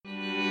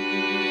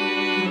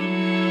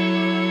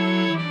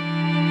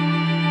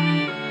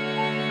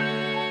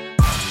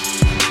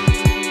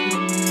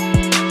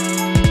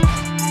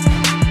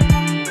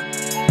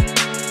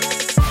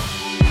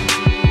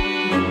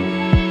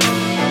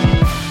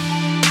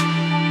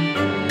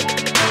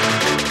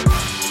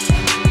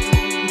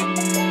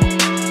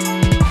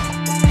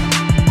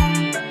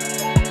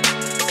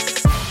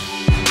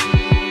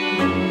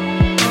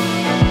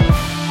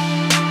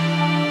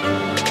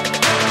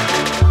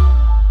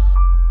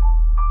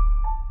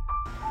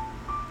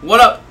What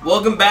up?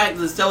 Welcome back to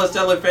the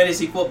Stellar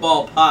Fantasy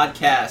Football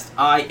Podcast.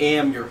 I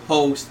am your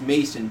host,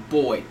 Mason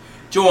Boyd,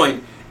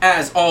 joined,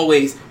 as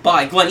always,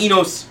 by Glenn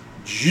Enos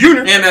Jr.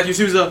 and Matthew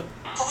Souza.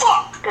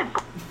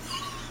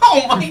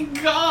 Oh my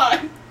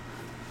god!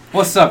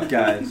 What's up,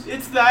 guys?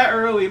 It's that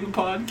early in the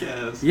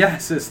podcast.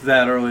 Yes, it's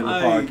that early in the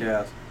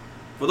podcast.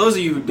 For those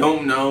of you who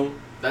don't know,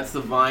 that's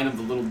the vine of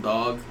the little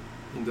dog.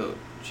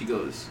 She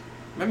goes,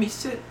 let me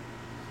sit,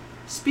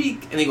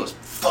 speak, and he goes,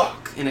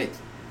 fuck! And it's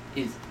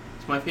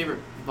my favorite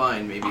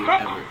vine maybe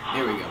ever.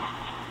 There we go.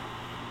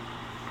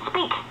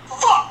 Speak.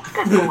 Fuck.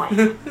 Good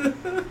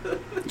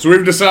boy. So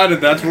we've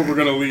decided that's what we're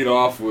going to lead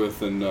off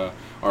with in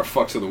our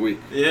fucks of the week.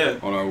 Yeah.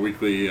 On our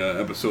weekly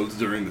episodes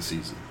during the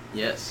season.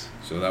 Yes.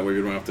 So that way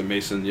we don't have to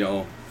Mason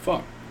yell,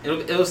 fuck.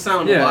 It'll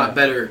sound a lot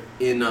better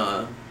in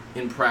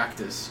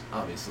practice,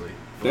 obviously.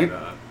 Think?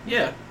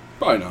 Yeah.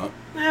 Probably not.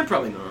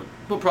 Probably not.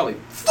 We'll probably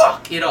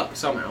fuck it up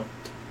somehow.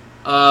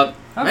 Have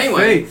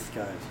anyway, faith,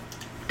 guys.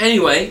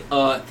 Anyway,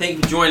 thank you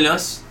for joining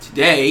us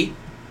today.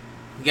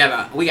 We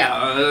got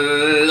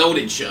a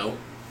loaded show.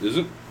 Is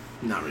it?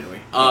 Not really.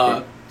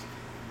 Okay.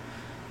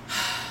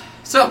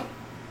 So.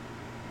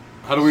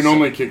 How do we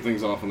normally kick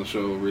things off on the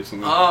show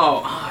recently?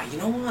 You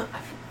know what?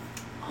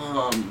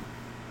 I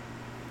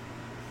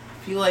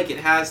feel like it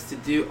has to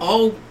do.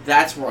 Oh,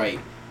 that's right.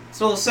 It's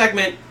a little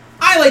segment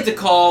I like to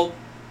call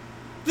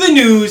The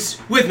News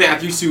with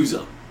Matthew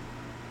Souza.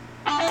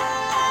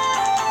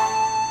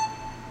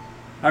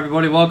 Hi,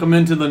 everybody, welcome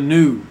into the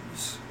news.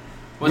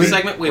 What's the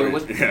segment?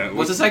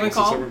 What's the segment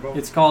called?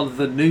 It's called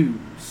The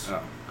News.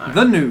 Oh. Right.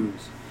 The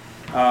News.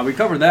 We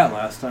covered that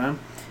last time,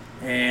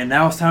 and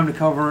now it's time to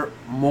cover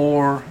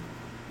more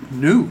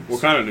news.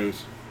 What kind of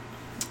news?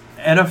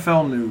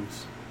 NFL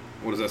news.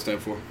 What does that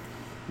stand for?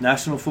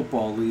 National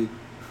Football League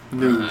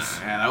news.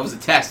 Yeah, that was a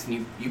test,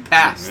 and you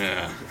passed.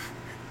 Yeah.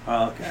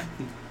 Okay.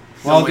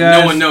 Well, Well, guys,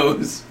 no one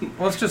knows.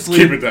 let's just Keep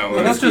lead. it that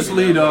way. Let's just Keep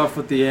it lead that way. off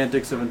with the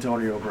antics of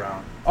Antonio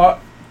Brown.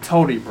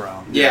 Tony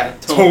Brown. Yeah,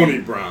 Tony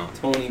Brown.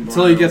 Tony Brown.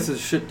 Until he gets his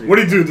shit together. What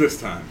did he do this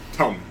time?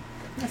 Tell me.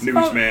 It's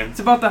Newsman. It's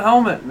about the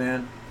helmet,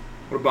 man.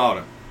 What about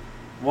it?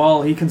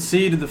 Well, he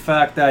conceded the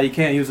fact that he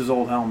can't use his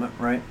old helmet,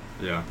 right?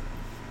 Yeah.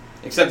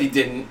 Except he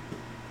didn't.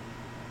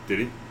 Did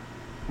he?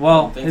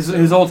 Well, think his so.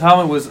 his old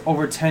helmet was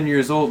over 10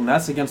 years old, and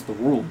that's against the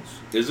rules.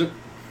 Is it?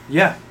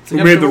 Yeah. it's Who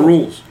against made the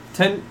rules?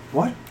 10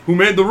 what? Who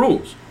made the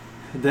rules?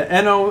 The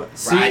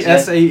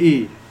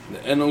NOCSAE. The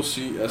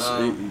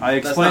NOCSAE. I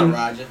That's explained. not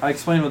Raja. I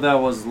explained what that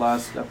was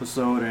last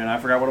episode, and I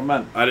forgot what it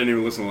meant. I didn't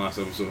even listen to the last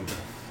episode.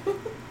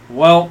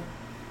 Well,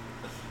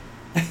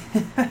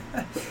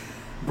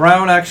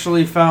 Brown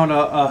actually found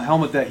a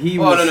helmet that he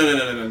was.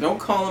 No. Don't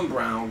call him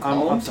Brown.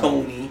 Call I'm him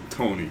sorry.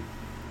 Tony.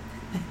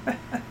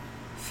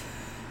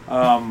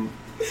 Tony.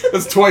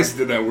 That's twice he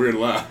did that weird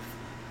laugh.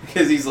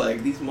 Because he's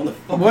like, these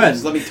motherfuckers, When?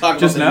 just let me talk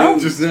Just about now?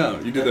 the news. Just now.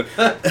 You did the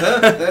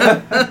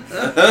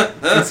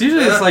It's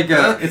usually it's like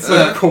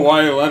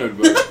Kawhi Leonard,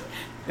 but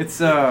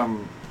it's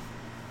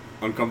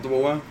uncomfortable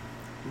laugh?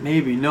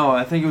 maybe no.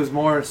 I think it was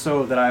more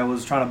so that I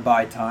was trying to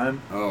buy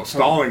time. Oh,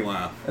 stalling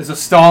laugh. It's a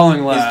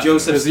stalling laugh.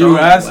 Joseph Because Stalling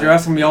laugh. you're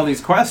asking me all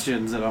these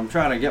questions, and I'm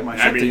trying to get my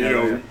shit I mean,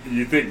 together.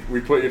 you think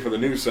we put you for the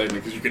news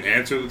segment because you can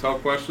answer the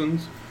tough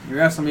questions, You're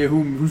asking me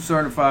who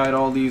certified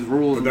all these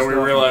rules. but and then we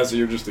stuff. realized that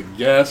you're just a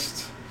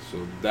guest,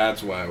 so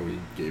that's why we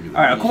gave you the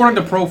All right, news according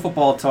to segment. Pro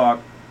Football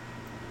Talk,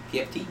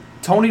 PFT?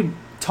 Tony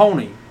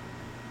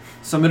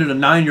submitted a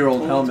 9-year-old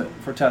Tony. helmet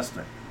for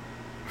testing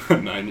A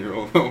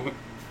 9-year-old.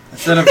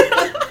 instead of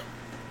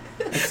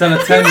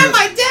 10.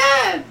 my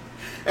dad!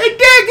 Hey,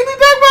 Dad, give me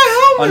back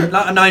my helmet!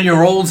 Not a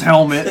 9-year-old's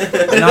helmet, a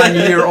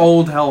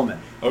 9-year-old helmet,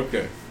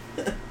 Okay.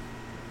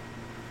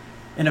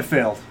 and it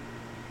failed.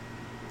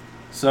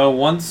 So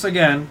once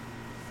again,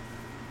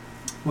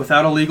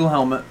 without a legal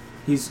helmet,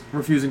 he's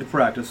refusing to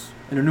practice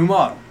in a new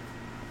model.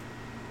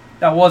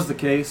 That was the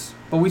case,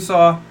 but we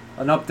saw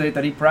an update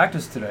that he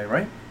practiced today,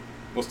 right?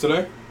 What's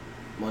today?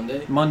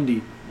 Monday?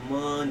 Monday,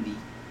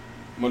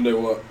 Monday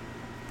what?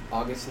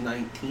 August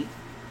 19th.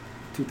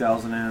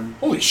 2000 and...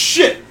 Holy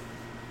shit!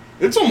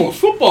 It's almost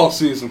football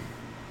season.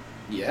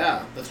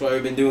 Yeah, that's why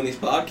we've been doing these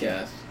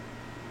podcasts.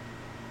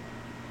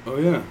 Oh,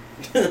 yeah.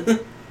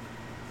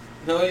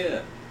 Oh,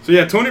 yeah. So,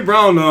 yeah, Tony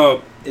Brown,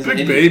 Is big an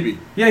idiot. baby.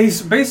 Yeah,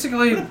 he's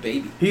basically...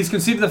 Baby. He's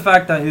conceded the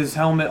fact that his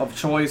helmet of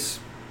choice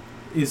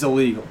is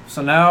illegal.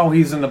 So now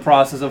he's in the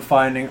process of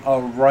finding a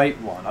right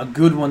one, a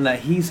good one that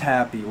he's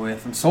happy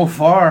with. And so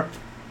far,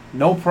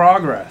 no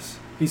progress.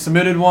 He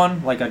submitted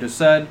one, like I just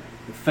said,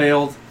 it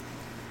failed.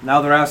 Now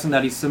they're asking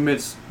that he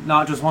submits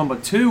not just one,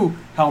 but 2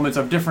 helmets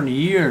of different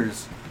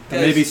years to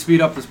Guys. maybe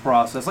speed up this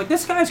process. Like,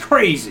 this guy's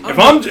crazy. If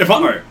I'm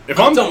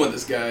done with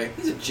this guy.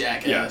 He's a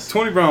jackass. Yeah,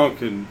 Tony Brown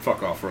can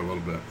fuck off for a little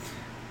bit.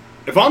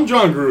 If I'm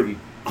John Gruden,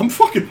 I'm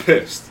fucking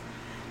pissed.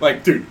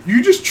 Like, dude,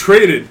 you just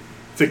traded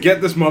to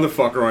get this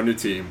motherfucker on your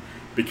team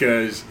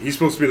because he's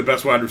supposed to be the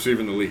best wide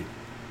receiver in the league.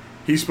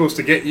 He's supposed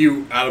to get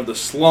you out of the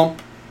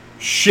slump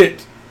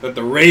shit that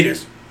the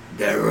Raiders,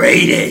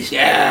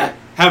 Yeah.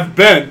 have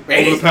been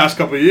Raiders. over the past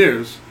couple of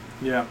years,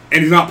 Yeah.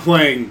 and he's not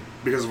playing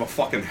because of a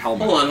fucking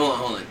helmet. Hold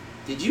on.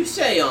 Did you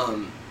say The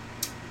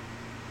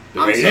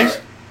I'm Raiders?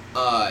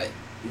 sorry.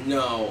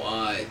 No.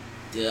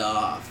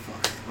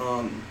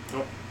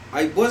 Fuck.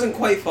 I wasn't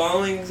quite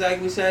following exactly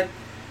what you said,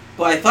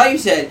 but I thought you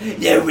said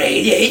the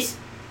Raiders.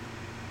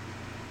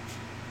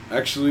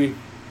 Actually,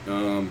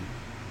 I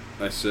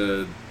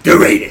said The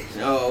Raiders.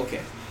 Oh,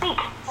 okay. Speak.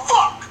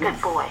 Fuck.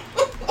 Good boy.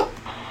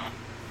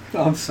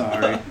 I'm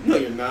sorry. No,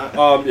 you're not.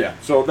 yeah.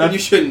 So You that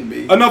shouldn't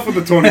be. enough of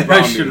the Tony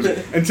Brown should've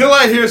news. Until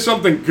I hear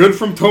something good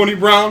from Tony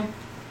Brown,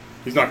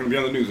 he's not going to be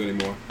on the news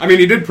anymore. I mean,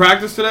 he did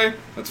practice today.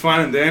 That's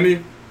fine and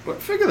dandy.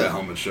 But figure that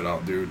helmet shit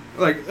out, dude.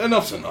 Like,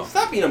 enough's enough.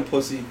 Stop being a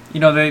pussy. You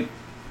know, they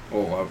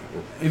Oh,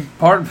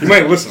 part you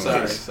might listen to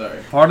Sorry, this. sorry.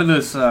 part of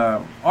this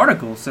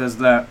article says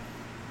that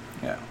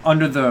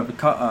under the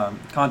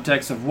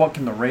context of what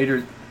can the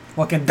Raiders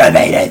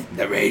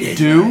The Raiders.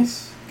 do,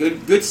 Nice.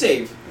 Good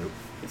save.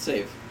 Good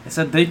save. it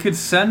said they could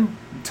send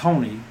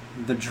Tony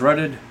the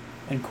dreaded,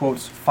 in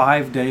quotes,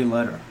 5-day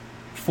letter,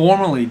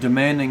 formally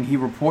demanding he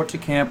report to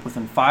camp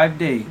within 5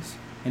 days,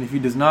 and if he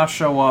does not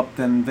show up,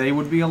 then they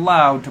would be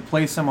allowed to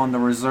place him on the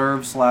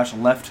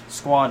reserve/left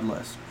squad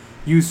list,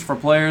 used for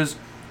players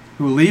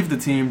who leave the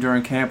team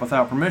during camp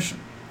without permission.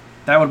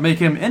 That would make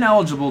him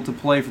ineligible to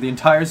play for the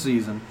entire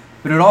season,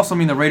 but it would also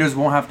mean the Raiders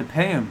won't have to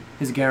pay him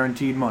his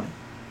guaranteed money.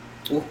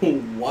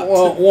 What?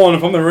 Well, one,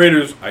 if I'm the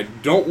Raiders, I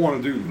don't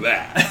want to do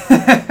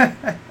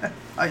that.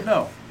 I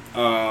know.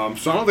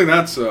 So I don't think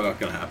that's going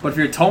to happen. But if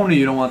you're Tony,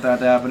 you don't want that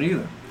to happen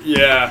either.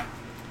 Yeah.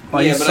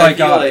 But yeah, he's but I feel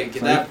psychotic. like at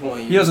so that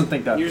point, he doesn't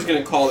think that. You're just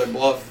gonna call their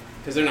bluff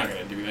because they're not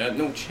gonna do that.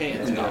 No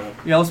chance. No.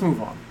 Yeah, let's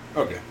move on.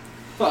 Okay.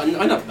 Well,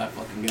 enough of that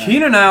fucking guy.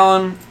 Keenan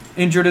Allen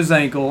injured his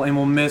ankle and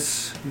will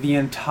miss the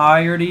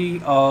entirety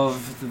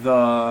of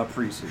the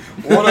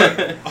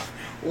preseason.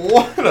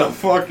 What a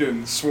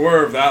fucking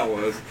swerve that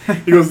was.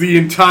 He goes, the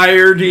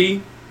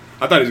entirety.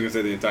 I thought he was going to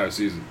say the entire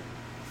season.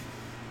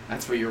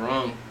 That's where you're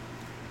wrong.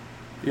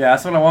 Yeah,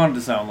 that's what I wanted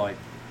to sound like.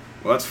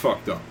 Well, that's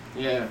fucked up.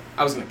 Yeah,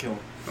 I was gonna kill him.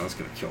 That's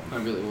going to kill him. I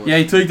really was. Yeah,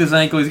 he tweaked his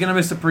ankle. He's going to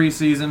miss the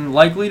preseason.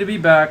 Likely to be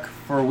back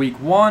for week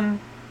 1.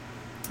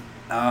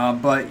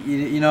 But,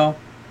 you know,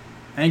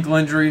 ankle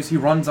injuries, he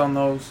runs on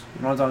those.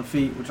 He runs on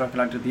feet, which are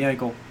connected to the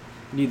ankle.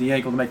 You need the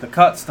ankle to make the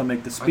cuts, to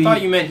make the I speed.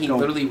 thought you meant he go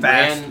literally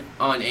fast. ran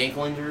on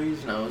ankle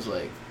injuries, and I was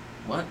like,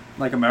 what?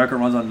 Like America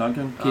runs on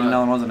Duncan. Keenan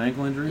Allen runs on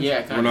ankle injuries.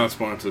 Yeah, We're kind not of.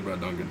 sponsored by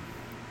Duncan.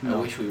 I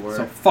wish we were.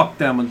 So fuck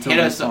them until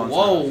Hit they us up. sponsor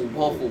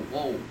Whoa,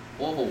 us.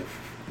 whoa.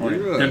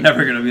 They're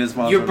never going to be a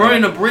sponsor. You're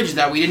burning a bridge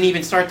that we didn't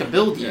even start to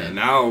build Yeah, yet.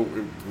 now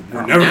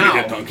we're never going to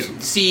get Duncan.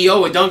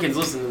 CEO of Duncan's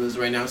listening to this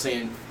right now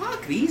saying,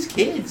 fuck these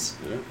kids.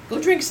 Yeah.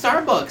 Go drink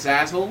Starbucks,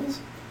 assholes.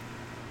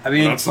 I We're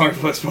mean, not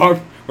sponsored by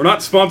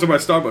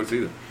Starbucks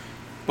either.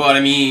 But I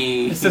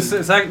mean, this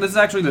is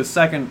actually the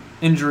second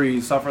injury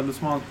he suffered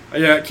this month.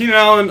 Yeah, Keenan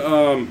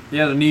Allen, He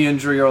had a knee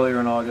injury earlier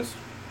in August.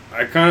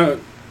 I kind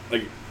of,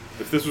 like,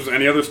 if this was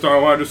any other star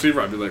wide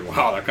receiver, I'd be like,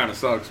 wow, that kind of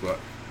sucks, but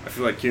I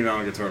feel like Keenan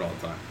Allen gets hurt all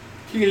the time.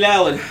 Keenan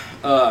Allen,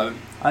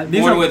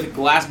 These born are with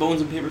glass bones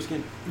and paper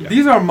skin. Yeah.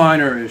 these are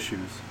minor issues.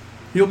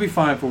 He'll be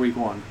fine for week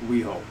 1. We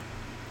hope.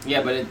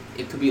 Yeah, but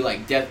it could be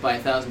like death by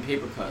 1,000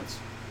 paper cuts.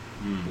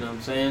 You know what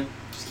I'm saying?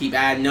 Just keep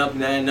adding up,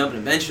 and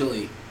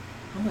eventually,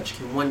 how much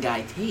can one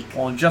guy take?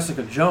 Well, and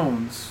Jessica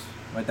Jones,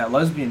 right? That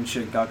lesbian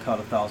chick got cut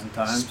 1,000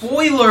 times.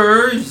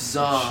 Spoilers!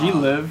 She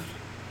lived.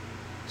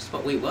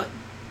 Wait, what?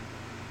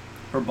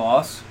 Her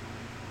boss.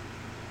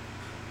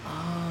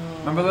 Oh,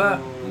 Remember that?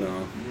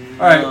 No.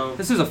 All right,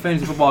 this is a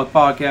fantasy football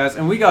podcast,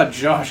 and we got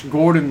Josh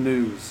Gordon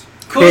news.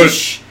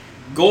 Kush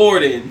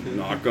Gordon.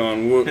 Knock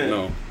on wood.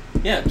 No.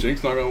 Yeah,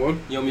 Jinx, knock on wood.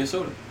 you owe me a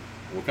soda.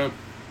 What kind?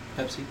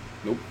 Pepsi.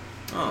 Nope.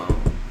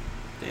 Oh,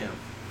 damn.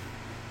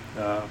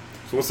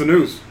 So what's the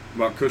news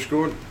about Kush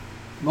Gordon?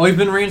 Well, he's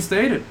been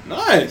reinstated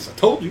Nice, I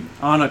told you.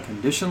 on a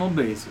conditional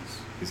basis.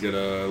 He's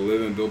gonna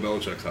live in Bill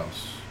Belichick's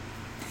house.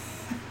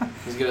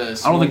 He's gonna I don't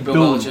smoke think Bill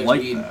Bill would Belichick's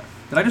like weed. that.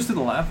 Did I just do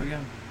the laugh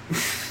again?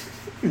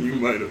 You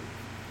might have.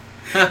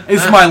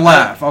 It's my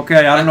laugh,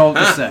 okay? I don't know what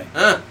to say.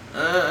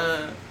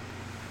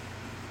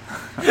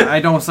 I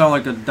don't sound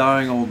like a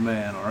dying old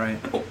man, alright?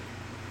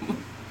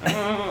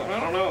 I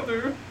don't know,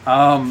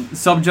 dude.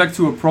 Subject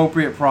to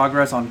appropriate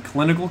progress on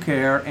clinical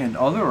care and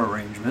other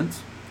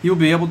arrangements, he will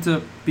be able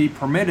to be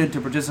permitted to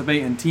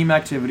participate in team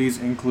activities,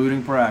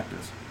 including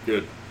practice.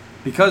 Good.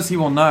 Because he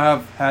will not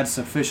have had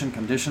sufficient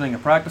conditioning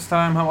and practice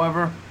time,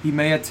 however, he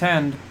may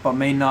attend but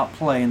may not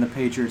play in the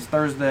Patriots'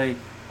 Thursday,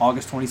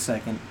 August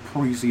 22nd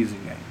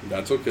preseason game.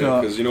 That's okay,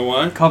 Duh. because you know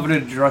why?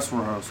 Coveted dress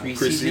rehearsal.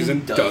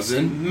 Preseason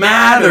doesn't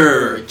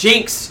matter.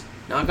 Jinx,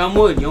 knock on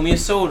wood. You owe me a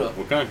soda.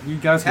 What kind? You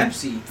guys can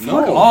Pepsi.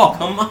 fuck No. off.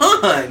 Come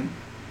on.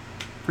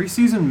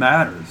 Preseason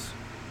matters.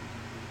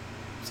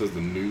 Says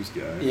the news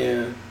guy.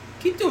 Yeah.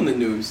 Keep doing the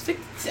news.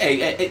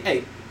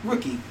 Hey,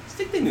 rookie.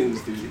 Stick the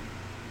news, dude.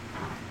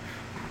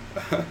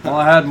 Well,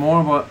 I had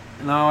more, but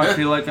now I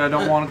feel like I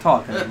don't want to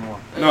talk anymore.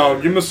 No,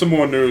 give us some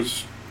more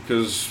news,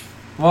 because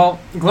Well,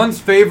 Glenn's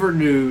favorite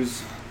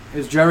news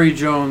is Jerry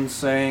Jones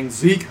saying,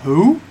 Zeke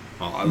who?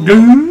 I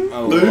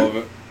love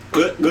it.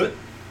 Good.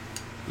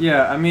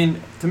 Yeah, I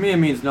mean, to me it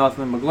means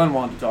nothing, but Glenn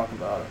wanted to talk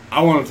about it.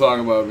 I want to talk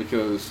about it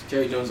because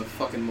Jerry Jones is a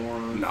fucking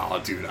moron. no,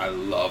 dude, I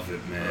love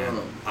it, man.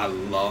 Oh. I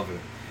love it.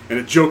 In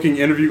a joking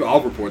interview,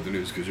 I'll report the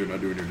news because you're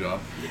not doing your job.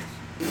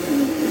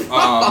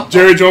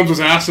 Jerry Jones was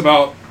asked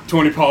about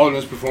Tony Pollard and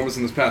his performance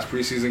in this past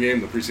preseason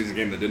game, the preseason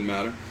game that didn't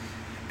matter.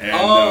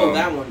 And,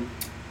 That one.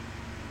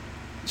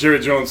 Jerry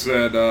Jones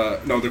said,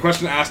 no, the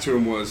question asked to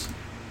him was,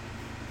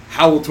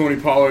 how will Tony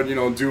Pollard,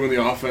 do in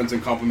the offense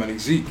and complimenting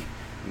Zeke?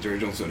 And Jerry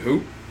Jones said,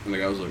 who? And the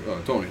guy was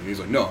like, Tony. And he's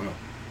like, no.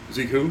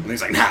 Zeke who? And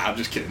he's like, nah, I'm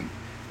just kidding.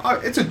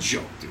 It's a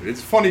joke, dude.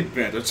 It's funny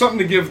banter. It's something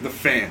to give the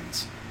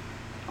fans.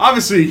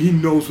 Obviously, he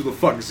knows who the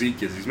fuck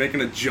Zeke is. He's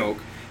making a joke.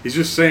 He's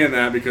just saying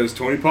that because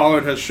Tony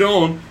Pollard has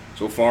shown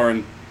so far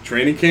in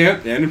training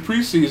camp and in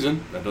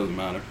preseason, that doesn't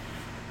matter,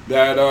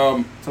 that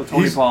So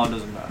Tony Pollard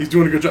doesn't matter. he's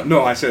doing a good job.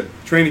 No, I said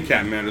training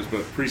camp matters,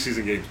 but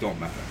preseason games don't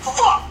matter.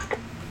 Fuck!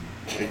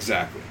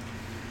 Exactly.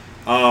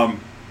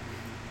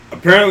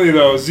 Apparently,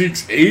 though,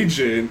 Zeke's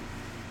agent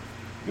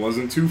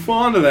wasn't too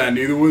fond of that.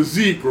 Neither was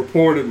Zeke,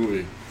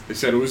 reportedly. They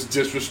said it was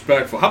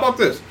disrespectful. How about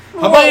this?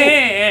 How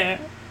about...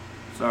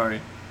 Sorry.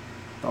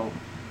 Oh.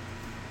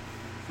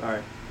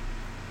 Sorry.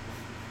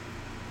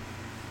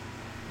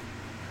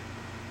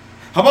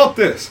 How about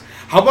this?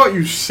 How about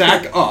you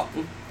sack up,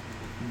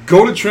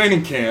 go to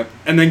training camp,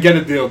 and then get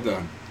a deal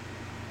done?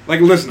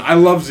 Like, listen, I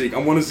love Zeke.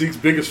 I'm one of Zeke's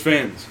biggest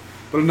fans.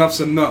 But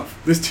enough's enough.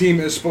 This team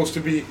is supposed to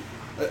be,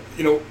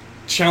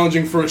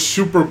 challenging for a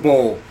Super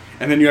Bowl.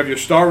 And then you have your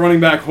star running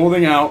back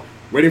holding out,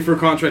 waiting for a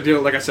contract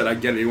deal. Like I said, I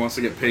get it. He wants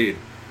to get paid.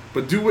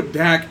 But do what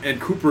Dak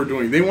and Cooper are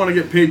doing. They want to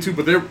get paid too,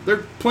 but they're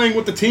playing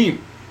with the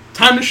team.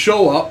 Time to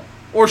show up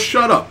or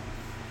shut up.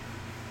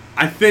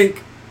 I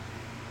think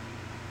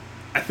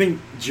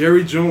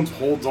Jerry Jones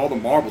holds all the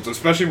marbles,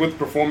 especially with the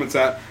performance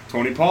that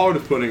Tony Pollard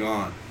is putting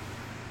on.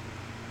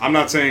 I'm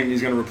not saying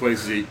he's going to replace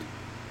Zeke,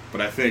 but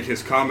I think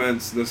his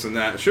comments, this and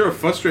that, sure,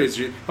 frustrates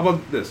you. How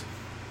about this?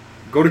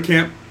 Go to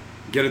camp,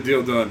 get a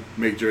deal done,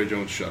 make Jerry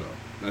Jones shut up.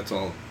 That's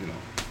all,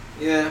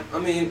 Yeah, I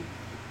mean,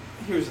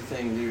 here's the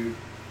thing, dude.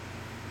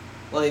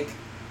 Like,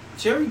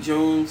 Jerry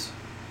Jones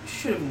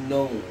should have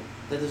known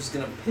that this was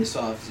going to piss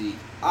off Zeke.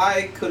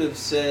 I could have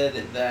said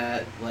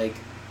that, like...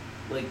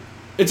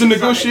 It's a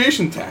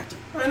negotiation tactic.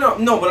 I know,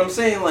 no, but I'm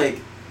saying, like,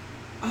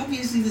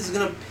 obviously this is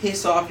going to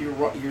piss off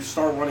your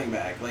star running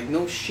back. Like,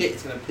 no shit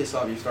it's going to piss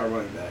off your star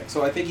running back.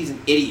 So I think he's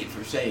an idiot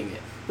for saying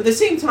it. But at the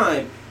same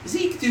time,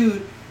 Zeke,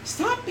 dude,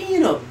 stop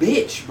being a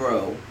bitch,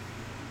 bro.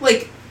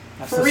 Like,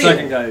 That's for the real.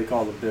 second guy you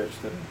called a bitch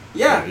today.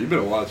 Yeah. You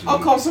better watch it. I'll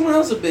call someone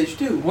else a bitch,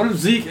 too. What if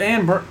Zeke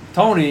and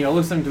Tony are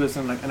listening to this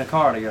in a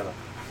car together?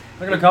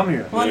 They're going to come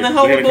here. What in the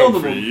hell They're with gonna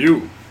both come of for them?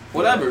 you.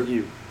 Whatever.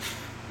 You.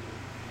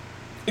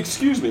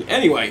 Excuse me.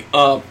 Anyway,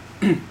 All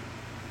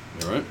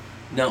right.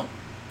 no.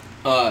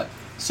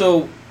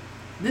 So,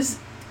 this,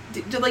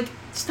 like,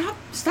 stop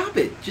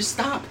it. Just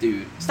stop,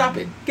 dude. Stop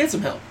it. Get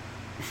some help.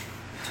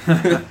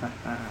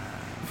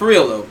 For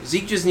real, though,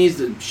 Zeke just needs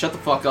to shut the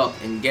fuck up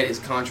and get his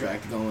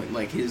contract going,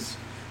 like, his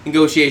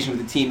negotiation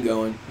with the team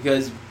going,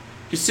 because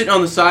just sitting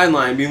on the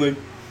sideline being like,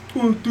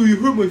 oh, dude, you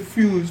hurt my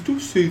feelings. Don't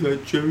say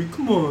that, Jerry.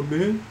 Come on,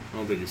 man. I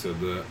don't think he said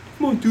that.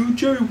 Come on, dude.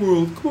 Jerry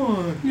World. Come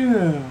on.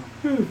 Yeah.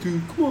 Yeah,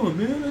 dude. Come on,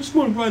 man. I just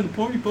want to ride the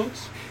party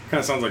bus. Kind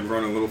of sounds like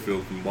Vernon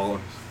Littlefield from Ballers.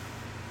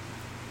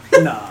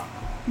 Nah.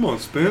 Come on,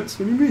 Spence.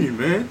 What do you mean,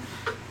 man?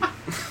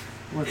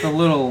 With a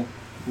little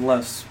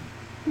less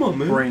Come on,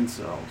 man. brain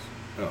cells.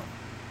 Oh.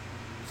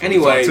 So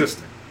Anyway. it's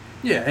autistic.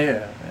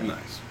 Yeah.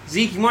 Nice.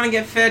 Zeke, you want to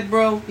get fed,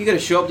 bro? You got to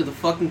show up to the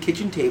fucking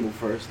kitchen table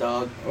first,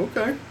 dog.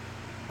 Okay.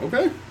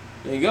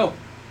 There you go.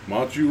 Why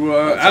don't you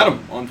That's add all.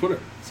 him on Twitter?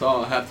 That's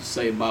all I have to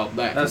say about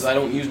that, because That's- I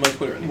don't use my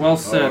Twitter anymore. Well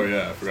said. Oh,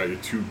 yeah. I forgot you're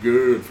too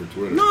good for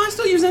Twitter. No, I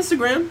still use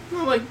Instagram.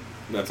 Not like,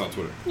 That's not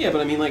Twitter. yeah, but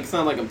I mean, like, it's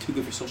not like I'm too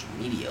good for social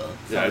media.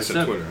 Yeah, I Sounds said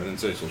simple. Twitter. I didn't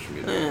say social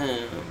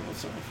media.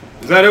 Sorry.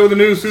 Is that it with the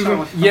news,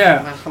 Susan?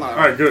 Yeah. All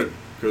right, good.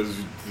 Because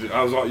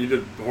you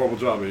did a horrible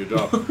job at your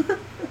job.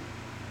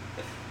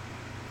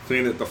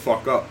 Clean it the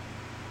fuck up.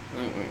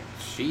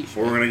 Sheesh.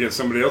 Or we're going to get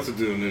somebody else to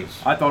do the news.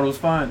 I thought it was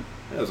fine.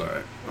 That's all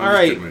right. All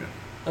right. Man.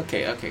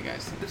 Okay,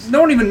 guys. No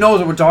one even knows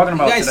what we're talking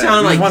You about guys today.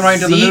 sound We just like went right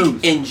into the Zeke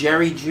news. and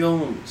Jerry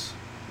Jones.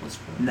 Let's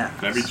Nah.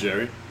 Can I be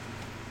Jerry?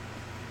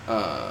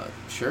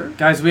 sure.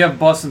 Guys, we have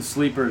bus and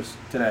sleepers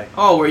today.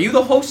 Oh, are you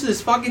the host of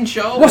this fucking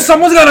show? Well,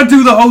 someone's got to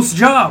do the host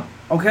job,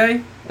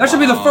 okay? That should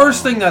be the Wow.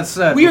 first thing that's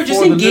said. We are just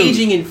before the news.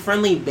 engaging in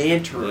friendly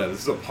banter. Yeah, this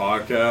is a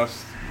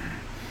podcast.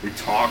 We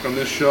talk on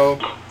this show.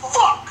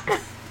 Fuck!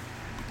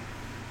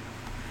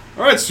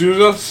 All right,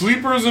 Sousa.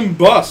 Sleepers and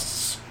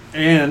busts.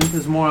 And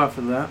there's more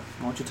after that.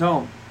 Why don't you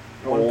tell them?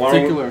 One Why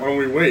particular. don't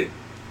we wait?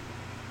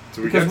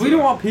 Till Because get we to don't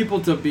that? want people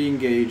to be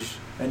engaged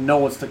and know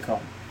what's to come.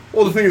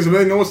 Well, the thing is, if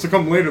they know what's to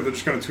come later, they're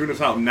just going to tune us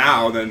out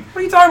now. Then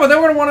What are you talking about?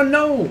 They want to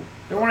know.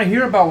 They want to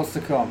hear about what's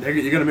to come. you're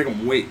going to make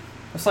them wait.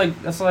 That's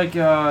like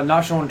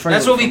not showing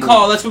trailers. That's what we for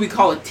call. movies. That's what we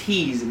call a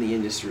tease in the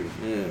industry.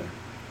 Yeah.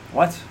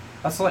 What?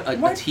 That's like A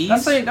what? tease?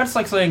 That's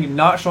like saying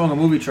not showing a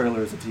movie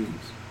trailer is a tease.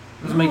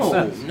 Doesn't make No,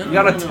 sense. no, You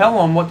gotta no. tell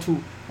them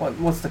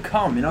what's to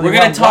come. You know, We're you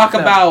going gotta to talk block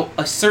them. about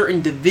a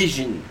certain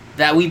division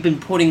that we've been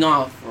putting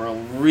off for a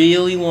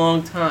really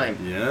long time.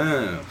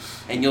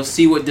 Yes. And you'll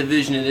see what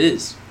division it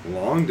is.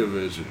 Long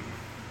division.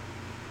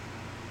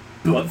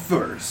 But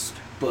first,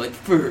 But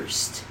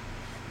first,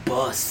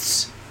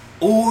 busts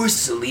or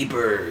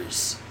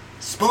sleepers.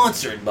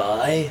 Sponsored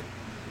by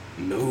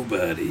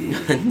Nobody.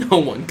 no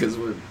one, because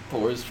we're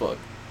poor as fuck.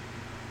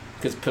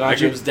 Because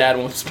Panacho's dad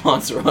won't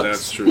sponsor us.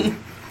 That's true.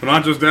 But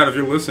not just that, if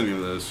you're listening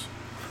to this,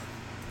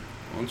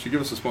 why don't you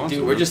give us a sponsor?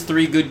 Dude, we're just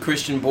three good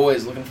Christian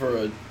boys looking for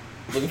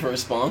a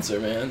sponsor,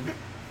 man.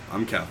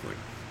 I'm Catholic.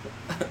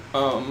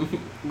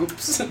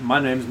 Whoops. my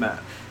name's Matt,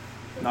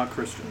 not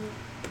Christian.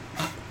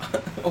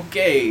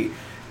 Okay.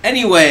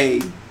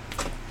 Anyway,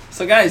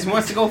 so guys, who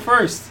wants to go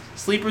first?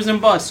 Sleepers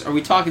and busts. Are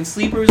we talking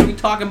sleepers? Or are we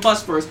talking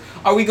bust first?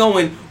 Are we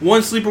going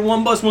one sleeper,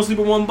 one bust, one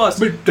sleeper, one bust?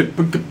 What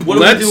are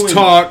Let's we doing?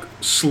 talk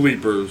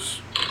sleepers.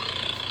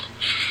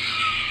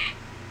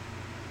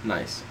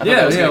 Nice. I thought Yeah,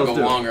 that was yeah, gonna let's go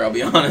do it. longer. I'll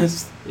be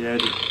honest. Yeah, I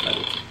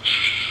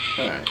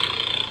do. All right.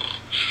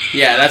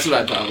 Yeah, that's what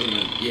I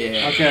thought.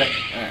 Yeah. Okay.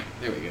 All right.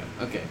 There we go.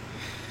 Okay.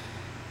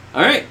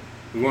 All right.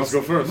 Who wants to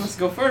go first? Let's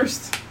go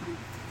first.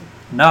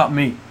 Not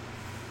me.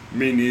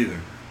 Me neither.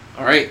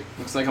 All right.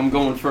 Looks like I'm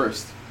going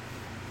first.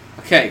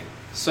 Okay.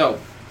 So,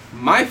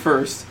 my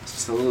first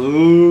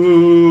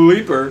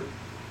sleeper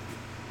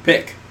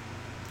pick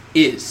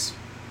is.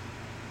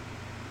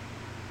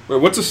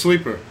 Wait, what's a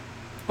sleeper?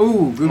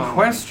 Ooh, good Oh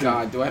question. my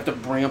God, do I have to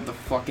bring up the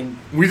fucking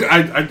Sorry,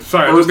 I just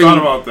thought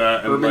about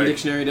that. And Urban like,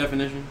 Dictionary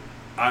definition?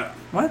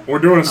 What? we're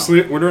doing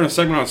No. We're doing a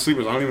segment on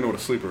sleepers. I don't even know what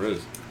a sleeper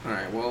is. All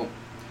right. Well.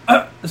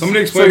 Somebody So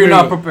explain you're to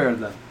not me. prepared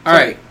then. All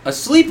right. A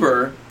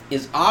sleeper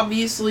is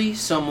obviously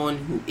someone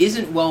who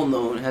isn't well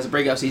known, has a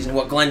breakout season.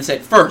 What Glenn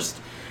said first,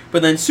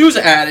 but then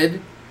Sousa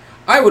added,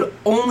 "I would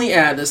only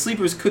add that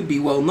sleepers could be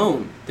well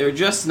known. They're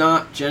just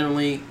not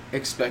generally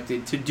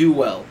expected to do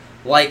well,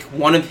 like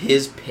one of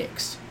his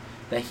picks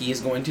that he is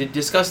going to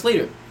discuss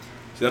later."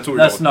 See, that's what we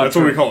That's call. not That's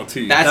what we true. call a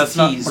tease. That's a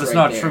not, tease but it's right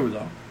not there. true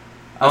though.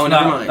 Oh, That's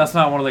never not, mind. That's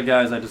not one of the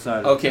guys I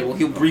decided. Okay. Well,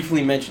 he'll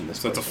briefly mention this.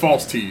 So it's a person.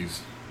 false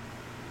tease.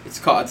 It's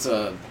called. It's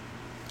a.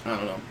 I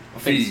don't know. I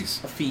think it's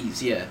Fees. A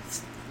fees. Yeah.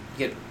 You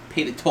get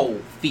paid a toll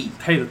fee.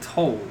 Pay the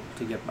toll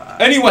to get by.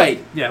 Anyway.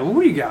 Yeah, well,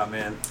 what do you got,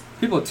 man?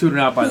 People are tuning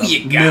out by Who the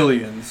you got?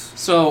 millions.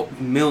 So,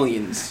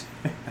 millions.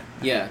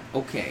 Yeah,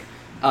 okay.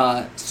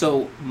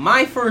 So,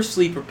 my first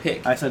sleeper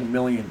pick. I said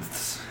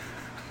millions.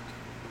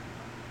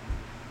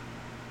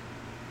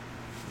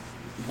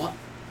 What?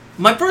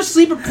 My first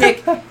sleeper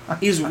pick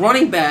is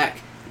running back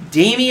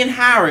Damian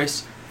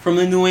Harris from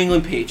the New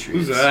England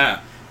Patriots. Who's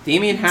that?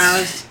 Damian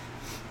Harris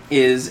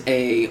is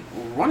a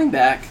running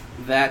back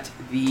that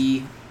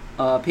the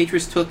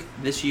Patriots took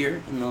this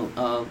year in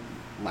the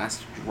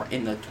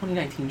in the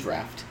 2019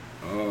 draft.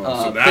 Oh,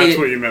 played so that's it-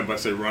 what you meant by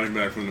say running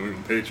back from the New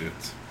England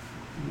Patriots.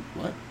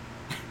 What?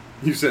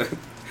 You said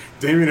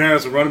Damian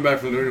Harris, a running back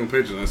from the New England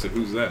Patriots. And I said,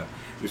 who's that?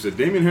 You said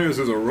Damian Harris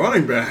is a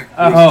running back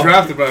who was Oh.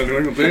 drafted by the New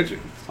England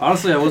Patriots.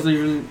 Honestly, I wasn't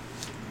even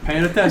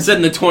paying I attention. said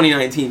in the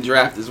 2019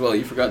 draft as well.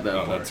 You forgot that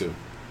Oh, part. that too.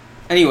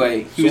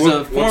 Anyway, he was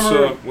a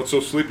former. What's so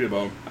sleepy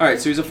about him? All right,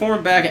 so he's a former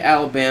back at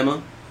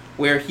Alabama,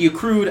 where he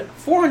accrued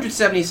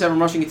 477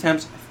 rushing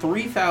attempts,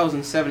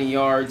 3,070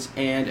 yards,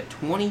 and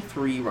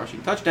 23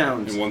 rushing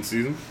touchdowns. In one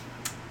season?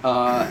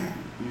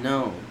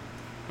 No.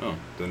 Oh,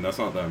 then that's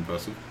not that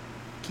impressive.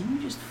 Can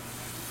you just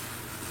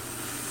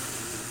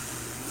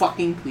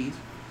fucking please?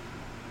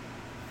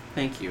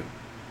 Thank you.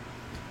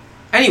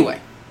 Anyway,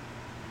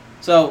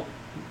 so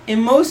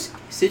in most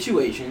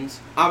situations,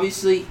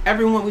 obviously,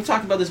 everyone, we've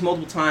talked about this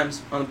multiple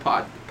times on the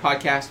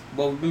podcast,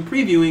 well, we've been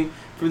previewing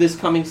for this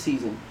coming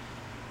season.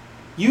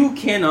 You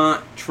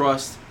cannot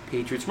trust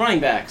Patriots running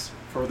backs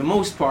for the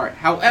most part.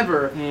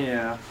 However,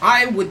 Yeah.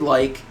 I would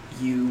like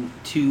you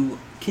to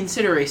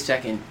consider a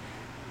second.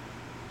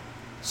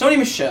 Sony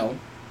Michel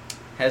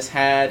has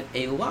had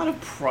a lot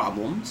of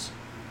problems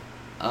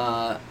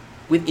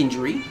with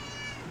injury.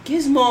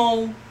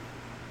 Gizmo,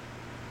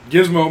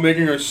 Gizmo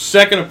making her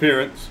second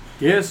appearance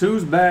Guess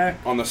who's back?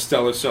 on the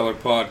Stellar Seller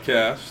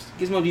podcast.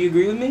 do you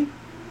agree with me?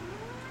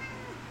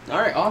 All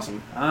right,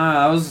 awesome.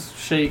 I was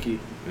shaky.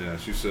 Yeah,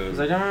 she I said. was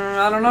like,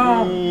 I don't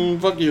know.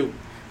 Fuck you.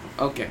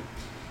 Okay.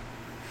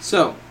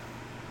 So,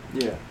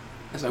 Yeah.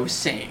 as I was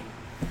saying,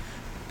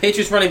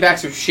 Patriots running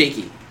backs are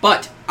shaky,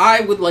 but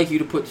I would like you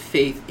to put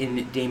faith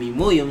in Damian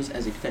Williams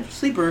as a potential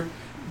sleeper.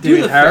 due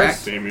to Damian the Harris?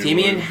 fact- Damian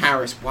Damian Williams.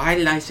 Harris. Why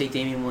did I say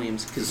Damian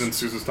Williams? Is in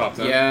Sousa's top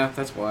 10? Yeah,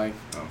 that's why.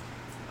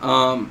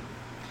 Oh.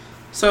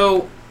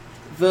 So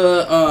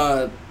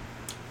the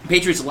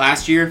Patriots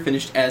last year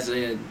finished as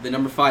the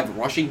number 5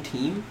 rushing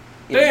team.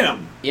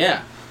 Damn.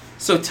 Yeah.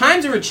 So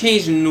times are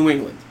changed in New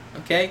England.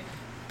 Okay,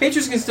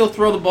 Patriots can still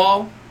throw the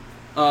ball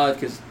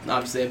because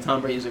obviously they have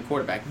Tom Brady as their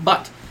quarterback,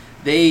 but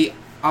they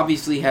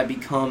obviously have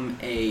become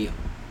a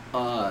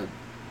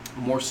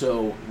more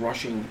so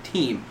rushing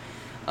team.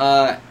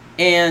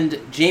 And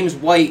James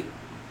White,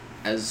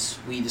 as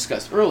we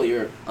discussed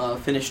earlier,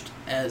 finished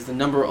as the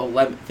number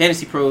 11,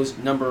 Fantasy Pros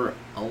number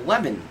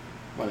 11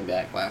 running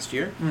back last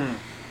year. Hmm.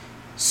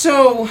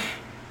 So,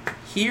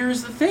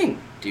 here's the thing,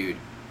 dude.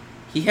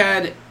 He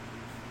had,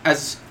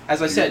 as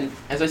I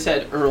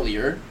said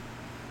earlier,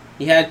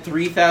 he had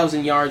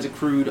 3,000 yards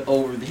accrued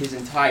over his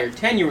entire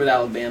tenure with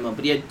Alabama,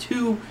 but he had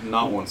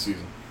Not one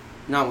season.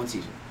 not one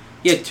season.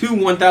 He had 2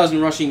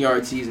 1,000 rushing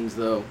yard seasons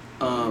though.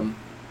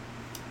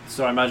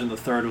 So I imagine the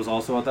third was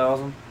also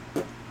 1,000.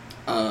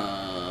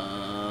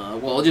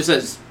 Well, it just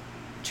says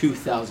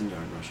 2,000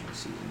 yard rushing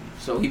season.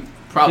 So he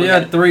probably He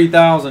had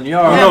 3,000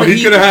 yards. Yeah, no, but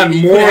he could have had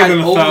he more could've had than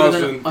over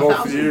 1,000 both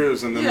 1,000.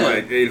 years, and then Yeah.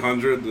 like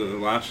 800 the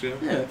last year.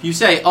 Yeah, if you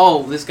say,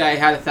 "Oh, this guy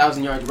had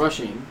 1,000 yards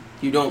rushing,"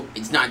 you don't.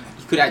 It's not.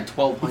 He could have had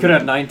 1,200. He could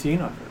have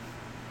 1,900.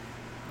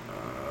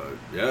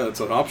 Yeah, that's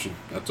an option.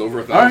 That's over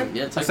All 1,000. right,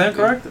 Yeah, it's stand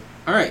corrected.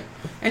 All right.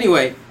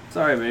 Anyway,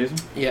 Sorry, Mason.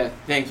 yeah.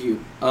 Thank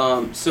you.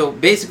 So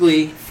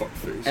basically, Fuck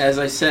face. as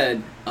I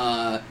said,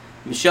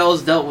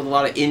 Michelle's dealt with a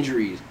lot of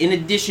injuries. In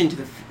addition to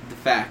the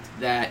fact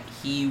that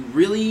he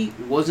really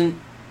wasn't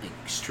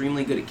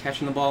extremely good at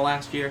catching the ball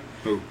last year.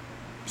 Who?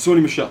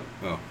 Sony Michelle.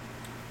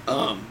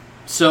 Oh.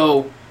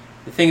 So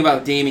the thing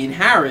about Damian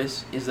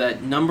Harris is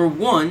that number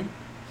one,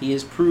 he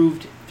has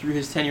proved through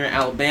his tenure at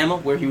Alabama,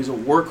 where he was a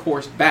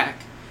workhorse back,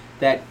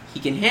 that he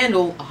can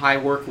handle a high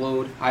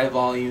workload, high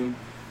volume,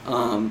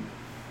 and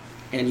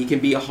he can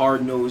be a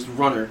hard-nosed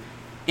runner.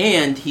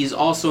 And he's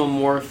also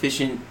more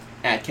efficient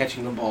at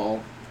catching the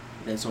ball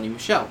than Sony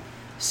Michel.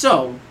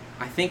 So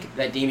I think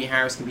that Damian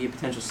Harris can be a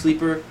potential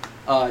sleeper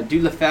due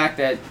to the fact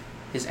that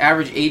his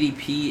average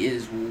ADP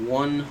is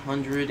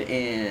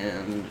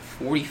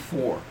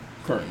 144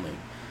 currently.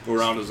 What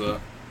round is that?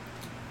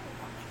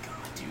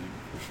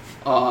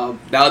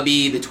 That would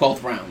be the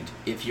 12th round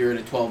if you're in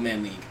a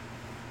 12-man league.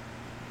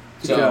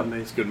 Good So, job, It's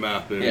Mason. good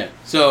math, baby. yeah.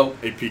 So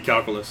AP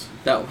calculus.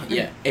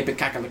 Epic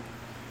Kakalik.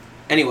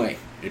 Anyway,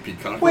 AP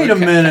calculus. Wait a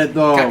minute,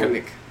 though.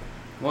 Kakalik.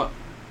 What?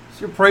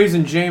 So you're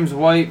praising James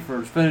White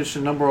for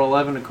finishing number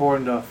 11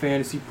 according to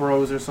Fantasy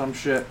Pros or some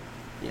shit.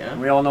 Yeah.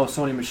 And we all know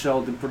Sony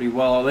Michel did pretty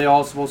well. Are they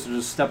all supposed to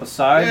just step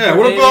aside? Yeah, for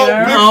what Damian about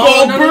Harris? Big No,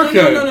 Ball no,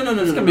 Burkhead? no.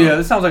 This could be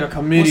this sounds like a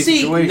committee Well,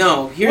 see, situation.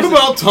 no. Here's What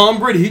about Tom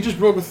Brady? He just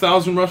broke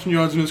 1,000 rushing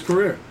yards in his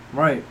career.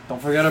 Right. Don't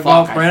forget I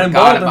about Brandon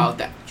forgot Bolden. about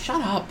that. Shut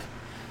up.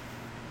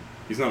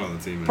 He's not on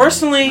the team anymore.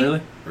 Personally,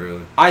 Really?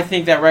 Really? I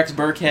think that Rex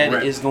Burkhead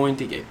Rip. is going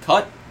to get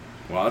cut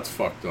Wow, that's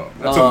fucked up.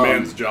 That's a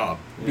man's job.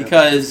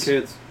 because.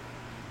 Kids.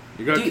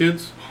 You got Dude.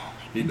 kids?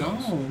 He does.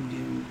 No,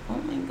 dude. Oh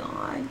my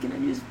God. Can I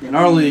just? In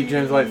our league,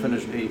 James White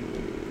finished 8th.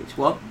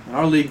 What? In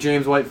our league,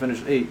 James White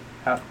finished 8th.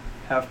 Half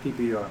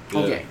PPR. Yeah.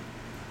 Okay.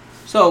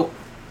 So,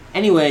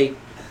 anyway,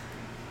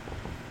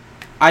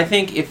 I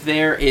think if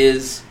there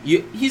is,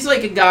 he's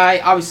like a guy.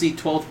 Obviously,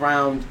 12th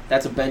round.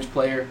 That's a bench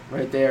player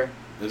right there.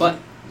 Is But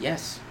it?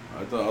 yes.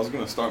 I thought I was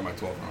gonna start my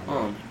 12th round.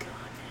 Oh my God.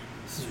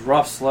 This is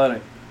rough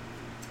sledding.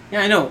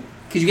 Yeah, I know.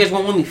 Because you guys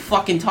won't let me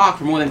fucking talk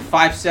for more than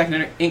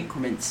 5-second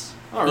increments.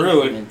 Oh,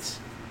 really? Increments.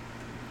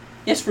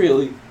 Yes,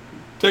 really.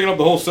 Taking up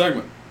the whole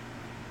segment.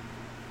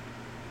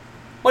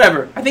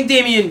 Whatever. I think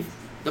Damian.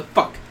 The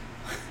fuck.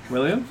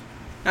 Williams?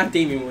 Not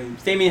Damian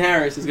Williams. Damian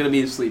Harris is going to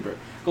be a sleeper.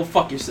 Go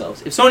fuck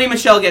yourselves. If Sony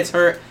Michel gets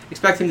hurt,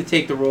 expect him to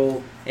take the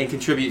role and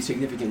contribute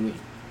significantly.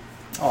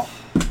 Oh.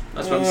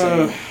 That's what I'm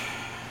saying.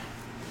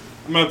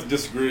 I'm gonna have to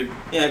disagree,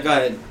 Yeah, go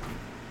ahead.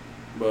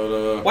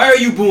 but Why are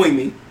you booing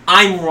me?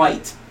 I'm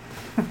right.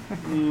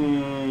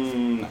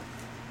 no.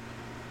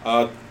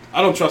 I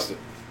don't trust it.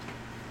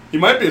 He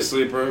might be a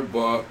sleeper,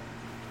 but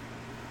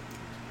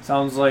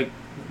Sounds like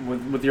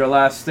with your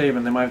last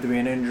statement, there might have to be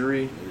an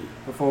injury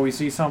before we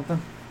see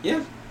something.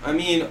 Yeah. I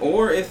mean,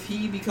 or if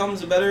he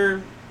becomes a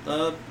better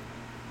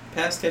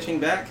pass catching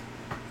back.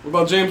 what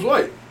about James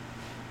White?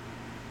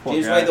 Poor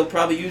James guy. White they'll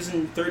probably use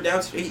in third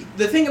down.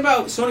 The thing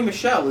about Sony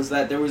Michel is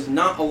that there was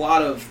not a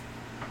lot of.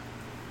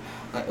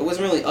 It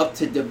wasn't really up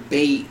to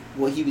debate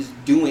what he was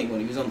doing when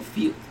he was on the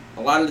field.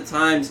 A lot of the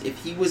times,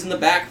 if he was in the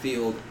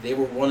backfield, they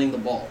were running the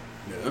ball.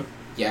 Yeah.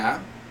 Yeah.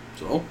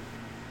 So?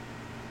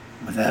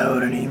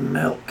 Without any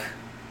milk.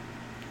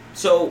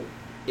 So,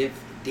 if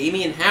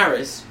Damian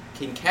Harris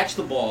can catch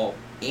the ball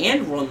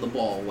and run the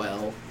ball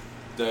well,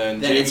 Then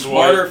then James it's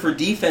harder White. for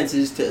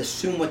defenses to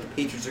assume what the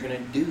Patriots are going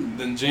to do.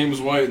 Then James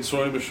White and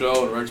Sony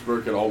Michel and Rex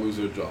Burkhead all lose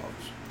their jobs.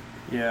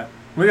 Yeah.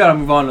 We gotta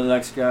move on to the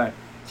next guy.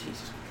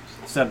 Jesus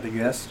Christ. Except the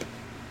guest.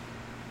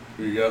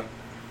 Who you got?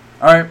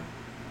 Alright.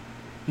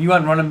 You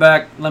went running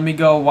back. Let me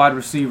go wide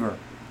receiver.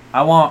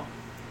 I want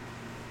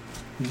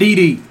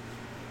Dede.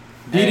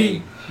 Hey,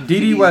 Dede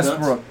Dede's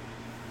Westbrook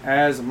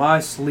as my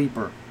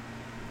sleeper.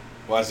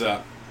 Why's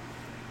that?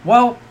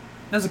 Well,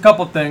 there's a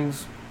couple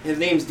things. His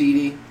name's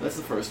Dede. That's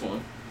the first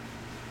one.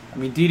 I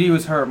mean, Dede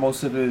was hurt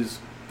most of his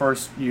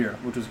first year,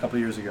 which was a couple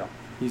years ago.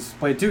 He's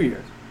played 2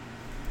 years.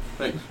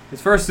 Thanks.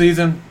 His first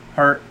season,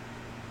 hurt.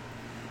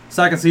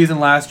 Second season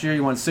last year, he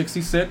won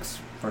 66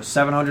 for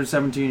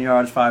 717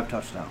 yards, 5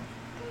 touchdowns.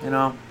 You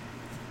know?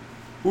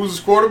 Who's his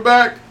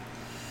quarterback?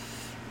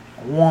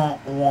 Wah,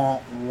 wah,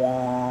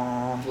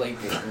 wah. Blake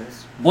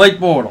Bortles. Blake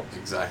Bortles.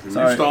 Exactly. Were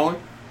Sorry. you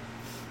stalling?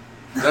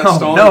 Is that No,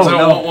 stalling? no, Is that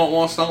no.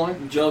 want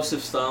stalling?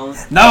 Joseph Stalin.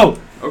 No!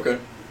 Okay.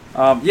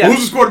 Yeah, Who's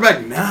his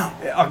quarterback now?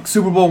 a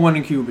Super Bowl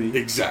winning QB.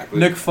 Exactly.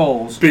 Nick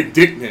Foles. Big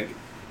Dick Nick.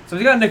 So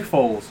you got Nick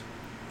Foles.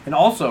 And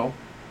also,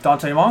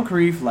 Dante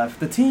Moncrief left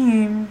the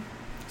team.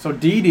 So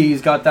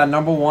DD's got that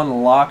number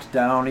one locked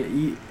down.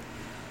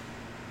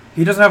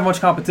 He doesn't have much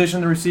competition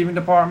in the receiving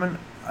department.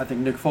 I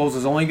think Nick Foles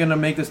is only going to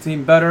make this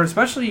team better,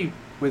 especially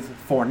with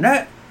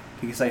Fournette.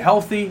 He can stay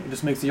healthy. It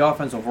just makes the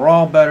offense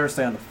overall better,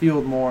 stay on the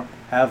field more,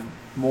 have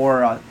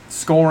more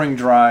scoring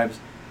drives.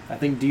 I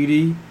think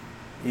DD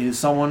is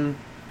someone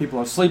people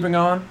are sleeping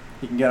on.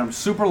 He can get him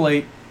super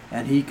late,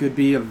 and he could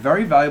be a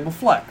very valuable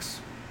flex.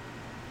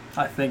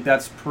 I think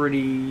that's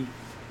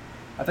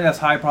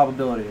high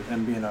probability of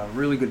him being a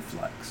really good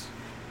flex.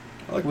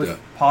 I like With that.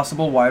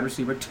 possible wide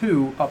receiver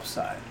 2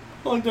 upside.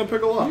 I like that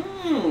pick a lot.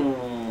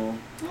 Hmm.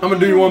 I'm going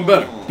to do you one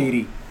better.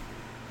 DD.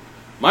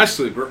 My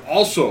sleeper,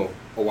 also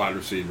a wide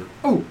receiver,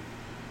 Oh,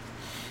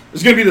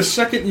 is going to be the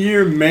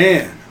second-year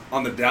man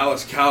on the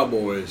Dallas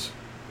Cowboys,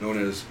 known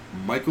as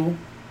Michael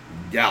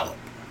Gallup.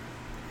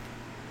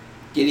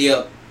 Giddy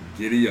up.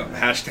 Giddy up.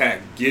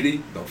 Hashtag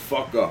giddy the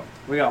fuck up.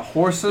 we got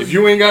horses. If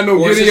you ain't got no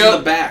Horses giddy in the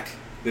up, back.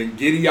 then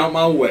giddy out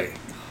my way.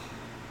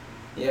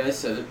 Yeah, I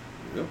said it.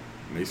 Yep.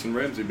 Mason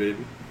Ramsey,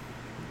 baby.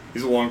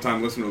 He's a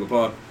long-time listener to the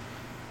pod.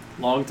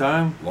 Long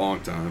time. Long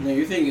time. No,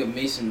 you're thinking of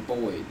Mason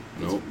Boyd.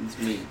 Nope. It's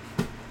me.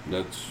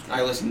 That's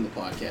I listen to the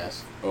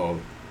podcast.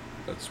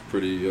 that's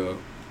pretty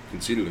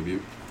conceited of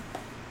you.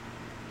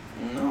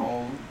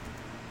 No.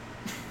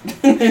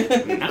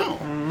 No.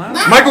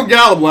 No. Michael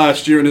Gallup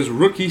last year in his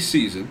rookie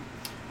season,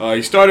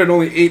 he started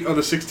only 8 of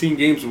the 16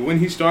 games, but when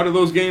he started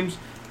those games,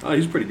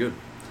 he's pretty good.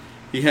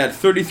 He had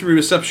 33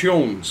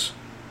 receptions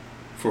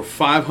for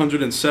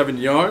 507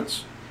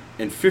 yards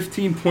and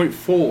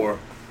 15.4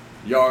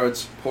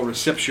 yards per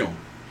reception.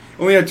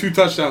 Only had 2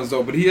 touchdowns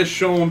though, but he has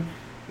shown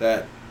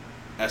that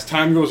as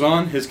time goes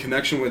on, his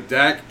connection with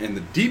Dak and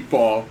the deep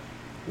ball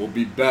will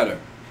be better.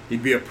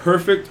 He'd be a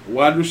perfect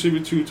wide receiver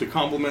 2 to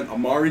complement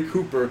Amari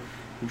Cooper,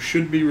 who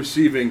should be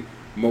receiving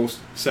most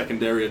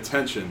secondary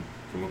attention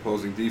from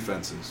opposing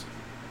defenses.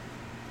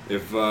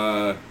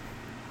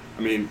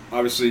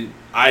 Obviously,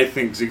 I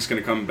think Zeke's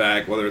going to come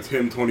back, whether it's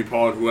him, Tony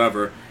Pollard,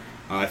 whoever.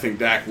 I think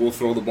Dak will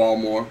throw the ball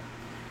more.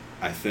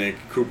 I think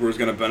Cooper is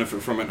going to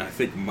benefit from it, and I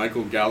think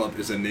Michael Gallup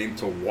is a name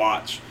to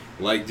watch.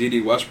 Like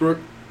D.D. Westbrook,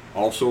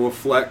 also a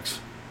flex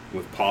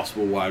with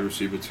possible wide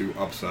receiver 2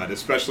 upside,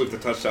 especially if the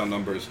touchdown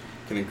numbers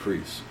can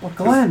increase. Well,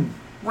 Glenn.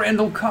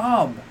 Randall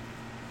Cobb.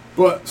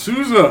 But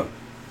Sousa,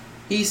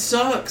 He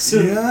sucks.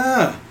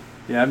 yeah.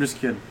 Yeah, I'm just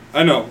kidding.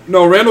 I know.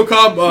 No, Randall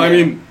Cobb,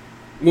 Yeah.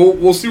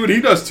 we'll see what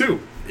he does too.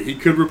 He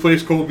could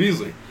replace Cole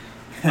Beasley.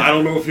 I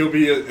don't know if he'll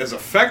be as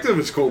effective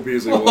as Cole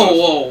Beasley Whoa,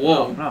 was.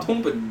 whoa. No.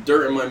 Don't put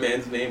dirt in my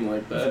man's name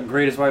like He's the that.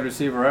 greatest wide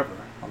receiver ever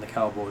on the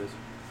Cowboys.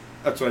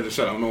 That's what I just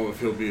said. I don't know if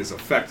he'll be as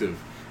effective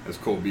as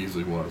Cole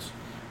Beasley was.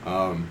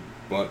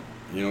 But,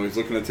 he's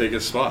looking to take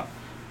his spot.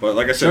 But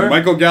like I said, Sure.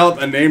 Michael Gallup,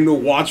 a name to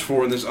watch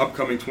for in this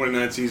upcoming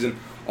 29 season,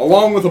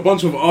 along with a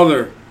bunch of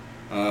other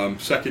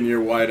second-year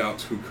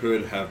wideouts who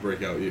could have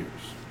breakout years.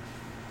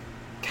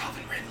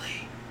 Calvin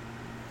Ridley.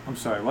 I'm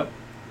sorry, what?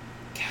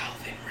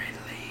 Calvin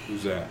Ridley.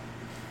 Who's that?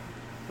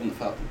 From the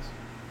Falcons.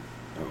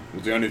 Oh,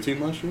 was he on your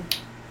team last year?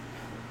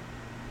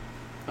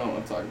 I don't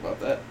want to talk about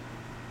that.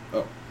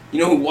 Oh. You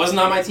know who wasn't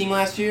on my team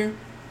last year?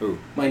 Who?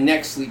 My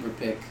next sleeper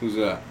pick. Who's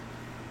that?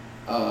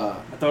 I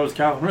thought it was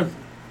Calvin Ridley.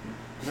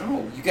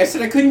 No, you guys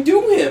said I couldn't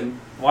do him.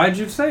 Why'd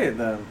you say it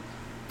then?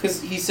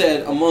 Because he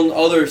said, among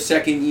other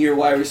second-year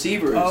wide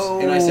receivers.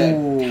 And I said,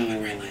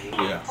 Calvin Ridley.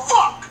 Yeah.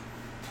 Fuck!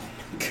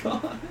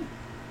 God.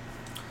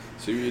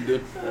 See what you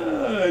did?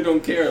 I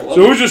don't care. I love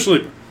So it. who's your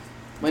sleeper?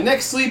 My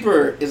next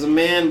sleeper is a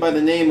man by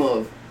the name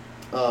of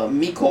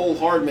Mecole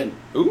Hardman.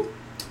 Who?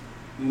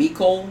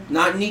 Mecole,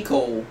 not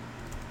Nicole.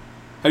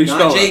 How do you Not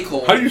spell J. that?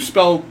 Cole. How do you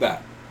spell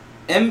that?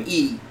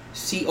 Mecole.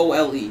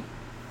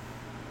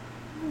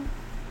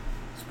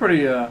 It's pretty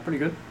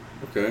good.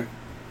 Okay.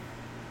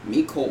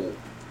 Mecole.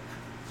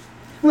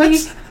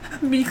 Let's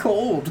be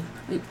cold.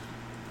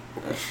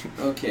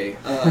 Okay.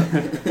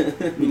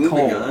 Be moving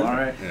cold, on.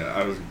 alright. Yeah,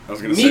 I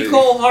was gonna say.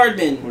 Mecole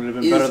Hardman Would have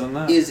been better than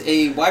that. is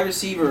a wide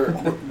receiver,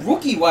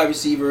 rookie wide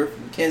receiver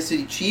from Kansas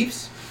City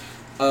Chiefs.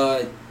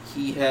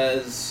 He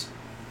has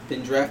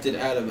been drafted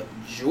out of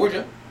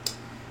Georgia.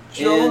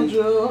 And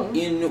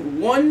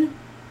in one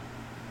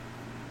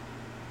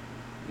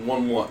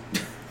what?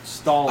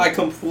 Stall. I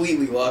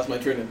completely lost my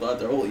train of thought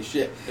there. Holy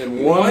shit.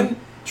 In one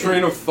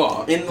train of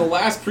thought. In the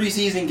last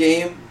preseason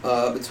game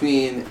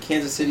between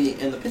Kansas City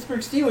and the Pittsburgh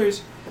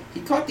Steelers,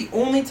 he caught the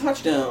only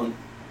touchdown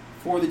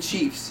for the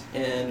Chiefs,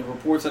 and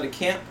reports out of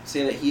camp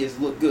say that he has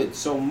looked good.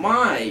 So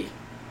my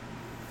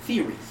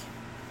theory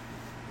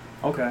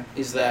Okay.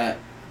 is that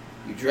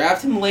you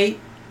draft him late,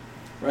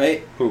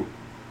 right? Who?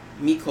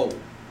 Mecole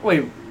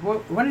Wait,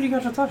 when did you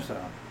get your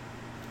touchdown?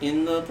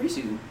 in the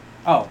preseason.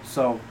 Oh,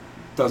 so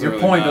Doesn't your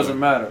really point matter. doesn't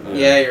matter.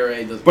 Yeah, you're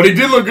right. Doesn't But he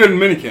did look good in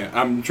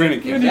minicamp.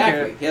 Training camp. Yeah.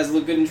 exactly. He has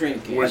looked good in training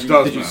camp. Which Did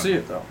does you matter. see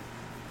it though?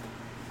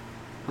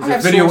 I Is there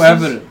have video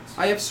sources. evidence?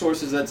 I have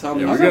sources that tell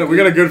me. Yeah, we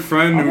got a good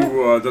friend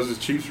who does his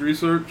Chiefs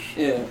research.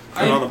 Yeah.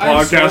 Been on the I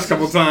have podcast a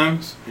couple sources.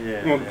 times.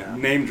 Yeah. Won't yeah.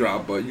 name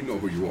drop, but you know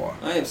who you are.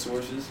 I have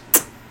sources.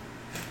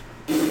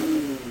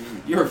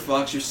 You're a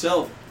fox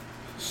yourself.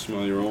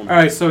 Smell your own. All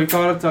right, so he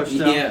caught a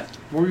touchdown. Yeah.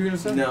 What were you gonna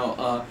say?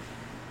 No.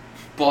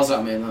 Balls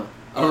out, man. Huh?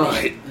 All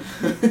right.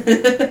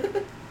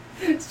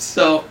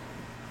 So,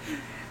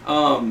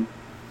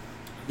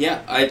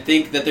 yeah, I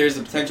think that there's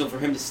the potential for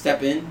him to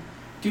step in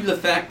due to the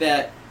fact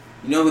that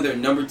you know who their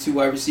number 2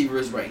 wide receiver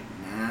is right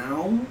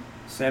now?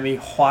 Sammy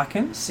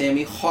Watkins.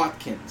 Sammy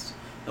Watkins.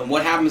 And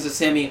what happens to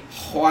Sammy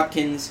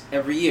Watkins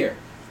every year?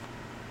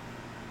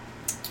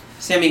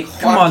 Sammy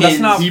Watkins Come on, that's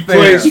not He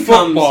fair. plays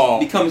football.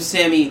 becomes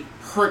Sammy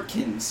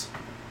Hurtkins.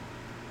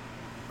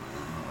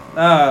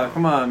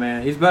 Come on,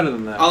 man. He's better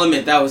than that. I'll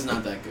admit that was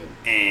not that good.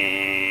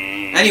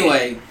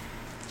 Anyway,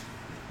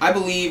 I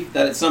believe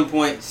that at some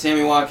point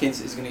Sammy Watkins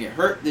is going to get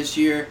hurt this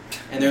year,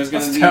 and there's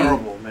going to That's be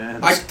terrible, man.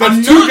 I- That's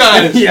I'm two not-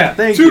 guys. Yeah,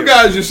 thank you. Two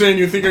guys you're saying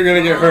you think are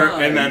going to get hurt,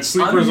 and then I'm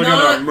sleepers are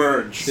not going to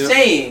emerge.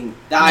 saying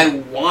that I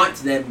want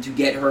them to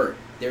get hurt.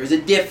 There is a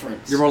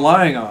difference. You're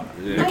relying on it.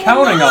 Yeah. You're No, I'm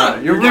counting not. on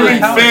it. You're You're really giving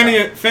counting on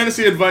it.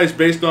 fantasy advice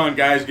based on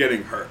guys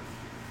getting hurt.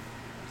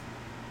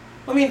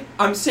 I mean,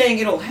 I'm saying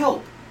it'll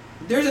help.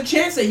 There's a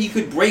chance that he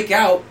could break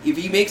out if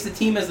he makes the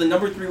team as the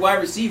number 3 wide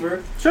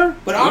receiver. Sure.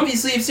 But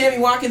obviously, if Sammy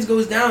Watkins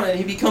goes down and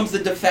he becomes the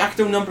de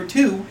facto number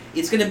 2,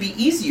 it's going to be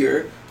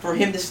easier for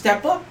him to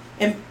step up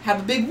and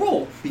have a big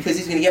role because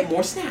he's going to get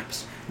more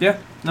snaps. Yeah.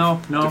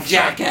 No.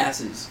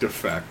 Jackasses. De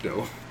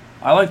facto.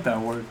 I like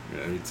that word.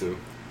 Yeah, me too.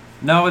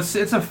 No, it's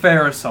a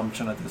fair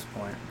assumption at this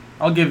point.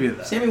 I'll give you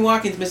that. Sammy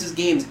Watkins misses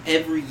games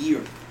every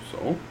year.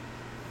 So,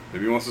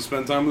 maybe he wants to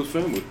spend time with his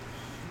family.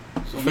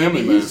 It's a So family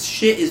maybe man. his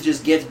shit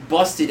gets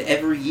busted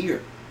every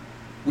year,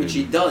 which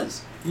he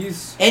does.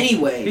 He's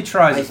Anyway, He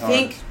tries I his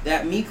think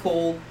that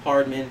Mecole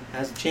Hardman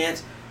has a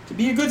chance to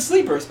be a good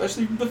sleeper,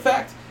 especially with the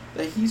fact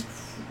that he's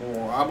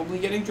probably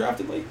getting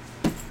drafted late.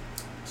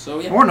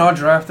 So yeah, or not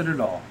drafted at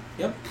all.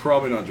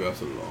 Probably not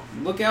drafted at all.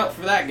 look out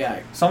for that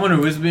guy. Someone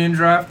who is being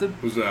drafted,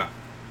 Who's that?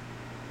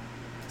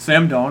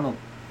 Sam Darnold.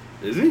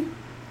 Is he?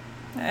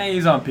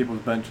 He's on people's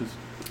benches.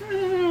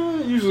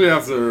 Usually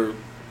after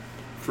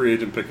free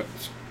agent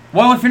pickups.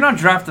 Well, if you're not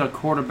drafted a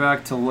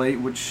quarterback till late,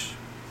 which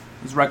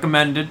is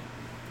recommended,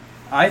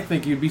 I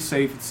think you'd be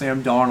safe with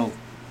Sam Darnold.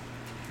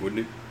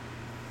 Wouldn't he?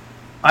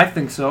 I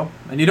think so.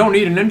 And you don't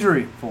need an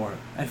injury for it.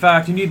 In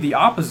fact, you need the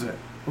opposite,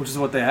 which is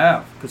what they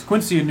have. Because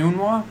Quincy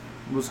Enunwa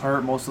was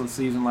hurt most of the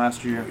season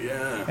last year. Oh,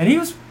 yeah. And he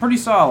was pretty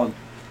solid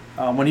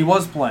when he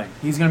was playing.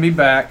 He's going to be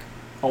back,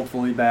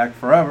 hopefully back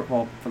forever,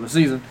 well, for the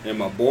season. And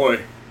my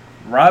boy.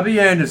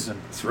 Robbie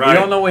Anderson. That's right. We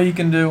don't know what he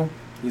can do.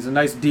 He's a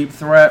nice deep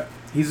threat.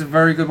 He's a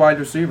very good wide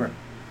receiver.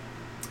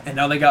 And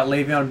now they got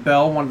Le'Veon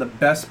Bell, one of the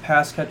best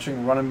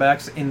pass-catching running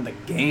backs in the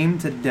game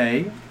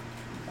today.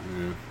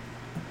 Yeah.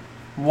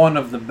 One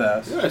of the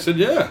best. Yeah, I said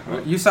yeah.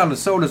 You sounded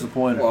so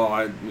disappointed. Well,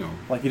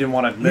 Like you didn't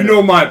want to admit you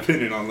know my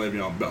opinion on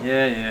Le'Veon Bell. it.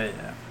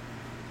 Yeah.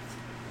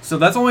 So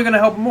that's only going to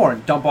help him more.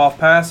 Dump off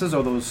passes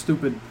or those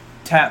stupid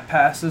tap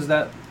passes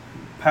that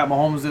Pat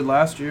Mahomes did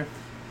last year.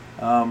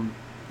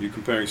 You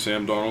comparing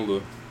Sam Darnold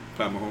to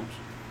Pat Mahomes?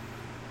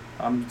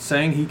 I'm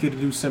saying he could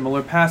do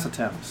similar pass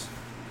attempts.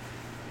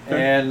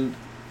 Okay.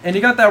 And he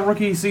got that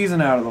rookie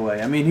season out of the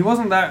way. I mean, he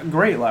wasn't that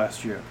great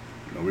last year.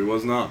 No, he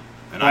was not.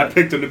 And I But-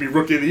 picked him to be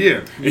Rookie of the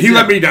Year. And You he did.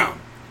 let me down.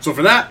 So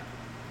for that,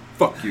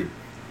 fuck you.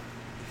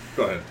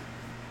 Go ahead.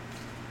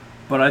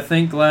 But I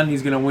think, Glenn,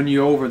 he's going to win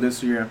you over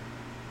this year.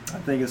 I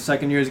think his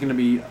second year is going to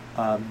be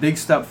a big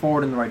step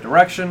forward in the right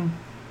direction.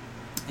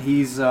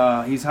 He's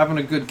having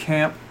a good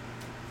camp.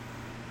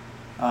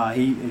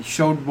 He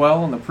showed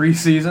well in the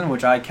preseason,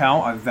 which I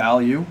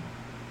value.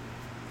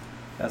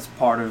 That's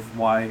part of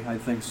why I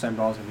think Sam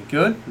Darnold's going to be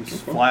good.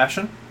 He's Okay.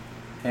 flashing.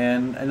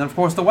 And then, of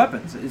course, the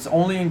weapons. It's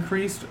only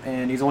increased,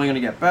 and he's only going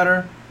to get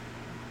better.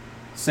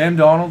 Sam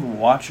Darnold,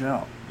 watch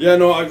out. Yeah,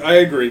 no, I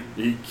agree.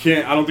 He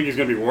can't. I don't think he's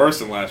going to be worse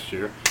than last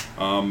year.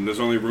 There's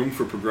only room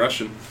for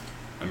progression.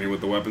 I mean,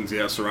 with the weapons he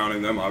has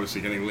surrounding them,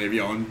 obviously getting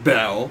Le'Veon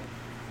Bell,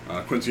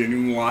 Quincy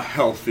Enunwa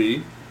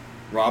healthy,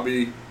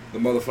 Robbie the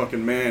motherfucking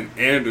man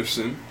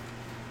Anderson,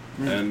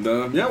 and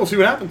yeah, we'll see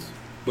what happens.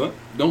 But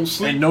don't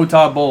sleep. And no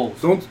Todd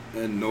Bowles.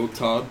 No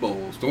Todd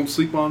Bowles. Don't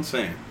sleep on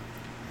Sam.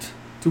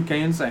 2K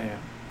and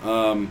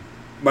Sam.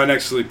 My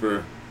next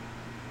sleeper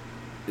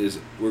is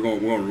we're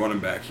going running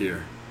back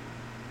here.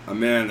 A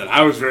man that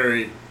I was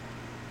actually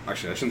I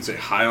shouldn't say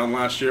high on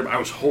last year, but I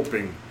was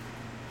hoping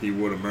he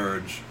would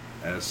emerge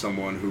as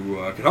someone who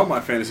could help my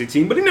fantasy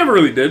team, but he never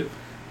really did.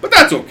 But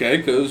that's okay,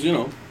 because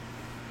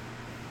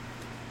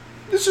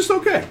it's just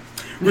okay.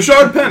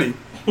 Rashard Penny.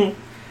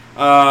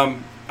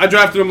 I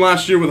drafted him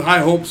last year with high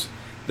hopes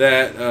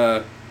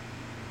that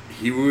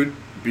he would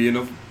be in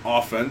an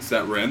offense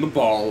that ran the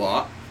ball a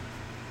lot,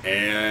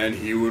 and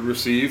he would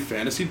receive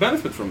fantasy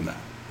benefit from that.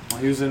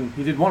 Well,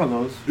 he did one of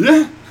those.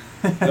 Yeah,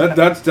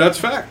 that's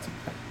fact.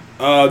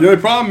 The only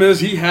problem is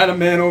he had a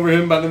man over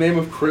him by the name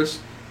of Chris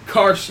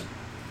Carson,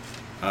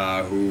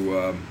 who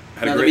had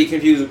Not a to be great.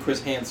 confused with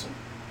Chris Hansen.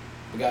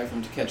 the guy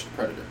from To Catch a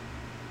Predator.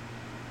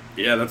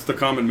 Yeah, that's the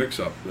common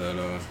mix-up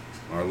that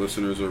our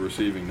listeners are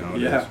receiving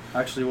nowadays. Yeah,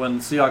 actually, when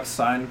the Seahawks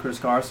signed Chris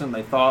Carson,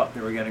 they thought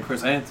they were getting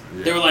Chris Hansen.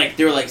 Yeah. They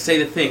were like, say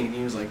the thing, and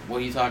he was like, what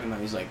are you talking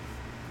about? He's like,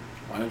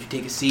 why don't you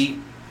take a seat?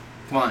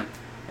 Come on.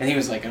 And he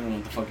was like, I don't know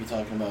what the fuck you're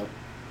talking about.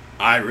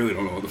 I really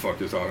don't know what the fuck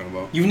you're talking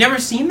about. You've never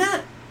seen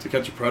that? To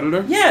Catch a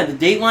Predator? Yeah, the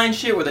Dateline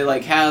shit where they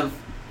like have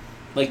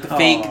like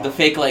the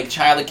fake like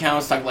child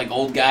accounts talk like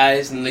old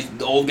guys, and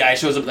the old guy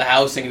shows up at the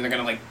house thinking they're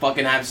gonna like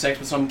fucking have sex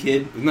with some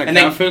kid. Isn't that and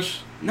then,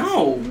 catfish?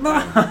 No.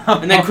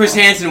 And then Chris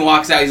Hansen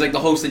walks out. He's like the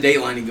host of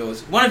Dateline. He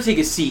goes, "Why don't you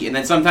take a seat?" And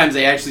then sometimes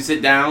they actually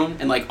sit down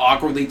and like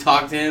awkwardly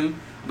talk to him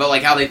about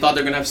like how they thought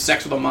they're gonna have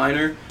sex with a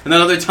minor. And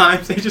then other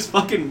times they just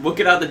fucking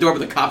book it out the door, but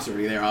the cops are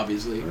already there,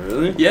 obviously.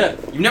 Really? Yeah.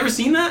 You've never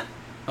seen that?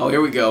 Oh,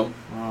 here we go.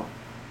 Wow.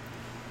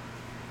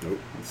 Nope.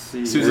 Let's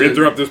see. Susan- We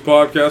interrupt this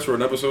podcast for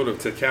an episode of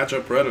To Catch a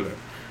Predator.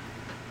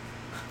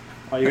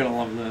 Oh, you're gonna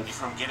love this.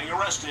 From getting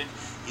arrested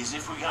is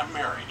if we got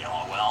married,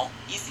 LOL.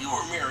 If you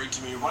were married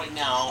to me right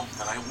now,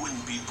 then I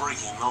wouldn't be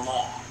breaking the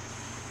law.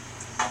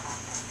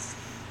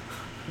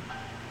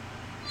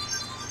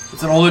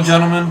 It's an older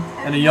gentleman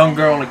and a young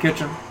girl in the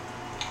kitchen.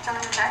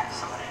 Something to say?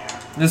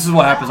 This is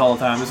what happens all the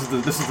time. This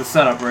is the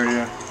setup right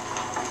here.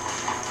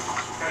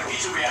 What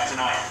pizza we have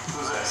tonight?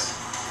 Who's this?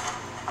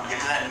 I'll get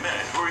to that in a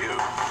minute. Who are you?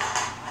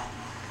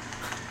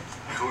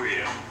 Who are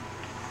you?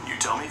 You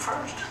tell me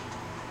first.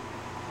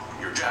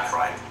 You're Jeff,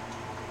 right?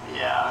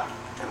 Yeah.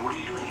 And what are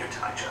you doing here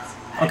tonight, Jeff?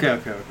 Okay.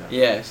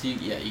 Yeah, so you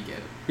get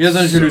it. He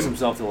doesn't introduce So-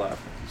 himself till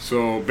after.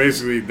 So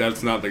basically,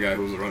 that's not the guy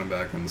who was the running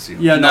back on the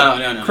Seahawks. Yeah,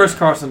 No. Chris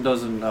Carson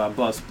doesn't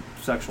bust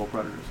sexual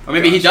predators. Or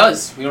maybe he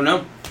does. We don't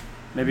know.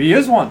 Maybe he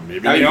is one. Maybe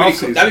That'd in be the pretty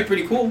cool. offseason. That'd be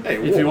pretty cool. Hey,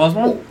 If he was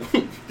one?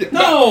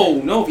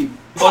 No, if he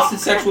busted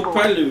sexual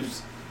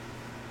predators.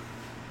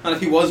 Not if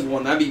he was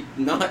one. That'd be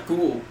not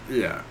cool.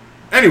 Yeah.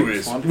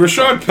 Anyways, Fun.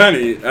 Rashad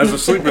Penny as a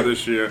sleeper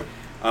this year.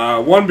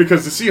 One,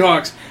 because the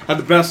Seahawks had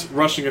the best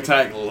rushing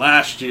attack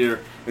last year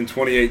in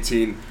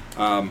 2018.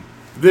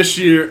 This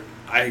year,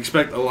 I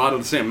expect a lot of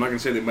the same. I'm not going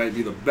to say they might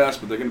be the best,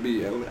 but they're going to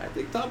be, I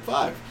think, top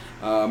 5.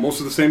 Most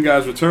of the same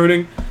guys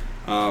returning.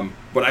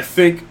 But I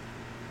think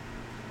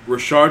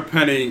Rashad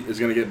Penny is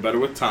going to get better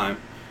with time.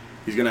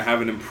 He's going to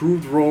have an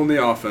improved role in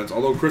the offense.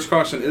 Although Chris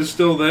Carson is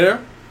still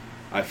there,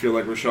 I feel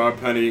like Rashad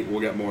Penny will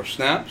get more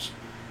snaps.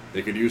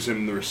 They could use him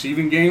in the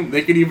receiving game.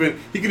 He could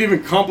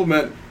even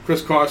complement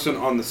Chris Carson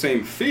on the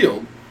same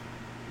field,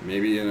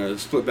 maybe in a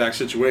split back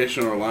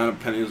situation or line up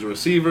Penny as a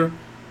receiver.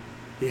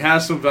 He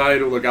has some value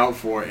to look out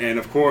for, and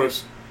of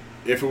course,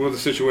 if it was a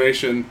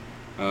situation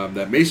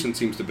that Mason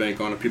seems to bank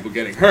on of people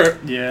getting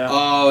hurt, Yeah.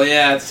 Oh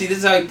yeah. See, this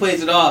is how he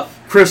plays it off.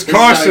 Chris This is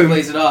how he Carson,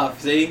 plays it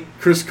off. See?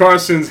 Chris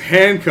Carson's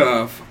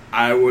handcuff,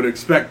 I would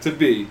expect to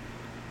be,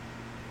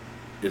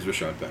 is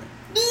Rashad Penny.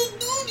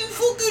 Dude, you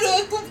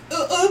fucking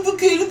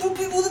advocated for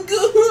people to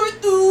get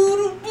hurt,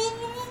 dude.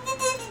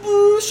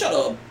 Shut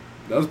up.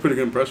 That was a pretty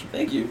good impression.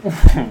 Thank you.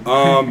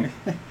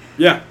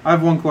 Yeah, I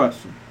have one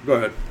question. go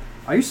ahead.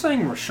 Are you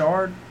saying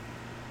Rashard?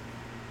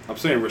 I'm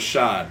saying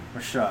Rashad.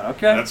 Rashad,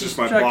 okay. That's just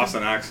my checking.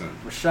 Boston accent.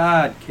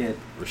 Rashad, kid.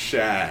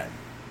 Rashad.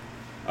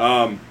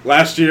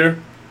 Last year,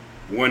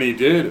 when he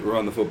did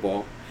run the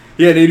football,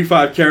 he had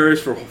 85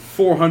 carries for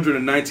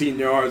 419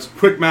 yards.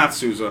 Quick math,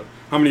 Souza.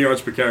 How many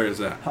yards per carry is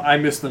that? I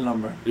missed the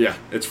number. Yeah,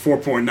 it's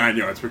 4.9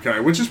 yards per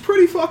carry, which is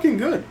pretty fucking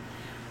good.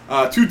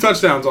 2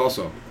 touchdowns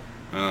also.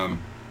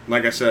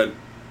 Like I said,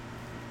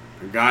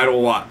 a guy to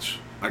watch.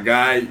 A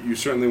guy you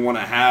certainly want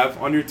to have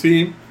on your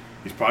team.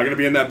 He's probably going to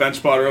be in that bench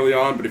spot early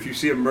on, but if you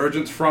see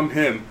emergence from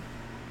him,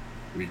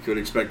 we could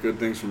expect good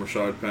things from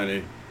Rashad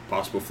Penny,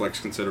 possible flex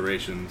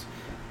considerations,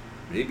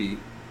 maybe,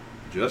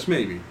 just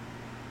maybe,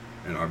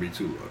 an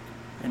RB2 look.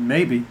 And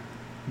maybe,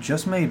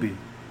 just maybe,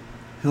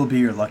 he'll be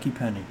your lucky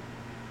penny.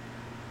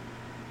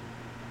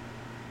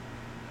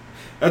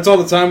 That's all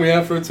the time we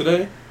have for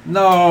today.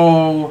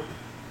 No.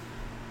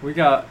 We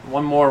got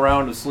one more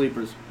round of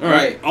sleepers. All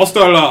right, I'll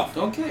start it off.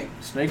 Okay.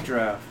 Snake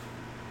draft.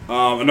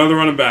 Another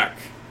running back.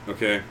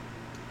 Okay,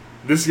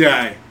 this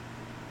guy,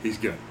 he's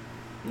good.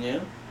 Yeah.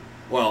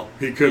 Well,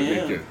 he could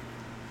Yeah. be good.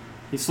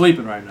 He's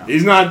sleeping right now.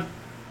 He's not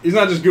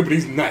just good, but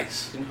he's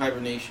nice. He's in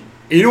hibernation.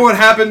 And you know what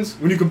happens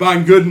when you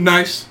combine good and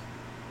nice?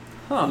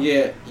 Huh.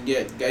 Yeah. You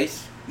get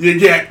guys. You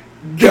get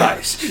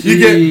Geis. You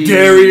Jeez. get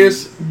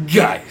Darius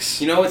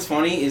Geis. You know what's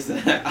funny is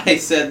that I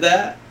said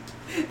that.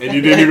 And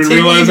you didn't even I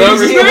realize that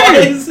was his name.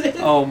 realize it.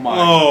 Oh my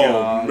Oh,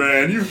 god.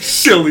 man, you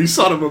silly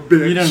son of a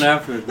bitch. You didn't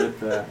have to admit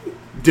that.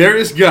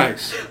 Darius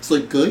Geis. It's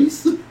like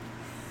guys.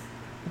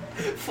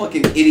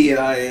 Fucking idiot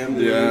I am.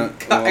 Dude. Yeah,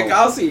 well,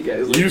 I'll see you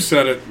guys later. You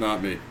said it,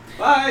 not me.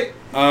 Bye.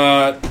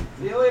 Uh,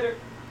 See you later.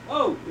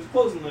 Oh, there's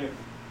clothes in there.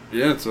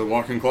 yeah, it's a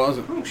walk-in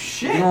closet. Oh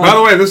shit. No. By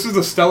the way, this is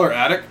the Stellar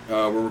Attic.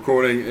 We're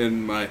recording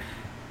in my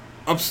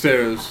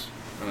upstairs,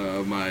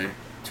 my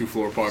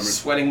 2-floor apartment.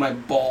 Sweating my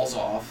balls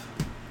off.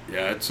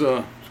 Yeah, it's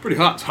pretty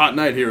hot. It's a hot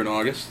night here in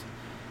August.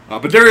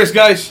 But Darius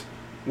Geis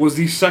was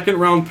the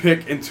 2nd-round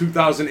pick in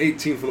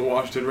 2018 for the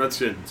Washington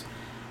Redskins.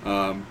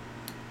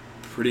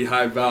 Pretty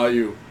high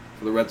value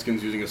for the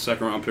Redskins using a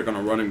second-round pick on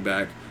a running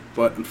back.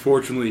 But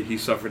unfortunately, he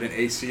suffered an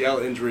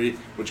ACL injury,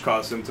 which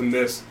caused him to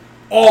miss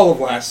all of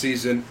last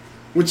season,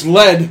 which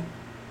led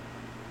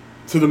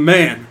to the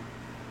man,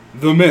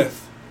 the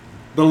myth,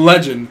 the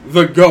legend,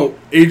 the GOAT,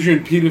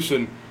 Adrian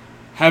Peterson,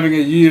 having a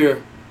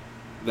year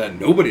that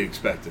nobody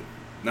expected.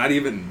 Not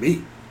even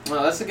me.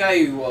 Well, that's the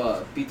guy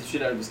who beat the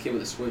shit out of his kid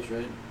with a switch,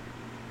 right?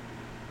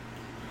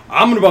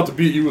 I'm about to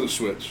beat you with a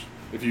switch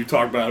if you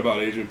talk bad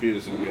about Adrian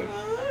Peterson again.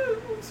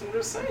 That's what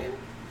I'm saying.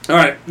 All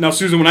right. Now,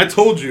 Susan, when I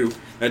told you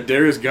that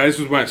Darius Geis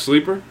was my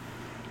sleeper,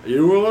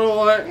 you were a little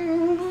like...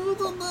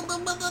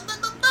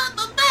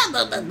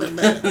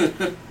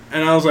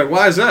 and I was like,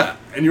 why is that?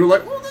 And you were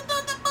like...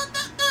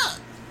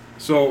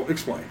 So,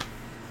 explain.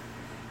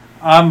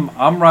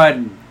 I'm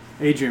riding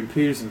Adrian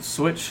Peterson's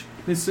switch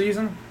this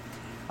season.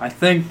 I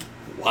think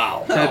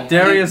Wow. that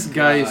Darius my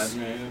Geis.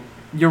 God, man.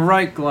 You're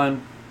right,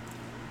 Glenn.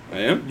 I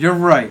am? You're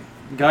right.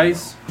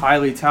 Geis,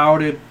 highly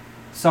touted,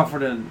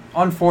 suffered an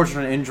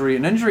unfortunate injury,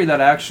 an injury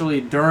that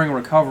actually during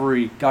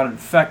recovery got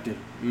infected,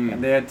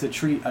 and they had to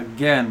treat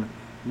again.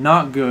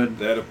 Not good.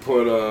 They had to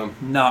put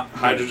Not good.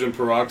 hydrogen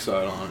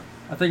peroxide on it.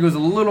 I think it was a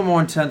little more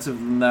intensive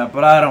than that,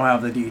 but I don't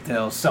have the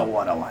details, so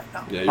what do I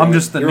know? Yeah, I'm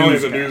just the you're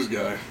news only the guy. news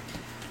guy.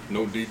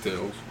 No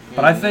details.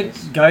 But I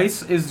think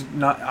Geis is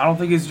not. I don't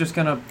think he's just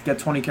gonna get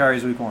 20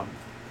 carries week 1.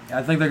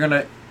 I think they're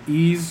gonna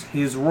ease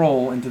his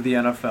role into the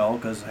NFL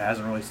because it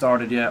hasn't really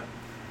started yet.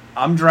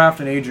 I'm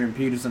drafting Adrian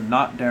Peterson,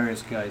 not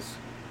Darius Geis,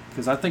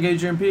 because I think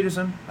Adrian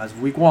Peterson, as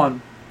week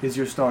 1, is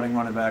your starting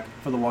running back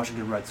for the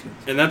Washington Redskins.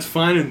 And that's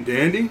fine and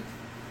dandy.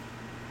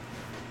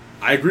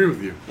 I agree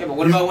with you. Yeah, but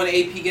what about when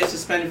AP gets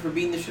suspended for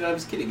beating the shit out of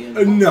his kid again?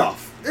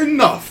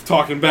 Enough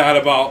talking bad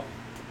about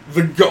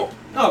the GOAT.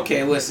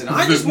 Okay, listen.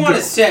 I just want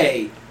to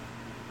say,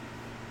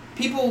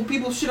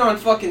 people shit on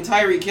fucking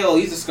Tyreek Hill.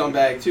 He's a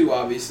scumbag too,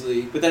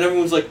 obviously. But then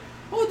everyone's like,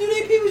 "Oh,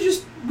 dude, AP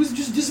was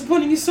just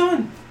disciplining his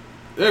son."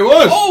 Yeah, he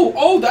was.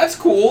 Oh, that's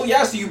cool.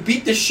 Yeah, so you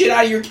beat the shit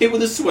out of your kid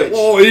with a Switch.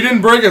 Oh, he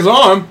didn't break his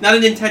arm. Not a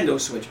Nintendo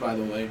Switch, by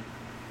the way.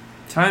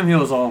 Time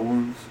heals all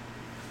wounds.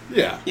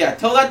 Yeah. Yeah,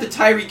 tell that to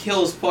Tyreek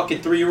Hill's fucking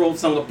 3-year-old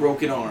son with a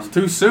broken arm. It's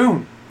too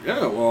soon.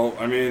 Yeah, well,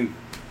 I mean,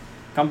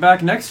 Come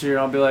back next year,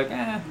 and I'll be like,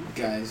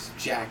 Guys,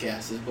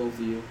 jackasses, both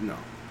of you. no.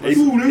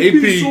 Dude,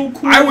 AP, AP's so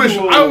cool. I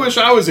wish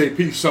I was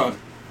AP's son.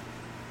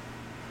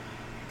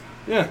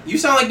 Yeah. You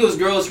sound like those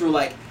girls who were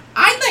like,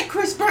 I'd let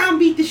Chris Brown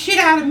beat the shit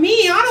out of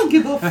me. I don't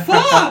give a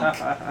fuck.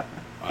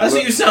 That's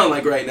what you sound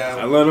like right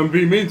I now. let him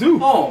beat me too.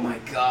 Oh my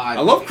god.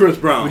 I love Chris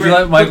Brown. would you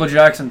let Michael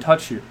Jackson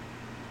touch you?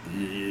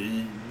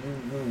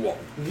 Whoa.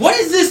 What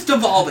is this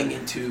devolving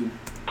into?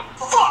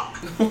 Fuck!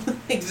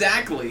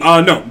 Exactly.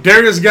 No.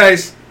 Darius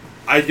Geis,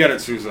 I get it,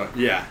 Sousa.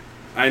 Yeah.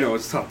 I know,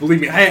 it's tough. Believe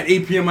me, I had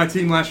AP on my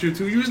team last year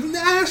too. He was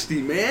nasty,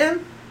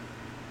 man.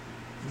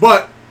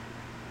 But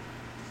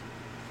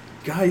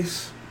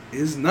Geis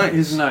is nice.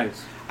 He's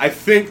nice. I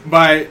think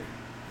by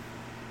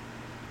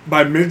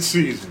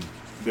mid-season,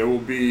 there will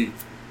be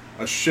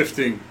a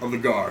shifting of the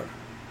guard.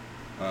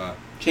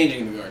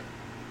 Changing the guard.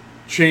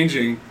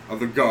 Changing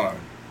of the guard.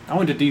 I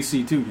went to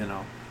DC too, you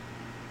know.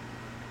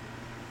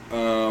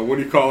 What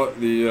do you call it?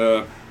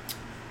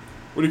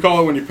 What do you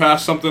call it when you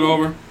pass something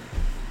over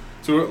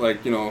to it?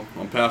 Like, you know,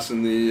 I'm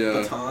passing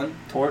the... Baton.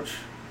 Torch.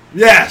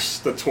 Yes,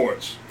 the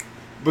torch.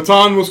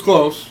 Baton was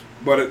close,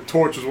 but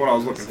torch is what I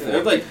was looking for.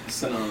 They're like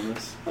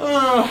synonymous.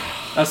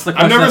 That's the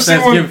I've question never that seen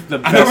says one. give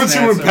the I've never best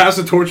seen one answer. pass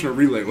a torch in a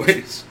relay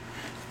race.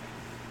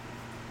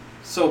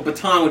 So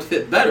baton would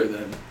fit better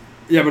then.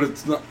 Yeah, but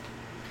it's not.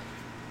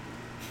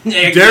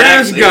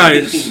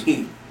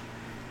 Exactly.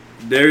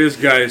 Darius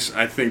Geis,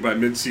 I think by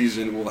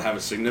midseason will have a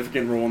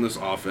significant role in this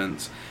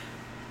offense.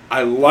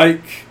 I'm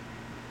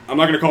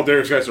not going to call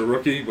Darius Geis a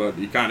rookie, but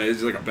he kind of is.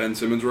 He's like a Ben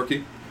Simmons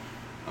rookie.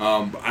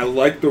 I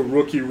like the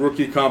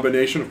rookie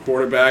combination of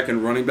quarterback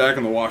and running back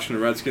in the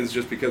Washington Redskins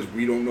just because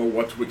we don't know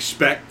what to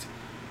expect.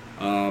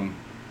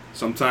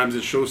 Sometimes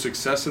it shows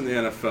success in the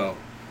NFL.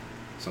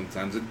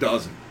 Sometimes it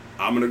doesn't.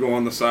 I'm going to go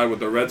on the side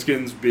with the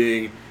Redskins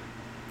being,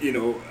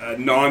 a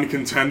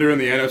non-contender in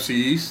the NFC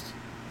East.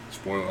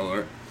 Spoiler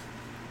alert.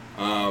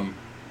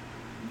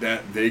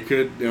 That they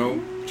could,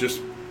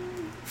 just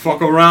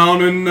fuck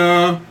around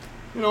and,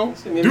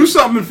 do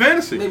something in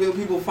fantasy. Maybe the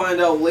people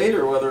find out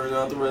later whether or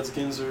not the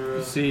Redskins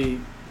are... See,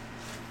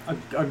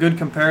 a good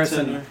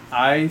comparison Contender.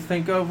 I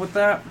think of with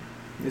that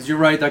is you're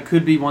right, that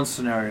could be one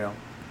scenario.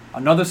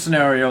 Another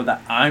scenario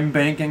that I'm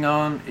banking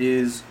on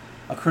is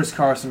a Chris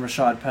Carson,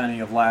 Rashad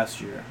Penny of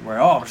last year, where,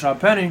 Rashad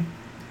Penny,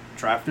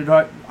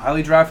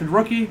 highly drafted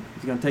rookie,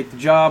 he's going to take the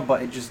job,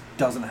 but it just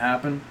doesn't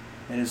happen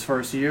in his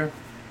first year.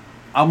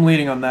 I'm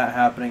leaning on that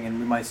happening, and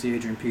we might see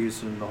Adrian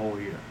Peterson the whole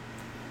year.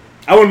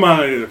 I wouldn't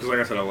mind it either, because like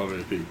I said, I love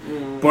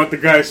AP. But the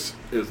Geis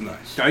is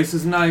nice. Geis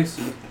is nice.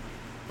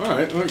 All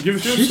right, well, give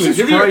us your Jesus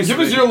sleep. Christ, Give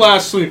us man. your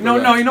last sleep.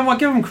 No, you know what?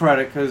 Give him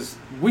credit, because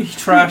we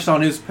trashed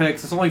on his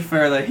picks. It's only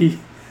fair that he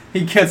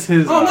gets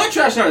his... Oh, I'm not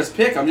trashing on his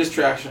pick. I'm just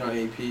trashing on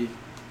AP.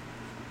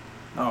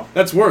 Oh.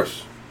 That's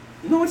worse.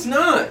 No, it's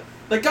not.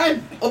 That guy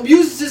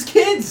abuses his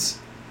kids.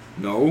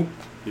 No,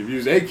 you've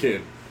used a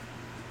kid.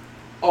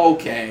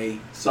 Okay,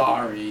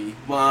 sorry,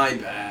 my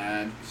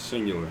bad.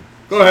 Singular.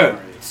 Go ahead.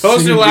 Tell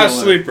us your last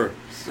sleeper.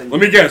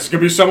 Let me guess. It's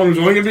going to be someone who's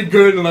only going to be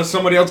good unless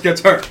somebody else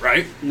gets hurt,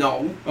 right?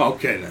 No,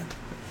 Okay, then.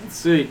 Let's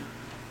see.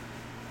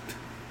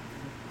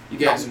 you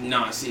guys have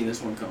not seen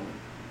this one coming.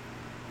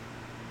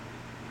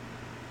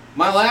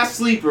 My last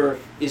sleeper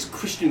is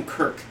Christian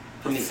Kirk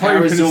from the thought you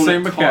were gonna say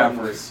Arizona McCaffrey.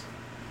 Cardinals.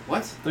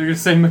 What? They're gonna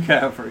say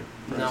McCaffrey.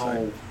 for a No.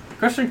 second.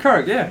 Christian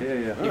Kirk. Yeah.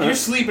 If you're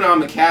sleeping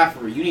on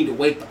McCaffrey, you need to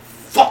wake the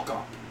fuck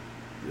up.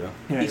 Yeah,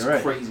 He's you're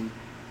right. crazy.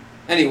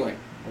 Anyway,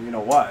 Well, you know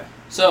why?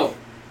 so,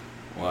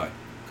 Why?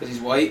 because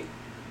he's white.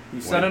 You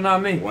said it,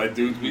 not me. White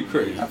dudes be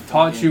crazy. I've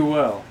taught you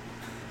well.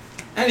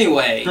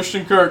 Anyway,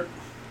 Christian Kirk.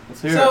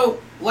 Let's hear it. so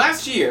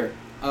last year,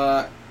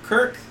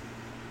 Kirk,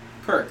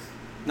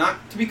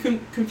 not to be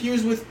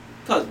confused with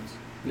Cousins.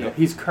 Yeah,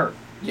 he's Kirk.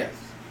 Yes.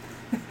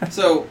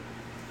 So,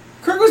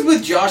 Kirk was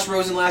with Josh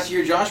Rosen last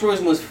year. Josh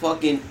Rosen was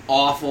fucking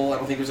awful. I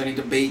don't think there's any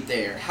debate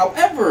there.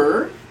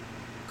 However,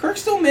 Kirk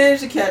still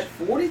managed to catch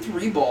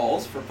 43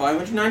 balls for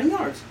 590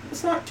 yards.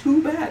 That's not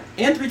too bad.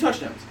 And 3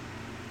 touchdowns.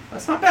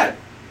 That's not bad.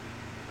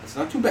 That's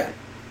not too bad.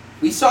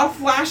 We saw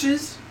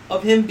flashes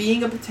of him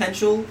being a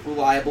potential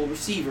reliable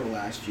receiver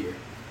last year.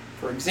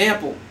 For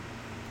example,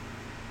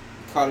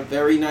 he caught a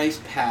very nice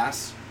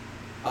pass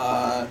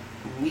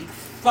week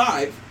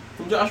 5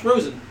 from Josh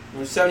Rosen. It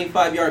was a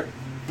 75-yard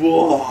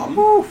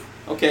bomb.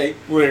 Okay,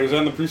 Wait, was that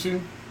in the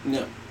preseason?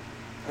 no.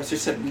 I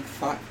just said week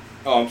 5.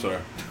 Oh, I'm sorry.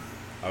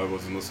 I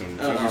wasn't listening.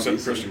 Oh, Since you said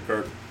obviously. Christian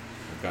Kirk,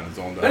 I kind of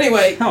zoned out. But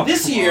anyway, Oh,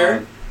 this come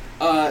year,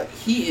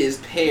 he is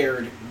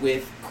paired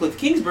with Cliff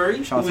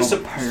Kingsbury, Shots who is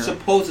on the pair.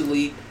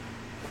 supposedly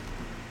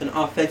an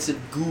offensive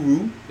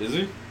guru. Is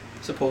he?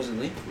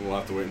 Supposedly. We'll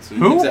have to wait and see.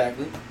 Who?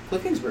 Exactly.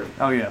 Cliff Kingsbury.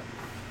 Oh yeah.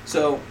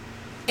 So,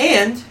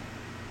 and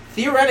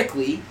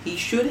theoretically, he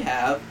should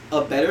have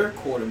a better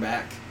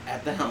quarterback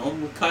at the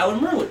helm with Kyler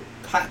Murray.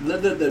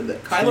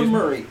 Kyler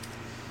Murray.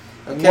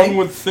 Okay? One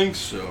would think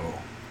so.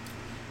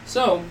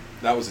 So,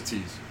 That was a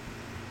tease.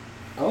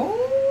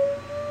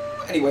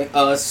 anyway,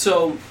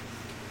 so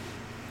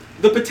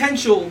the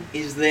potential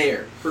is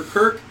there for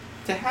Kirk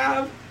to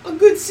have a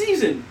good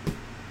season.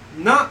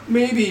 Not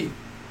maybe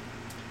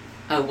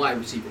a wide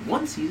receiver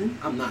 1 season.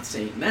 I'm not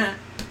saying that.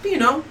 But, you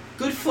know,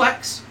 good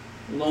flex.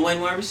 Low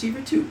end wide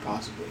receiver 2,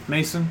 possibly.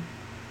 Mason,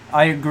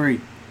 I agree.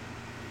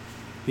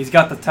 He's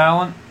got the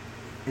talent.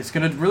 It's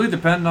going to really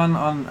depend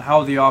on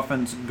how the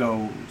offense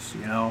goes.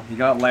 You know, he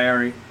got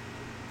Larry.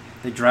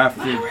 They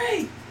drafted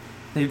Larry!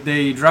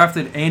 they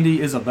drafted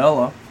Andy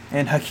Isabella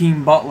and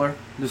Hakeem Butler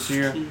this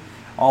year.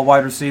 All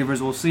wide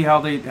receivers. We'll see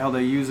how they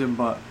use him,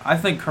 but I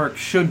think Kirk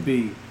should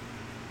be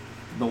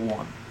the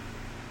one.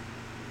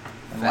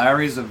 And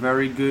Larry's a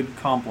very good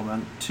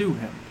complement to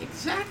him.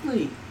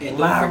 Exactly. And don't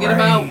Larry. forget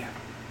about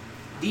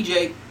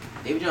DJ,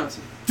 David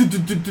Johnson.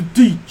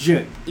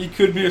 DJ. He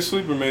could be a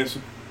sleeper,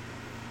 Mason.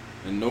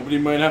 And nobody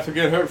might have to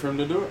get hurt for him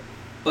to do it.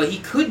 But he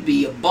could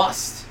be a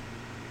bust.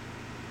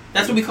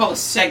 That's what we call a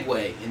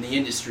segue in the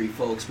industry,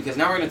 folks, because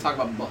now we're going to talk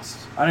about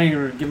busts. I didn't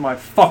even give my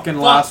fucking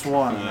last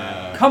one.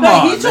 Uh, Come Hey,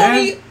 on, he told man.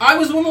 me I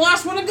was the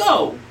last one to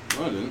go.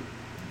 No, I didn't.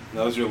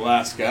 That was your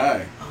last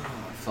guy. Oh,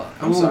 fuck.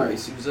 I'm Ooh. sorry,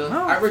 Sousa.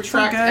 No, I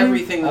retract it's okay.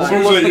 everything that Also, I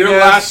look So at the your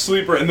gas. last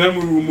sleeper, and then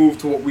we will move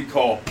to what we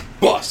call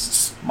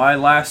busts. My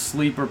last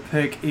sleeper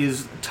pick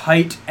is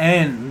tight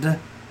end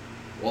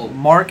Whoa.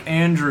 Mark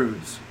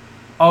Andrews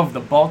of the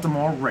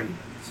Baltimore Ravens.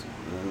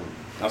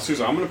 Now,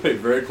 Susan, I'm going to pay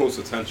very close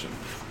attention.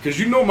 Because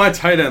you know my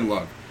tight end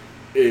luck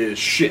is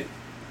shit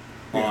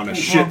on a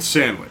shit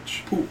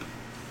sandwich. Poop.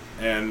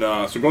 And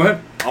so go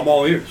ahead. I'm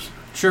all ears.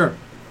 Sure.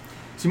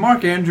 See,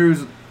 Mark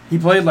Andrews, he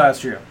played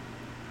last year.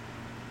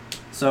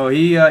 So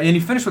he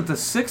finished with the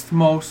 6th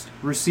most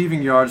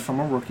receiving yards from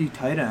a rookie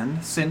tight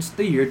end since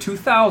the year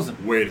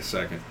 2000. Wait a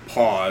second.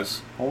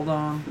 Pause. Hold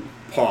on.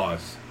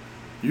 Pause.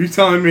 You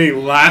telling me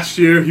last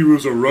year he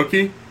was a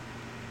rookie?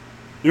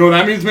 You know what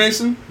that means,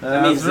 Mason?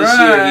 That means That's this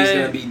year he's right.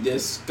 going to be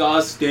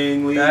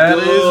disgustingly That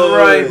good. is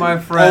right, my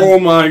friend. Oh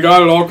my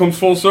God! It all comes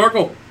full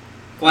circle.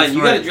 Glenn, That's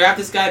you got to right. draft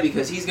this guy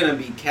because he's going to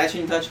be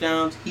catching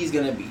touchdowns. He's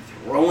going to be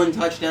throwing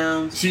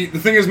touchdowns. See, the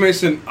thing is,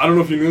 Mason, I don't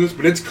know if you knew this,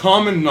 but it's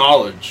common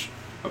knowledge,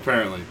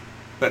 apparently,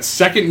 that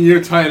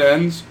second-year tight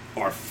ends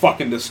are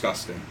fucking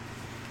disgusting.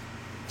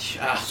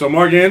 Ah, So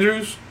Mark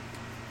Andrews,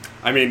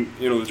 I mean,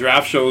 you know, the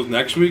draft shows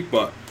next week,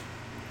 but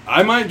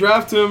I might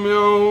draft him, you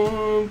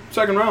know,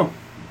 2nd round.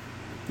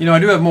 You know, I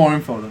do have more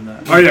info than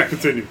that. Oh yeah,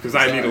 continue, because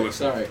I need to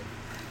sorry, listen.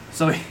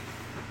 Sorry. So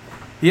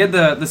he had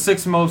the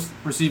 6th most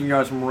receiving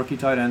yards from a rookie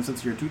tight end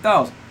since the year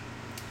 2000.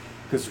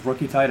 Because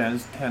rookie tight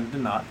ends tend to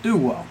not do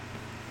well.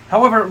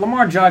 However,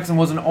 Lamar Jackson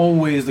wasn't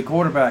always the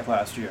quarterback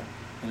last year.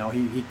 You know,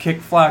 he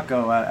kicked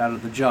Flacco out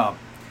of the job.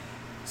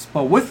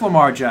 But with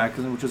Lamar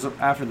Jackson, which was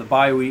after the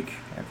bye week,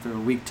 after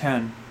week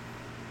 10,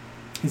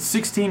 his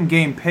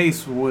 16-game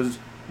pace would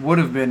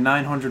have been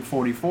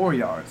 944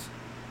 yards.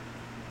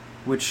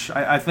 Which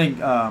I think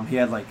he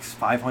had like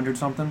 500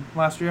 something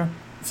last year.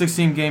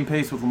 16-game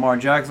pace with Lamar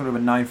Jackson would have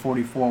been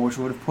 944, which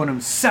would have put him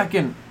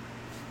 2nd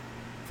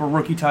for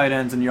rookie tight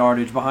ends in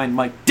yardage behind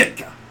Mike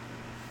Ditka.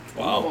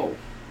 Wow. Whoa.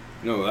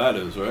 You know who that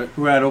is, right?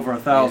 who had over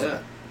 1,000. Yeah.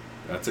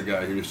 That's a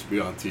guy who used to be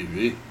on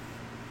TV.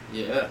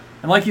 Yeah.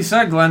 And like you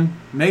said, Glenn,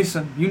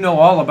 Mason, you know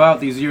all about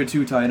these year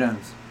 2 tight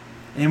ends.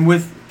 And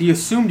with the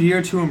assumed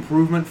year 2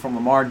 improvement from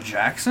Lamar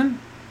Jackson,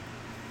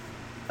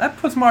 that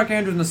puts Mark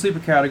Andrews in the sleeper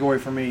category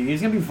for me.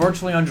 He's going to be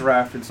virtually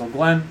undrafted, so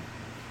Glenn,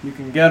 you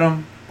can get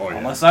him, Oh, yeah.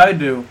 unless I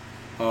do.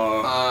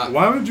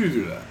 Why would you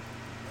do that?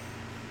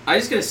 I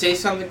just gotta say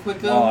something quick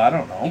though. Well, I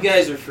don't know. You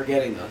guys are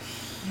forgetting a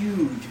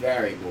huge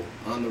variable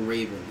on the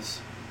Ravens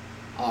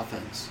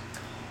offense.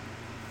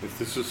 If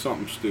this is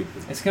something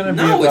stupid. It's going to be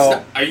No, it's about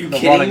not. Are you the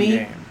kidding running me?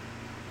 game.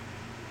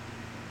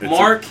 It's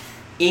Mark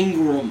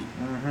Ingram.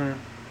 Mm-hmm.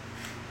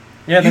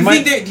 Yeah, they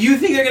might. Do you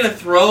think they're gonna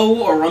throw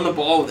or run the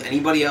ball with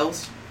anybody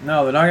else?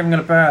 No, they're not even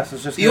going to pass.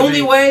 It's just The gonna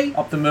only be way.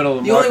 up the middle.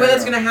 Of The only Mark way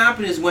that's Ingram. gonna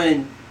happen is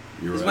when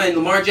You're is right.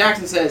 when Lamar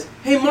Jackson says,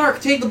 "Hey,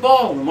 Mark, take the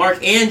ball." And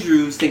Mark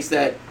Andrews thinks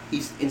that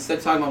he's instead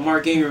of talking about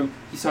Mark Ingram,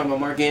 he's talking about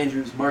Mark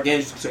Andrews. Mark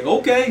Andrews is saying,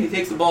 "Okay," and he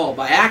takes the ball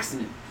by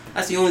accident.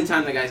 That's the only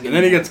time that guy's And getting.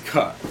 then he gets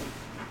cut.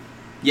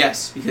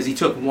 Yes, because he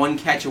took one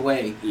catch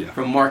away Yeah.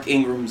 from Mark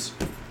Ingram's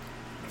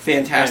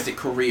fantastic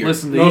career.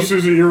 Listen, No,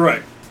 Susan, you're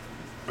right.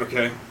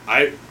 Okay?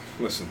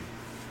 Listen.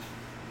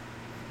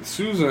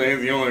 Susan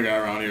ain't the only guy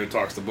around here who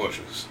talks to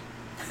bushes.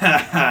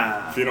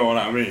 If you know what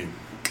I mean.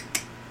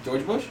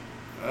 George Bush.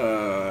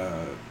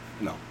 No.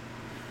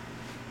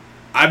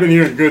 I've been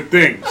hearing good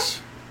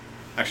things.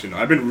 Actually, no,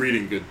 I've been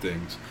reading good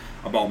things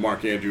about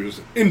Mark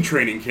Andrews in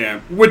training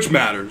camp, which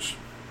matters.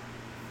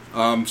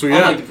 So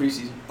yeah. Unlike the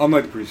preseason.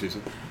 Unlike the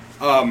preseason.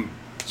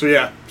 So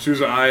yeah,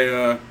 Susan,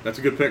 that's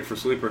a good pick for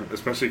sleeper,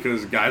 especially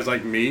because guys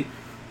like me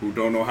who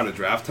don't know how to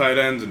draft tight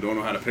ends and don't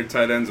know how to pick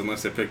tight ends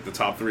unless they pick the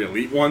top 3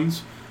 elite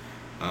ones.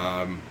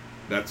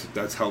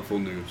 That's helpful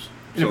news.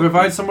 It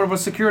provides somewhat of a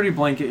security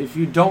blanket if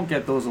you don't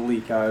get those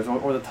elite guys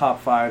or the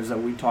top 5s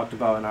that we talked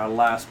about in our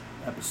last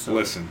episode.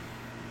 Listen,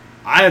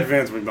 I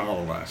advanced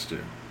McDonald last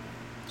year,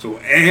 so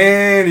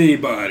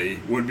anybody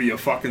would be a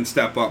fucking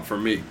step up for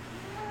me.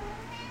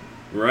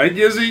 Right,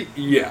 Gizzy?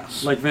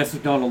 Yes. Like Vance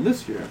McDonald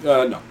this year.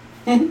 No.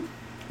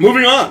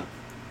 Moving on.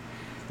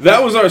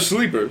 That was our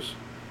sleepers,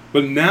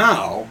 but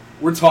now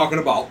we're talking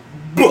about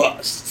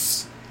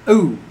busts.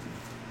 Ooh.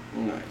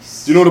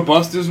 Nice. Do you know what a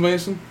bust is,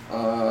 Mason?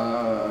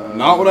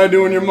 Not what I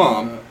do in your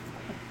mom,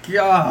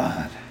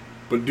 God.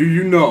 but do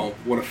you know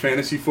what a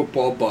fantasy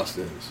football bust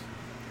is?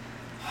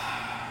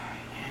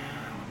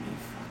 Let me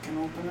fucking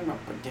open it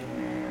up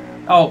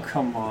again. Oh,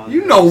 come on.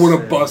 You know what a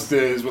bust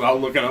is without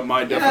looking up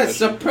my Yeah, it's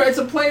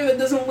definition. a player that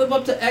doesn't live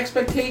up to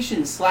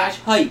expectations /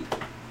 hype.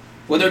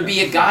 Whether it be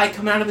a guy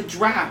coming out of the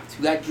draft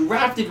who got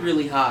drafted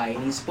really high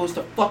and he's supposed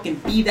to fucking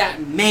be that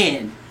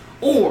man,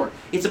 or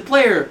it's a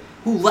player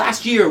who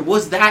last year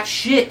was that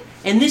shit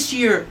and this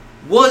year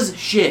was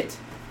shit.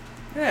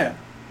 Yeah.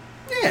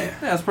 Yeah.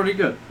 That's pretty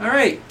good. All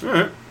right, All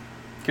right.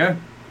 Okay.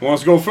 Who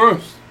wants to go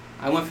first?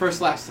 I went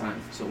first last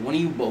time, so one of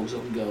you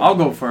bozos go. I'll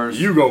go first.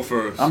 You go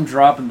first. I'm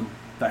dropping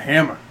the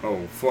hammer.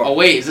 Oh, fuck. Oh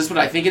wait, is this what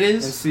I think it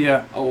It's is?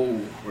 the, Oh,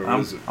 Where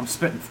is it? I'm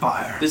spitting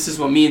fire. this is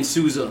what me and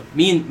Sousa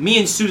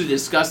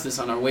discussed this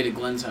on our way to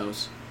Glenn's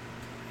house.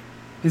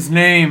 His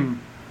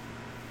name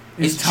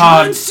is It's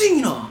Todd. John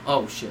Cena.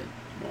 Oh shit.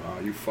 Wow,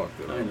 you fucked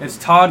it I up. know. It's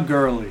Todd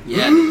Gurley.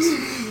 Yeah, it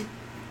is.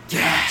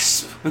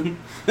 Gasp.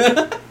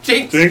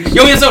 Jinx. Jinx.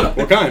 Yo, soda.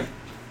 What kind?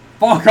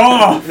 Fuck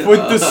off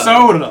with the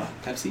soda.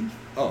 Pepsi.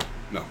 Oh,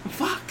 no.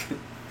 Fuck.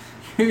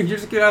 You're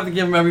just gonna have to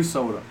give him every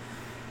soda.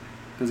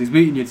 Because he's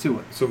beating you to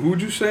it. So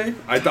who'd you say?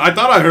 I thought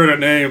I heard a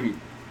name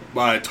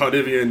by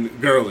Todivian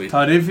Gurley.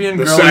 Todivian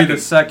The Gurley second.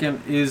 the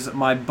second is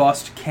my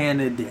bust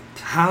candidate.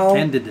 How?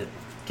 Candidate.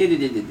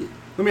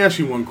 Let me ask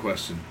you one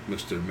question,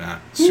 Mr.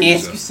 Matt Let me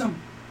ask Souza. you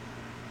something.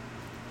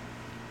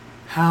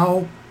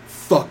 How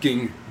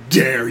fucking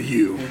dare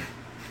you?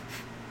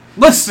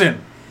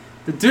 Listen!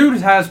 The dude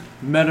has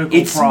medical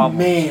It's problems.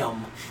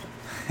 ma'am.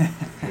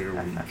 Here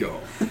we go.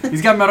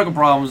 He's got medical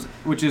problems,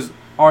 which is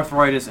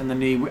arthritis in the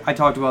knee. I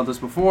talked about this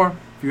before, a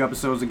few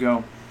episodes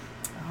ago.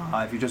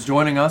 If you're just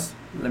joining us,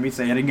 let me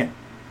say it again.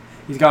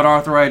 He's got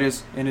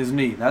arthritis in his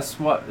knee. That's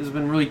what has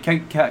been really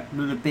That's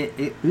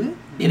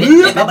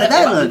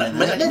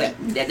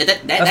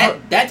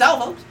all,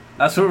 folks.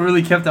 That's what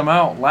really kept him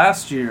out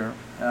last year.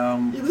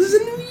 It was a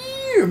new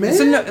year,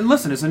 man.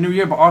 Listen, it's a new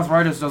year, but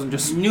arthritis doesn't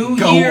just New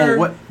go year,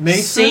 away.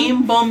 Mason?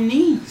 same bum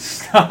knees.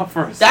 Stop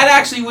for a That second.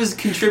 actually was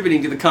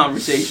contributing to the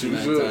conversation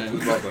that Souza time.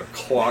 was about to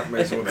clock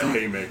Mason with a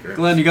haymaker.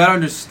 Glenn, you gotta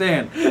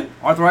understand,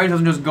 arthritis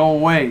doesn't just go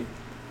away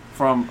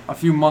from a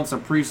few months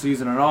of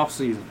preseason and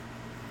off-season.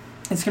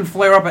 It can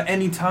flare up at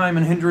any time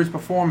and hinder his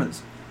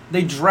performance.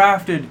 They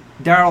drafted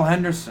Darrell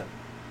Henderson,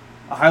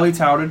 a highly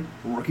touted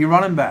rookie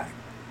running back.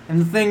 And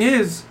the thing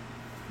is,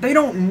 they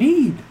don't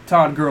need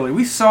Todd Gurley.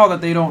 We saw that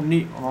they don't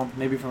need, well,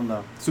 maybe from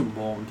the Super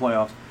Bowl and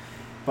playoffs,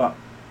 but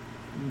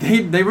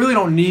they really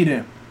don't need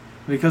him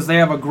because they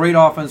have a great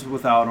offense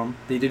without him.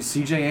 They had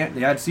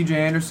CJ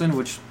Anderson, who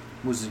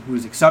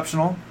was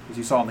exceptional, as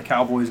you saw in the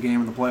Cowboys game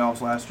in the playoffs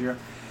last year,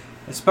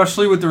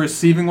 especially with the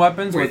receiving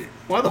weapons. Wait,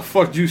 why the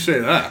fuck did you say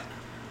that?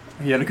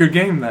 He had a good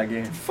game in that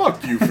game.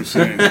 Fuck you for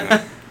saying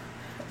that.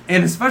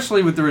 And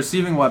especially with the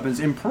receiving weapons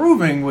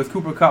improving with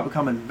Cooper Kupp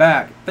coming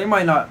back, they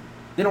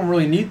don't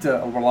really need to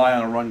rely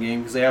on a run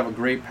game because they have a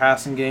great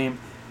passing game.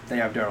 They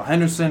have Darrell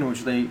Henderson,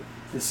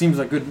 it seems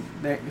like good.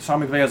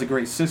 Sean McVay has a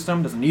great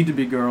system, doesn't need to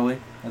be Gurley,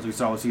 as we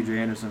saw with C.J.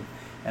 Anderson.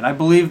 And I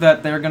believe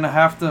that they're going to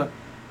have to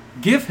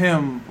give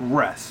him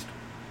rest.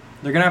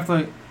 They're going to have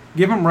to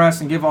give him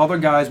rest and give other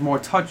guys more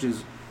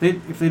touches.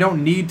 If they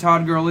don't need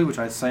Todd Gurley, which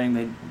I'm saying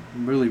they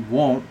really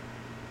won't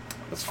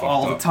That's fucked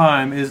all up. the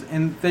time,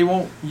 and they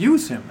won't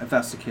use him if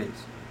that's the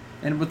case.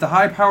 And with the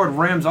high-powered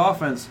Rams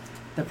offense,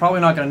 they're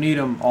probably not going to need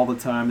him all the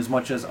time as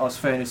much as us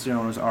fantasy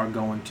owners are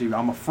going to.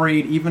 I'm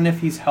afraid, even if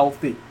he's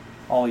healthy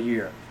all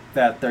year,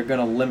 that they're going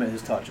to limit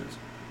his touches.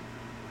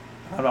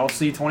 I don't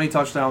see 20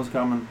 touchdowns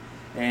coming.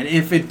 And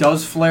if it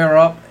does flare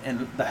up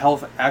and the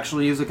health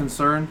actually is a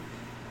concern,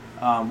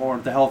 or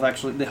the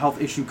health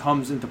issue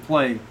comes into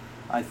play,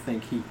 I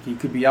think he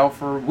could be out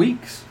for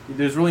weeks.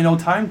 There's really no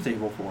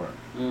timetable for it.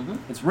 Mm-hmm.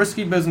 It's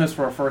risky business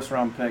for a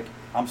first-round pick.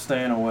 I'm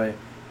staying away.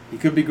 He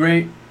could be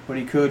great, but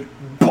he could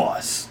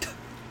bust.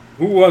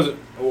 Who was it?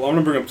 Well, I'm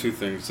going to bring up two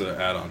things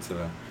to add on to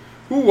that.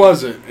 Who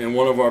was it in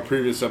one of our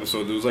previous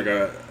episodes? It was like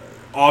a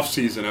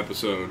off-season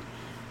episode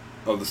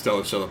of the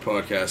Stellar Seller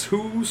podcast.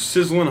 Whose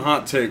sizzling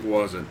hot take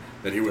was it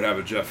that he would have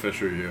a Jeff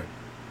Fisher year?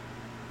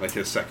 Like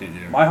his second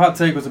year. My hot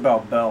take was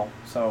about Bell.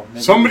 So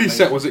maybe Somebody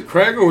said, was it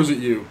Craig or was it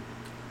you?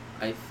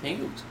 I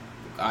think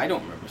I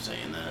don't remember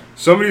saying that.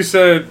 Somebody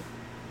said,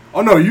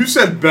 oh no, you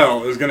said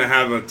Bell is going to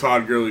have a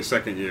Todd Gurley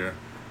second year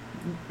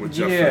with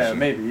Jeff Fisher. Yeah,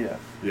 maybe, yeah.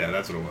 Yeah,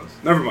 that's what it was.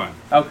 Never mind.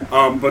 Okay.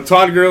 But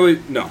Todd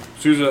Gurley, no.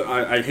 Sousa,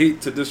 I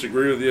hate to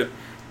disagree with you,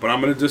 but I'm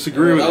going to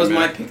disagree with you. That was man.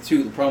 my pick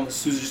too. The problem is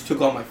Sousa just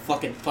took all my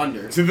fucking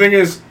thunder. See, the thing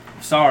is,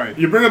 Sorry.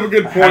 you bring up a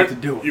good I point. had to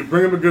do it. You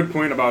bring up a good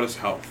point about his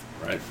health,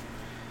 right?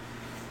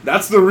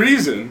 That's the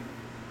reason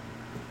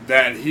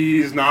that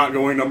he's not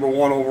going number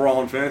one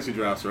overall in fantasy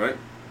drafts, right?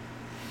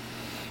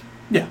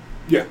 Yeah.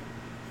 Yeah.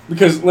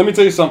 Because let me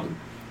tell you something.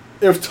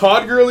 If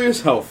Todd Gurley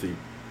is healthy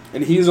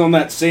and he's on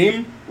that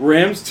same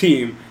Rams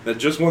team that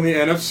just won the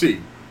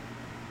NFC,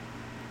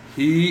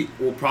 he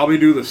will probably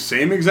do the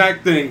same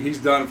exact thing he's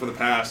done for the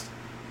past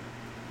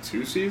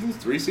 2 seasons?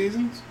 3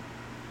 seasons?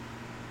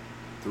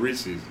 3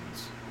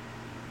 seasons.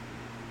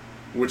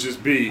 Which is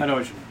be I know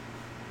what you mean.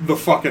 the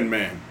fucking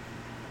man.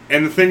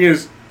 And the thing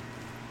is,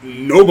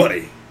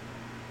 nobody,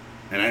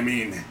 and I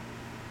mean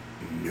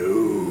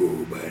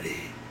nobody,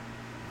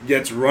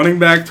 gets running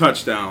back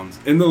touchdowns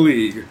in the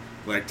league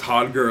like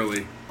Todd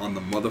Gurley on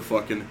the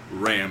motherfucking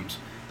Rams,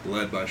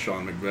 led by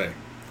Sean McVay.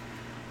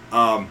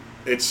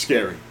 It's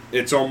scary.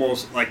 It's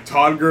almost like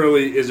Todd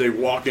Gurley is a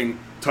walking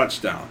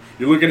touchdown.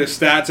 You look at his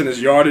stats and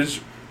his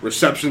yardage,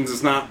 receptions,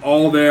 it's not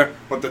all there,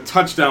 but the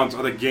touchdowns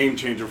are the game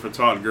changer for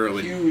Todd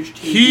Gurley. Huge TV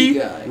He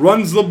guy.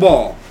 runs the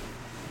ball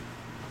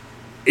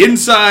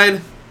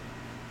inside,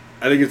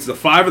 I think it's the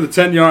 5 or the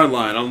 10-yard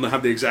line. I don't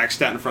have the exact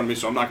stat in front of me,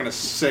 so I'm not going to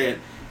say it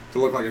to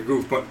look like a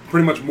goof, but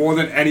pretty much more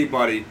than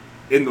anybody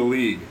in the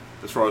league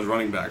as far as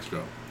running backs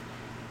go,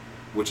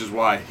 which is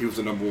why he was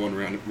the number one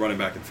running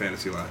back in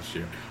fantasy last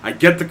year. I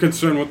get the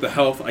concern with the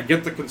health. I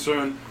get the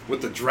concern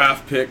with the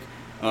draft pick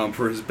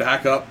for his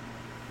backup.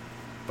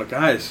 But,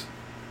 guys,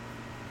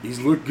 he's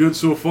looked good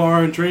so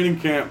far in training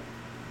camp.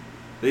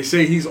 They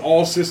say he's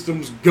all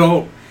systems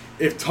go.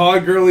 If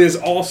Todd Gurley is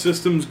all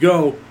systems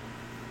go,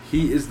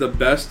 he is the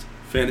best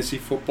fantasy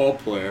football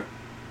player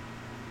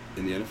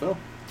in the NFL.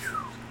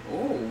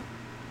 Oh.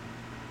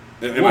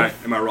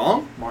 Am I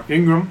wrong? Mark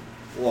Ingram.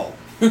 Well,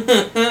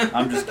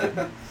 I'm just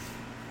kidding.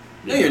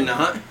 No, you're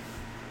not.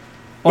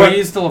 But he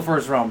is still a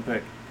first-round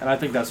pick, and I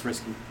think that's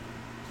risky.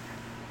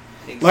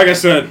 like I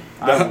said,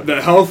 I would.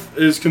 the health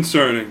is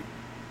concerning,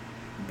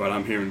 but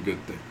I'm hearing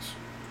good things.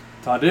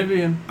 Todd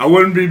Vivian. I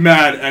wouldn't be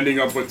mad ending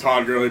up with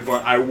Todd Gurley,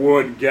 but I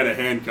would get a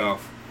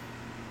handcuff.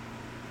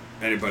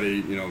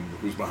 Anybody,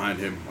 who's behind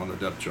him on the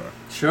depth chart.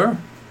 Sure.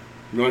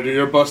 You want to do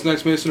your bust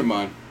next, Mason, or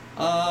mine?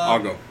 I'll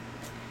go.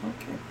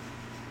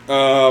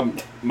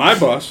 Okay. My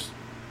bust,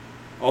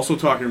 also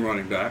talking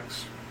running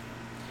backs,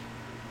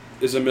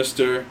 is a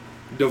Mr.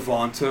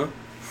 Devonta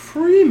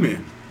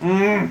Freeman.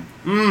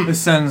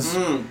 This sends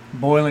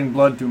boiling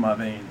blood through my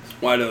veins.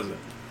 Why does it?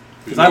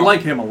 Because I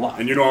like him a lot.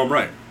 And you know I'm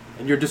right.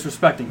 And you're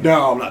disrespecting him.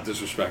 No, I'm not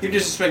disrespecting You're him.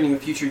 disrespecting a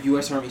future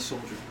U.S. Army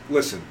soldier.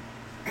 Listen,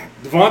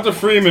 Devonta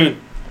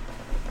Freeman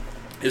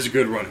is a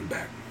good running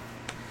back.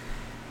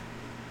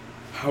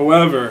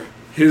 However,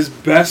 his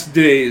best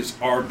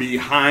days are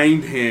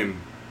behind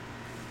him.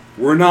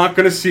 We're not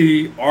going to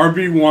see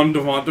RB1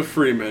 Devonta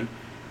Freeman.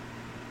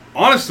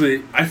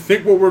 Honestly, I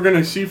think what we're going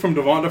to see from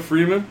Devonta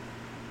Freeman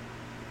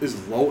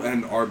is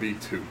low-end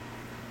RB2.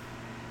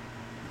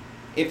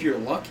 If you're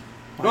lucky.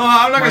 No,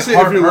 I'm not going My to say if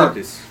heart you're lucky.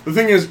 hurts. The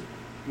thing is,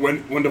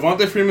 when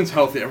Devonta Freeman's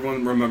healthy,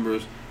 everyone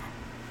remembers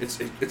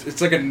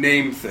it's like a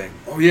name thing.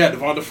 Oh yeah,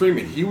 Devonta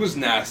Freeman. He was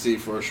nasty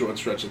for a short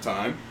stretch of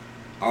time.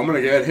 I'm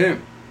going to get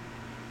him.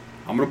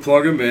 I'm going to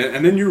plug him in.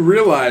 And then you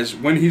realize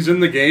when he's in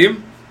the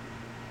game,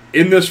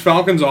 in this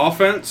Falcons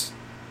offense,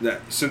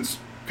 that since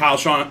Kyle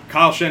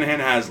Shanahan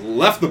has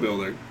left the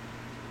building,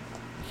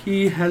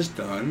 he has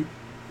done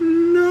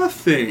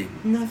Nothing.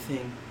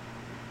 Nothing.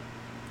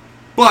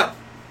 But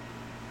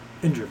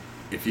Injured.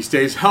 if he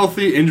stays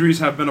healthy, injuries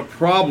have been a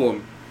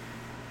problem.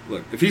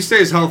 Look, if he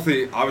stays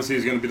healthy, obviously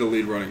he's going to be the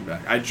lead running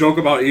back. I joke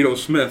about Ito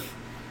Smith,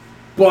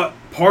 but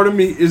part of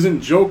me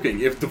isn't joking.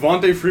 If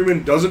Devontae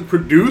Freeman doesn't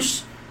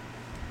produce,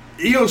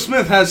 Ito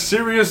Smith has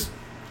serious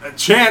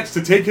chance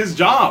to take his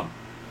job.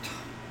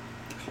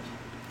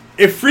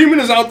 If Freeman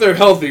is out there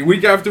healthy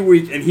week after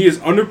week and he is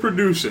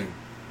underproducing,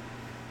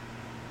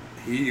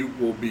 he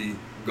will be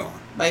gone.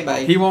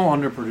 Bye-bye. He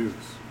won't underproduce.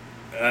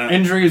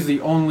 Injury is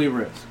the only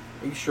risk.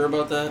 Are you sure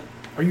about that?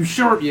 Are you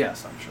sure?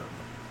 Yes, I'm sure.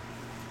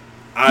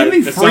 It's Give me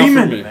not for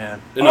Freeman, me.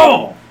 man.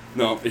 No.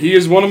 No, he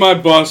is one of my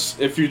busts.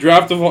 If you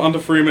draft Devonta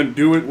Freeman,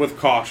 do it with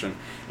caution.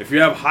 If you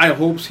have high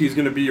hopes he's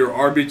going to be your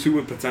RB2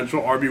 with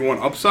potential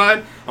RB1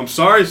 upside, I'm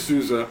sorry,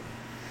 Sousa.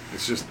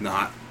 It's just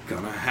not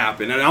going to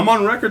happen. And I'm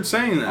on record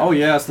saying that. Oh,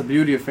 yeah, it's the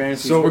beauty of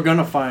fantasy. So- We're going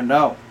to find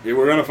out. Yeah,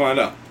 we're going to find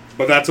out.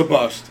 But that's a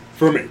bust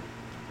for me.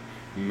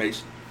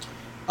 Mason.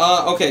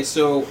 Okay,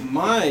 so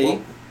my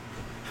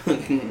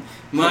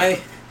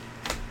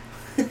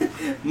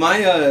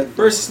my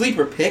first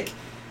sleeper pick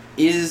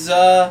is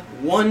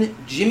one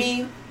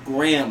Jimmy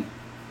Graham.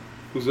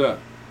 Who's that?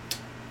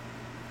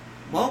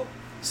 Well,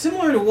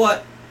 similar to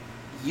what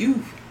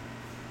you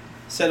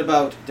said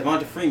about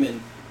Devonta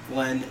Freeman,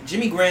 Glenn,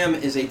 Jimmy Graham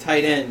is a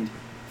tight end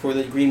for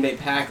the Green Bay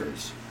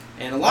Packers.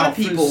 And a lot of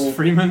people...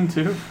 Freeman,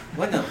 too?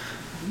 What?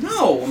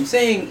 No, I'm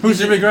saying... Who's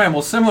Jimmy Graham?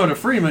 Well, similar to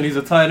Freeman, he's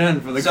a tight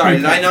end for the Sorry,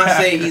 Green did Bay I not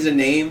say Packers. he's a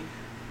name?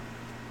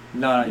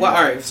 No, Well,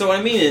 alright, so what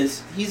I mean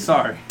is, he's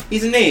Sorry.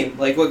 he's a name,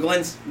 like what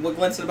Glenn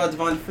said about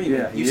Devonta Freeman.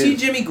 Yeah, you he see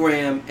is. Jimmy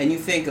Graham, and you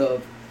think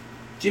of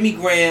Jimmy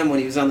Graham when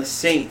he was on the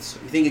Saints.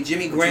 You think of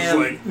Jimmy Graham...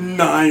 Which was like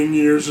 9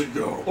 years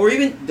ago. Or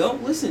even,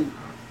 don't listen,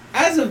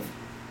 as of,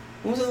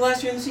 when was his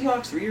last year in the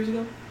Seahawks? 3 years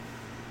ago?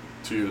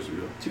 2 years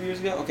ago. 2 years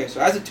ago? Okay, so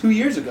as of 2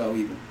 years ago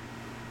even,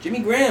 Jimmy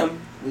Graham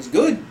was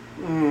good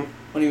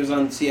when he was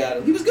on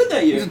Seattle. He was good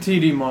that year. He's a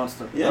TD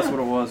monster. Yeah. That's what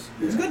it was.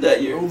 He was good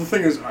that year. Well, the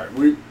thing is, all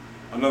right,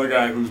 another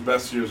guy whose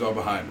best years are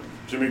behind him.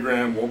 Jimmy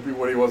Graham won't be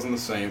what he was in the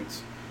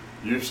Saints.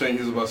 You're saying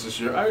he's the best this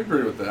year. I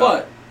agree with that.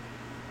 But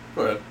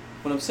Go ahead.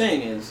 what I'm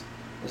saying is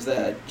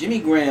that Jimmy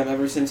Graham,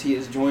 ever since he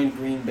has joined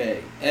Green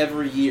Bay,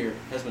 every year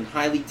has been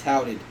highly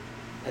touted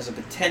as a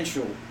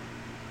potential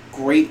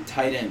great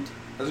tight end.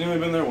 Hasn't he only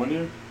been there 1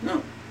 year?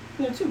 No,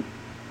 yeah, two.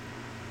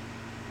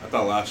 I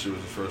thought last year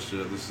was the first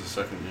year. This is the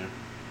second year.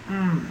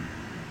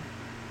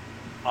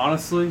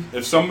 Honestly,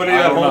 If somebody I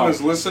at don't home know. is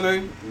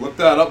listening, look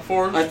that up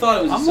for us. I thought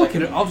it was. I'm the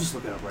looking second. at. I'll just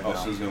look it up right Oh,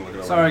 now. Sue's gonna look it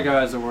up. Sorry, right now.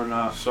 guys, that we're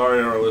not.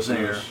 Sorry, our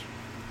listeners.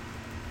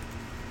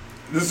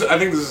 I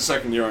think this is the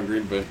second year on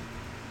Green Bay.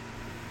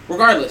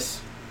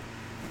 Regardless,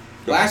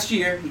 last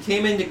year he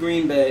came into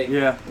Green Bay.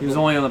 Yeah, he was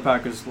only on the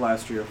Packers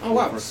last year. Oh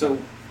wow! So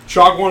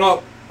Chalk one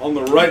up on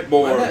the right my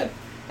board. bad.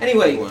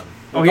 Anyway, Glenn.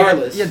 Oh, he had,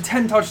 regardless. he had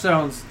 10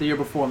 touchdowns the year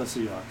before in the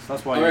Seahawks.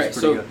 That's why all he was right. pretty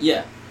So good.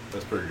 yeah.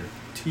 That's pretty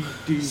good.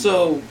 TD.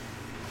 So,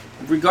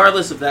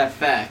 regardless of that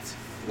fact,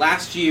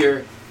 last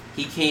year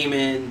he came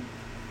in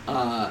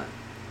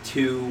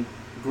to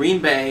Green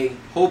Bay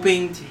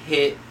hoping to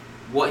hit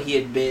what he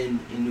had been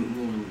in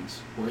New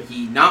Orleans, where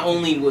he not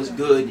only was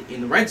good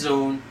in the red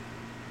zone,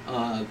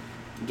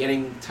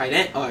 getting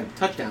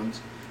touchdowns,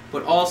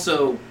 but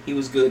also he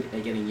was good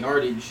at getting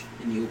yardage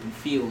in the open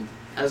field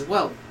as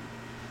well.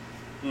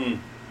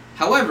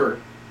 However,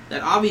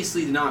 that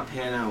obviously did not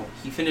pan out.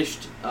 He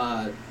finished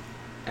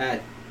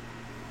at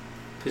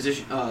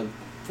position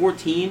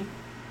 14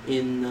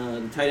 in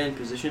the tight end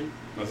position.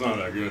 That's not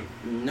that good.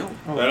 No,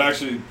 Oh. That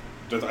actually,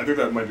 I think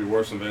that might be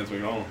worse than Vance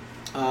McDonald.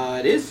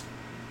 it is.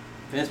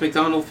 Vance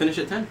McDonald finished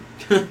at 10.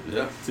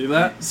 Yeah. See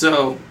that?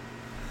 So,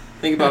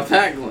 think about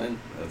that, Glenn.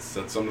 That's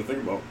something to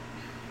think about.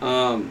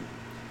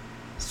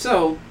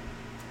 So,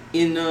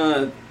 in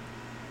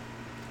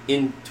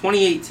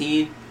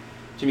 2018,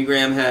 Jimmy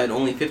Graham had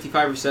only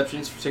 55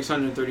 receptions for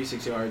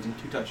 636 yards and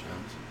 2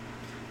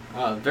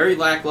 touchdowns. Very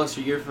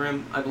lackluster year for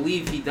him. I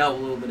believe he dealt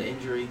with a little bit of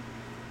injury,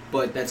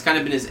 but that's kind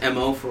of been his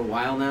MO for a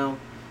while now.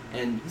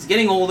 And he's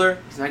getting older.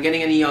 He's not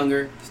getting any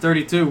younger. He's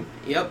 32.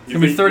 Yep. He's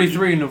going to be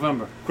 33 in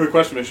November. Quick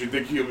question: Makes you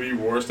think he'll be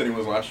worse than he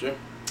was last year?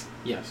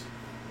 Yes.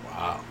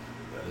 Wow,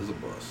 that is a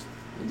bust.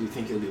 I do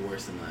think he'll be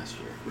worse than last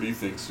year. What do you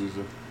think,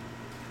 Sousa?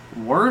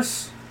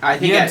 Worse? I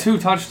He think had 2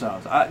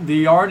 touchdowns. The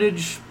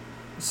yardage,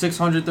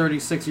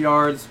 636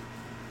 yards,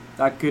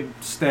 that could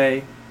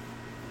stay.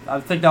 I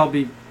think that'll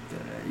be,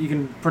 you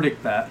can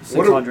predict that.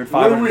 600,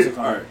 500,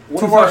 600. All right. 2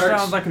 What are our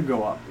touchdowns, that could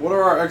go up. What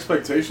are our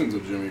expectations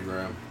of Jimmy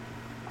Graham?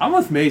 I'm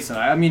with Mason.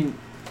 I mean,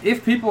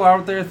 if people are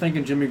out there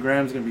thinking Jimmy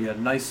Graham's going to be a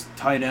nice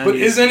tight end. But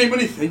is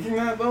anybody thinking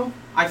that though?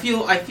 I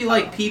feel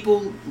like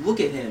people look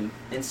at him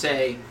and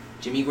say,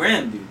 Jimmy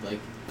Graham, dude. Like,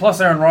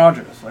 plus Aaron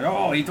Rodgers. Like,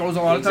 oh, he throws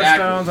a lot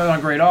Exactly. of touchdowns, on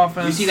a great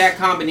offense. you see that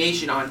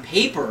combination on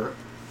paper,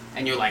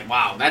 and you're like,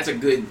 wow, that's a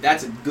good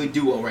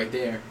duo right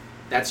there.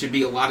 That should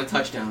be a lot of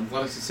touchdowns, a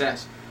lot of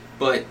success.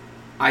 But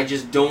I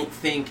just don't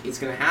think it's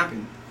going to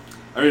happen.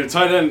 I mean, the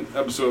tight end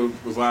episode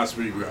was last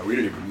week. We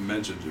didn't even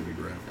mention Jimmy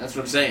Graham. That's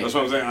what I'm saying. That's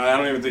what I'm saying. I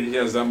don't even think he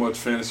has that much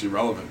fantasy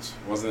relevance.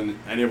 Wasn't in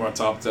any of our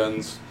top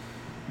 10s.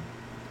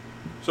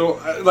 So,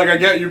 I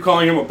get you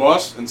calling him a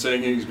bust and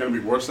saying he's going to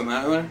be worse than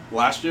that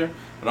last year,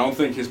 but I don't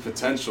think his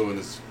potential and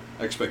his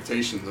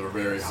expectations are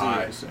very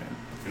high.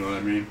 You know what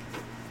I mean?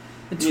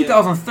 In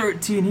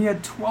 2013, he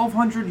had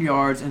 1,200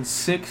 yards and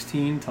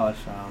 16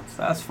 touchdowns.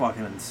 That's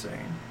fucking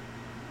insane.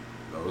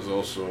 That was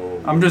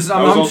also. I'm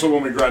also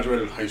when we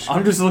graduated high school.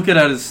 I'm just looking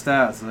at his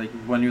stats, like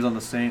when he was on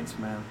the Saints,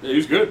 man. Yeah, he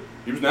was good.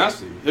 He was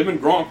nasty. Him and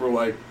Gronk were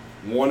like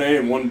 1A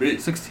and 1B.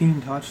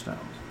 16 touchdowns.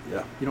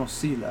 Yeah. You don't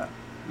see that.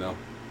 No.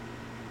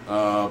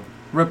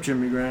 Rip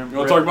Jimmy Graham. You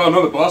want to talk about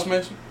another bust,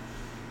 Mason?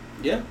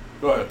 Yeah.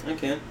 Go ahead. I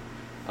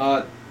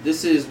can.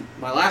 This is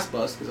my last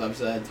bust because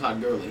obviously I had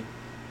Todd Gurley.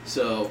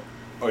 So.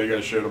 Oh, you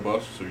gotta share the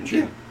bust, so you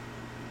cheating.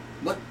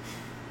 What?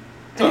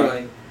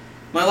 Anyway,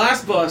 my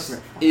last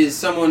bust is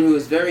someone who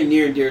is very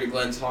near and dear to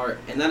Glenn's heart,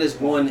 and that is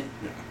one.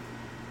 Yeah.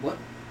 What?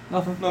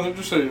 Nothing.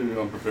 Just say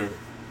you're unprepared.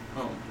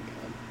 Oh my god.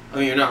 I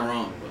mean, you're not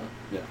wrong, but.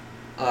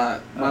 Yeah.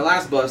 My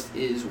last bust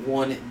is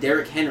one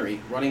Derrick Henry,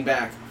 running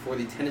back for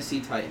the Tennessee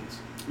Titans.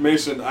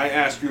 Mason, I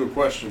ask you a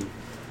question.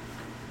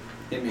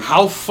 Hit me.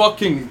 How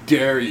fucking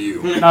dare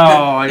you? Oh,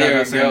 I got There the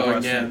you same go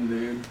question. again,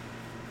 dude.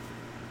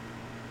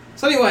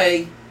 So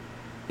anyway,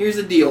 here's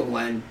the deal,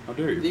 Glenn. How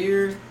dare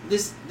you?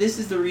 This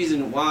is the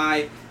reason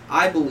why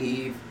I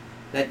believe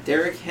that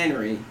Derrick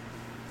Henry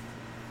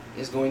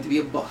is going to be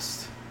a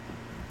bust.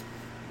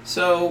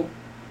 So,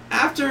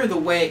 after the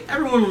way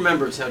everyone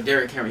remembers how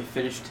Derrick Henry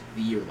finished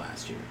the year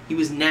last year, he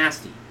was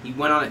nasty. He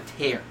went on a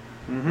tear,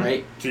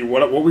 right? See,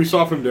 what we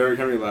saw from Derrick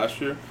Henry last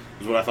year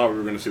is what I thought we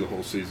were going to see the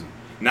whole season.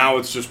 Now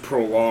it's just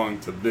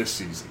prolonged to this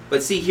season.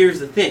 But see, here's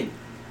the thing.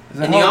 Is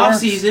that In the how it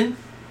works? offseason,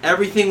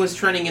 everything was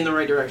trending in the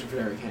right direction for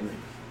Derrick Henry.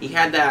 He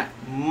had that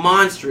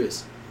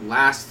monstrous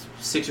last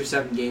 6 or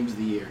 7 games of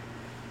the year.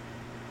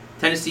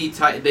 Tennessee,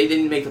 they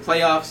didn't make the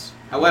playoffs.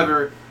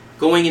 However,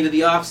 going into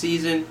the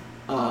offseason,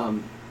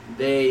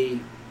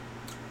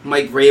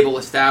 Mike Vrabel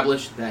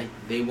established that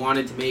they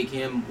wanted to make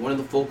him one of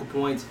the focal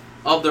points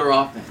of their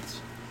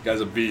offense. Guy's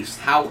a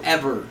beast.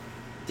 However,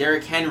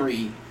 Derrick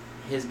Henry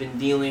has been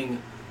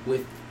dealing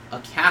with a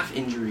calf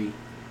injury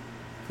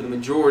for the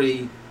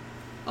majority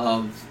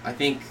of, I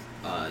think,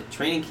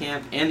 training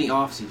camp and the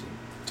offseason.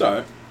 It's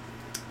alright.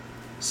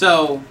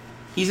 So,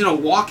 he's in a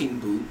walking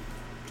boot.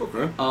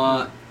 Okay.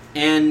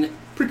 And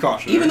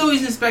Precautionary. even though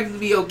he's expected to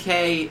be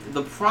okay,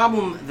 the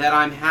problem that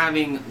I'm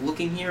having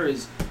looking here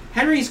is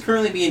Henry's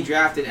currently being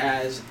drafted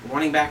as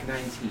running back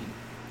 19.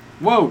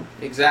 Whoa.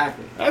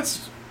 Exactly.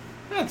 That's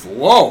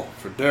low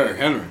for Derrick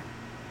Henry.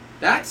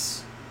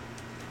 That's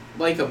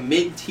like a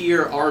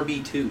mid-tier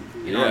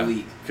RB2 in our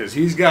league. Because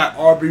he's got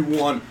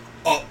RB1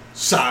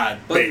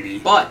 upside, baby.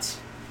 But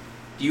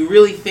do you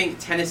really think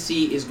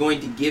Tennessee is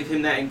going to give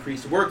him that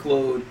increased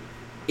workload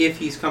if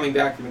he's coming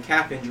back from a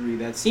calf injury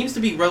that seems to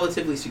be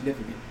relatively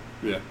significant?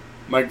 Yeah.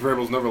 Mike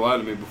Vrabel's never lied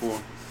to me before.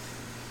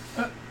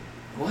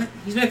 What?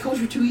 He's been a coach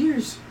for 2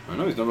 years. I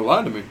know, he's never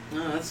lied to me.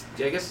 No,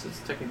 I guess that's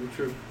technically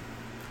true.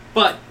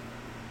 But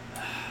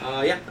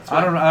yeah, that's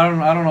I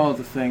don't know what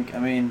to think. I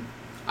mean,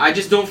 I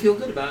just don't feel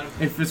good about him.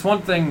 if it's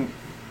one thing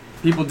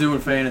people do in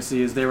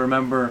fantasy is they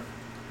remember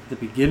the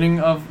beginning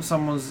of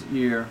someone's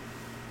year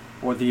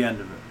or the end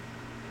of it.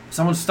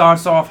 Someone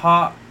starts off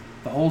hot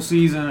the whole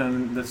season,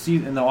 and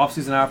the off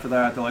season after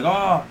that, they're like,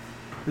 "Oh,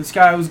 this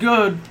guy was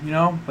good," you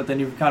know. But then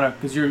you kind of,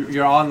 because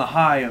you're on the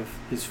high of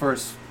his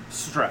first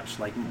stretch,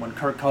 like when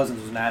Kirk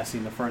Cousins was nasty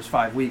in the first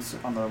 5 weeks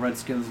on the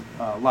Redskins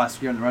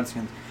last year in the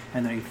Redskins,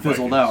 and then he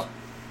fizzled Vikings. out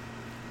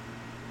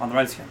on the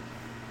Redskins.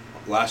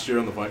 Last year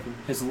on the Vikings?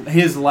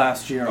 His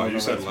last year. Oh, on you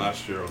the said Redskins.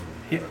 last year on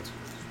the He- Redskins.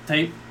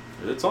 Tape.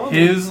 It's on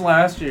His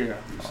last year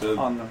You said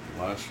on the.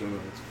 last year on the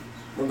Redskins.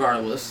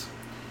 Regardless.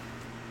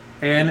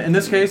 And in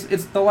this case,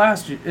 it's the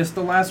last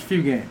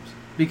few games,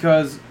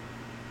 because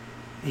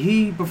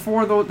he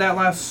that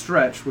last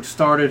stretch, which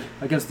started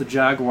against the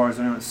Jaguars,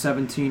 and he went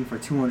 17 for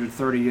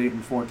 238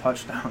 and 4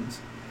 touchdowns.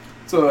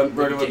 It's a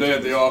regular day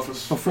at the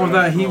office. Before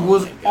that, he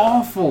was my God.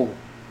 awful.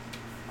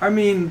 I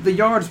mean, the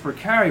yards per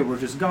carry were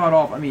just god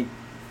awful. I mean,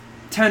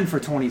 10 for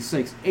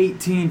 26,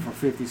 18 for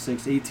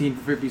 56, 18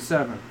 for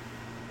 57.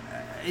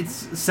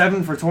 It's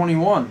 7 for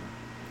 21,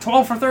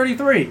 12 for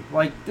 33.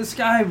 Like, this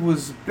guy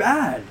was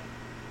bad.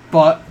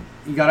 But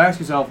you got to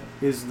ask yourself,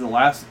 is the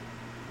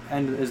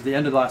end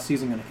of the last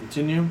season going to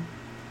continue,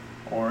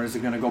 or is it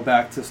going to go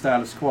back to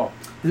status quo?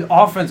 The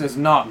offense is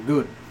not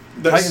good.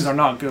 The Titans are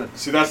not good.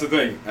 See, that's the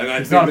thing. And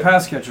He's not a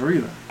pass catcher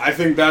either. I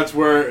think that's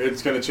where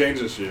it's going to change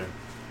this year.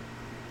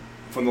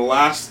 From the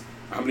last,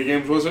 how many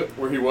games was it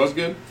where he was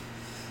good?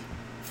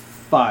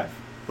 5.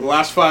 The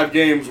last 5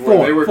 games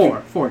where they were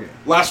 4 games.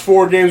 last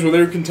 4 games where they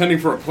were contending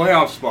for a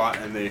playoff spot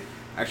and they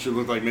actually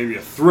looked like maybe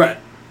a threat.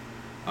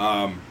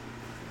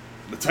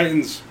 The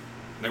Titans,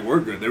 they were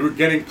good. They were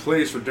getting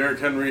plays for Derrick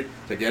Henry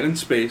to get in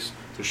space,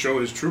 to show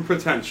his true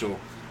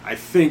potential. I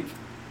think,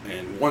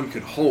 and one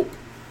could hope,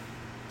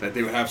 that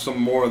they would have some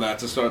more of that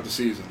to start the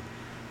season.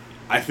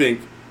 I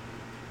think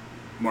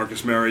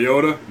Marcus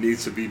Mariota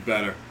needs to be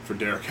better for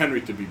Derrick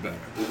Henry to be better.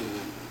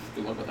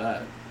 Good luck with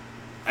that.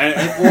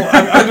 Well,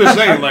 I'm just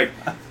saying, like,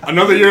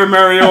 another year of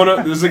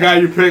Mariota. This is a guy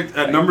you picked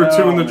at number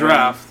 2 in the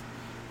draft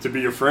to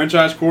be your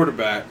franchise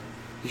quarterback.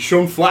 He's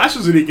shown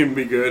flashes that he can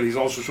be good. He's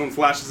also shown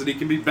flashes that he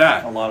can be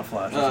bad. A lot of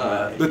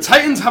flashes. The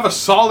Titans have a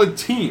solid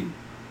team.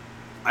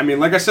 I mean,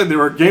 like I said, they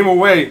were a game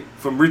away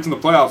from reaching the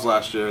playoffs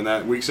last year in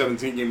that Week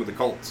 17 game with the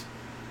Colts.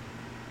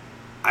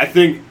 I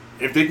think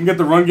if they can get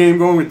the run game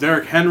going with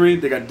Derrick Henry,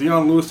 they got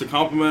Dion Lewis to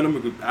complement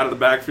him out of the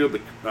backfield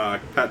to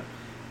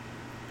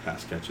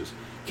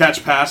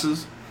catch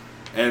passes.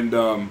 And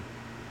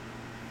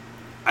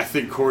I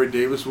think Corey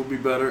Davis will be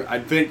better. I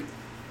think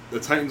the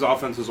Titans'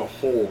 offense as a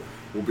whole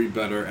will be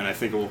better, and I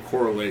think it will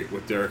correlate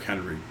with Derrick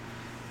Henry.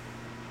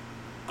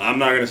 I'm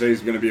not going to say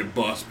he's going to be a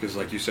bust because,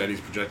 like you said,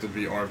 he's projected to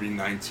be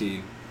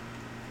RB19.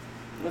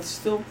 That's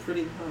still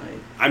pretty high.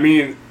 I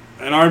mean,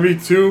 an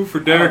RB2 for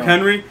Derrick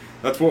Henry,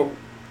 that's what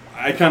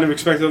I kind of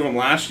expected of him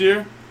last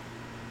year.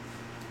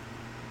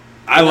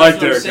 I like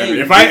Derrick Henry.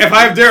 If I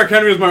have Derrick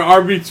Henry as my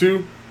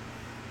RB2,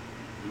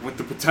 with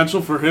the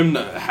potential for him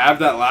to have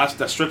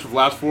that stretch of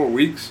last 4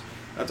 weeks,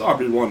 that's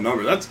RB1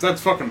 number.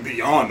 That's fucking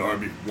beyond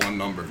RB1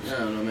 numbers. I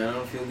don't know, man. I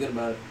don't feel good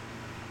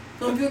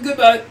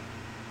about it.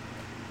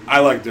 I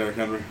like Derrick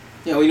Henry.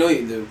 Yeah, we know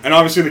you do. And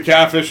obviously the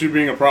calf issue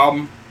being a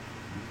problem,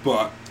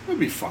 but it'll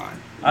be fine.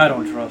 I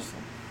don't trust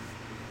him.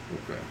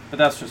 Okay. But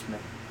that's just me.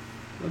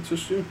 That's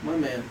just you. My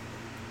man.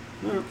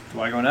 No. Do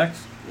I go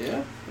next?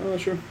 Yeah? Oh,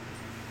 sure.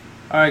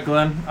 All right,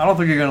 Glenn. I don't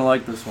think you're going to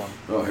like this one.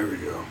 Oh, here we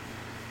go.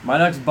 My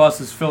next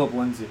bust is Philip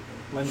Lindsay.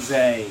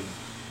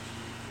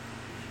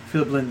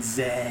 Philip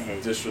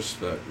Lindsay.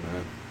 Disrespect,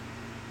 man.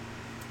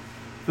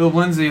 Philip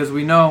Lindsay, as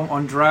we know,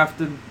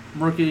 undrafted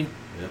rookie.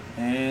 Yep.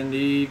 And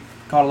he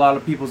caught a lot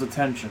of people's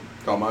attention.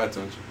 Caught my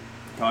attention.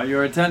 Caught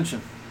your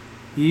attention.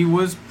 He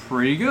was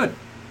pretty good.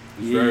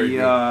 Very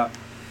good.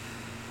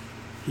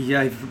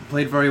 He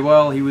played very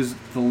well. He was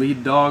the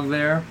lead dog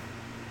there.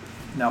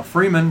 Now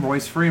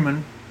Royce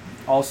Freeman,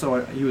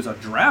 also he was a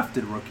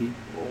drafted rookie.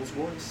 Rolls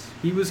Royce.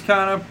 He was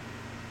kind of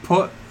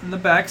put in the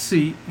back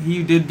seat.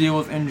 He did deal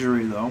with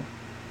injury though.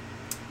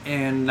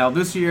 And now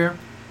this year,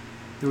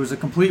 there was a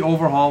complete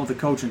overhaul with the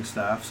coaching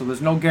staff, so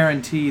there's no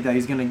guarantee that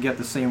he's going to get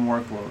the same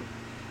workload.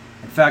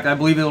 In fact, I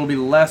believe it'll be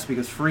less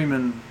because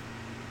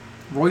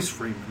Royce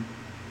Freeman,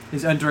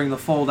 is entering the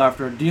fold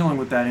after dealing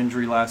with that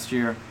injury last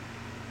year.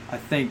 I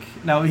think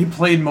now he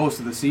played most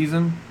of the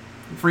season,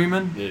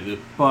 Freeman. Yeah, he did.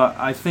 But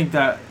I think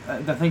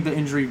the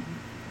injury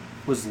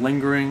was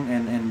lingering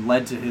and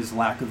led to his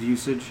lack of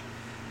usage.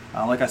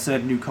 Like I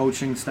said, new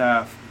coaching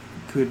staff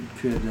could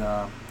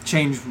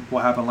change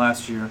what happened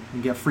last year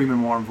and get Freeman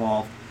more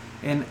involved.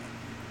 And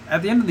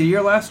at the end of the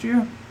year last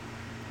year,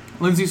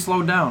 Lindsay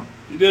slowed down.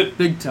 He did.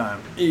 Big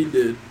time. He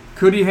did.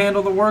 Could he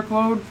handle the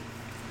workload?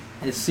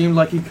 It seemed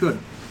like he could,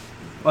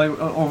 like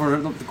over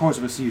the course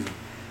of a season.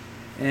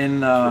 And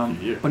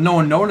but no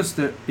one noticed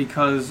it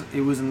because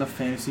it was in the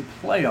fantasy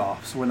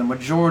playoffs, where the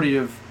majority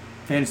of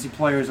fantasy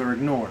players are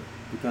ignored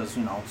because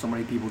so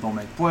many people don't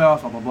make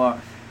playoffs. Blah blah blah.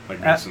 Like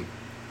Mason.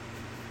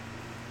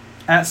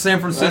 At San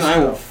Francisco, I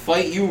will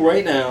fight you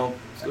right now.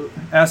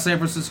 At San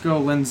Francisco,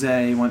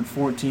 Lindsay went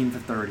 14 for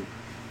 30.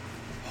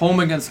 Home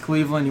against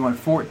Cleveland, he went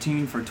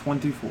 14 for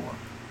 24.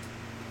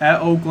 At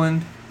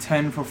Oakland,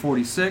 10 for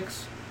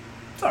 46.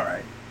 It's all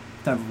right.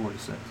 10 for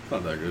 46.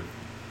 Not that good.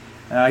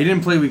 He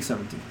didn't play Week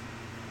 17.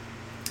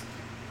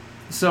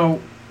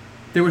 So,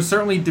 there was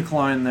certainly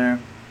decline there.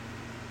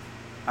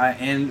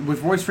 And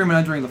with Royce Freeman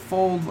entering the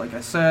fold, like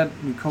I said,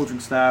 new coaching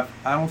staff,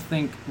 I don't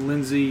think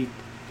Lindsay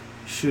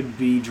should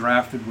be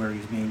drafted where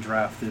he's being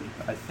drafted.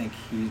 I think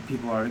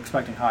people are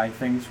expecting high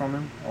things from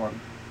him, or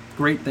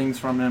great things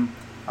from him.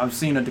 I've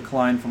seen a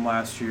decline from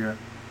last year,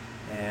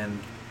 and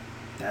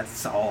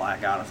that's all I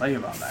got to say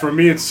about that. For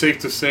me, it's safe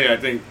to say I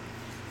think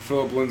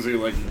Philip Lindsay,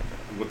 like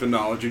with the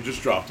knowledge you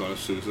just dropped on us,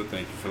 Sousa,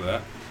 thank you for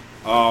that.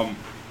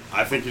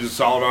 I think he's a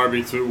solid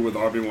RB2 with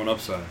RB1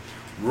 upside.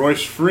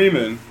 Royce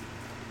Freeman,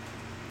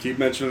 keep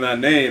mentioning that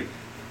name,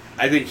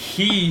 I think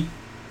he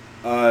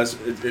is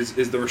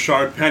the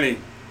Rashard Penny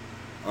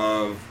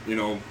of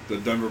the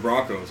Denver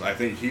Broncos. I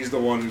think he's the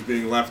one who's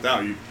being left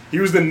out. He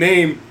was the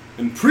name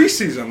in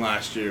preseason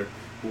last year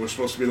who was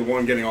supposed to be the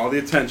one getting all the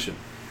attention,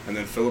 and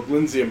then Philip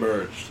Lindsay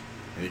emerged,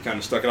 and he kind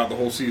of stuck it out the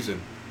whole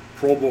season.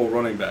 Pro Bowl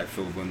running back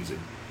Philip Lindsay.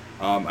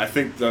 I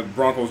think the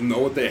Broncos know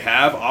what they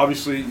have.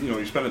 Obviously,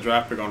 you spend a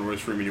draft pick on Royce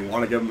Freeman, you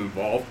want to get him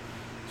involved,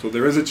 so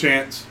there is a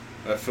chance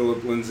that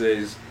Philip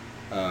Lindsay's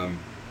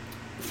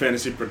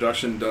fantasy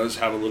production does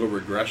have a little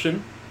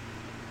regression.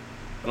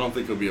 I don't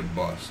think he'll be a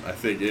bust. I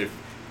think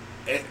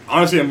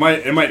honestly,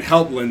 it might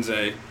help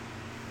Lindsay,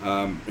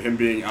 him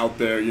being out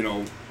there,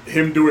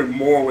 him doing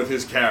more with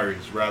his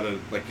carries rather,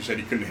 like you said,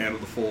 he couldn't handle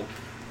the full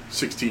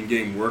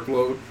 16-game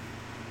workload.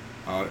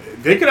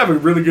 They could have a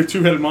really good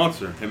two-headed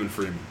monster, him and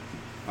Freeman.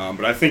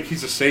 But I think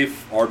he's a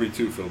safe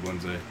RB2, Philip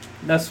Lindsay.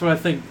 That's what I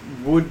think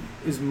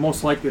is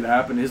most likely to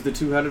happen, is the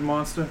two-headed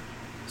monster.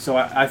 So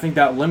I think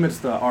that limits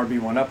the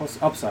RB1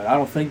 upside. I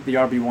don't think the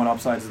RB1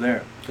 upside is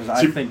there because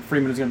I See- think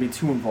Freeman is going to be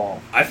too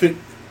involved. I think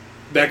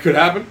that could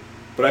happen,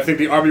 but I think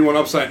the RB1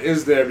 upside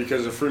is there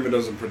because if Freeman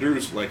doesn't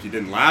produce like he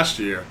did last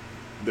year,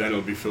 then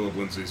it'll be Philip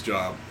Lindsay's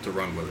job to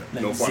run with it.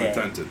 No pun Exactly.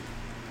 intended.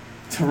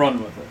 To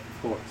run with it,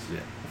 of course. Yeah.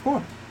 Of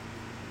course.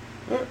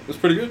 All right, that's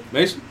pretty good.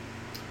 Mason?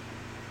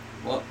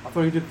 Well, I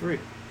thought you did 3.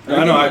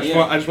 I know. I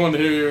Yeah. just wanted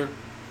to hear your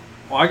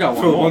Oh, I got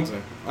one Philip more.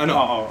 Lindsay. I know.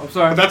 Oh, I'm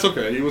sorry. But that's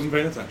okay. He wasn't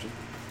paying attention.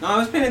 no, I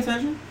was paying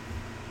attention.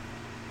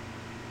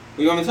 What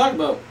do you want me to talk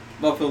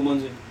about Phil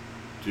Lindsay?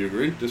 Do you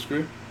agree?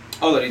 Disagree?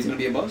 Oh, that he's going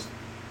to be a bust?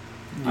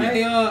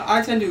 Yeah.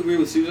 I tend to agree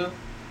with Sousa.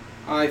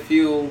 I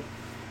feel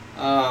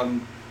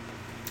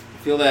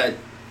that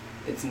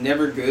it's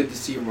never good to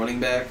see a running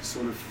back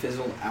sort of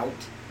fizzle out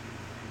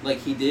like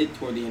he did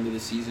toward the end of the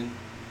season.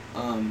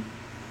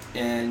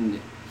 And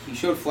he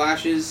showed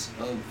flashes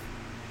of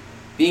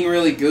being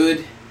really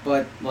good,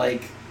 but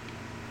like,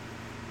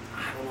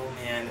 I don't know,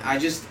 man.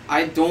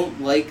 I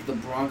don't like the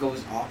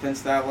Broncos'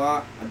 offense that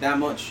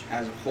much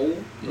as a whole.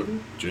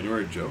 Even.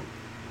 January Joe.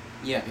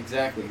 Yeah,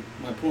 exactly.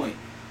 My point.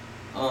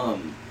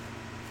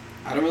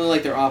 I don't really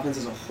like their offense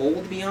as a whole,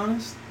 to be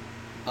honest.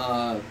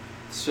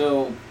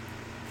 So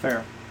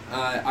Fair.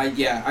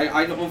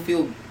 I don't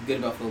feel good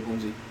about Philip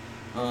Lindsay.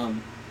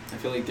 I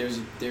feel like there's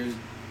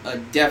a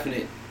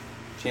definite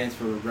chance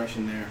for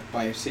regression there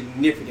by a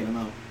significant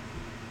amount.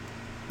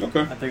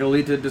 Okay. I think it'll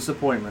lead to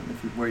disappointment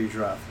where you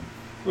draft him.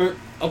 Well,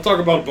 I'll talk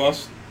about a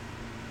bust.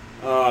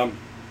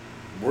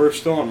 We're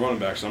still on running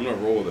back, so I'm going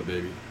to roll with it,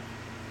 baby.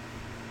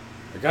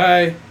 A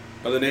guy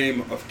by the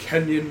name of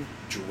Kenyon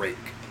Drake.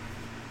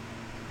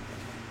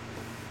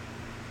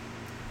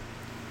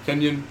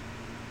 Kenyon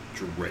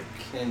Drake.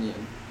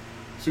 Kenyon.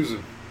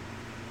 Susan,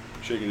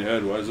 shaking your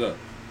head. Why is that?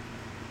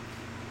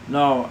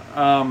 No,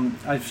 I'm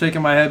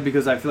shaking my head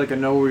because I feel like I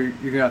know where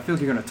you're gonna. I feel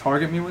like you're gonna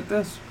target me with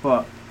this,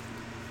 but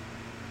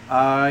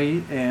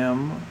I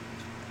am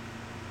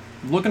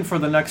looking for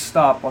the next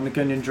stop on the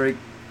Kenyon Drake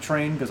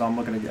train because I'm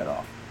looking to get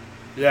off.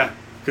 Yeah,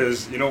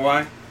 because you know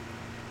why?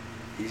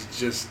 He's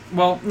just...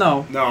 Well,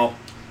 no, No.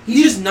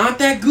 He's just not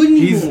that good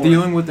anymore. he's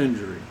dealing with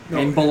injury, No,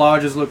 and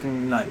Ballage is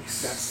looking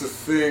nice. That's the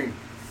thing.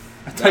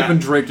 I type in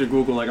Drake to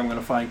Google, like I'm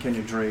gonna find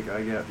Kenyon Drake.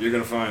 I get. You're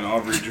going to find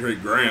Aubrey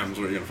Drake Graham's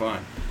what you're going to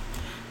find.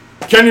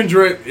 Kenyon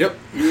Drake, yep.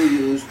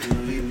 Kenyon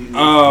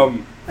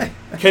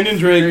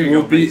Drake There you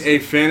will go, be Mason. a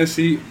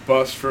fantasy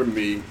bust for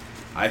me.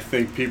 I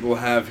think people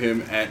have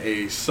him at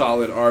a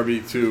solid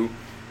RB2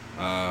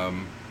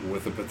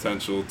 with the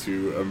potential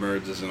to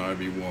emerge as an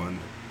RB1.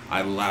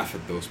 I laugh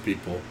at those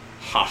people.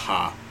 Ha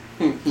ha.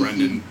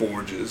 Brendan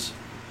Borges.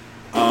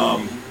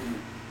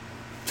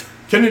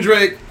 Kenyon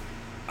Drake,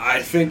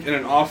 I think in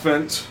an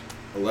offense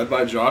led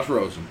by Josh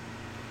Rosen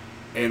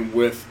and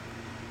with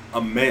a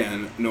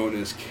man known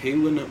as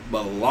Kalen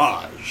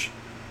Ballage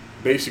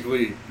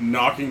basically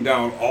knocking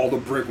down all the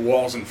brick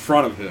walls in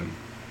front of him,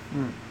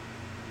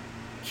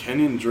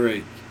 Kenyon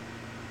Drake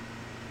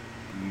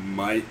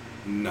might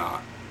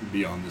not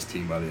be on this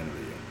team by the end of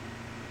the year.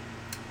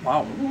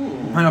 Wow,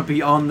 might not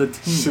be on the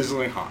team.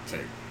 Sizzling hot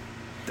take.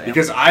 Damn.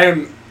 Because I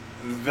am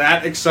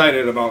that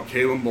excited about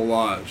Kalen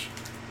Ballage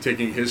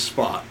taking his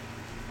spot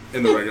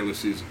in the regular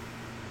season.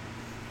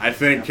 I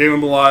think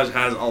Kalen Ballage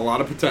has a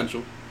lot of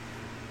potential.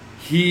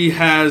 He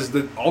has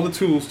all the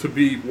tools to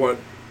be what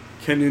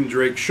Kenyon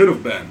Drake should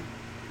have been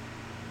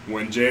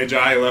when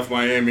J.J. left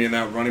Miami and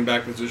that running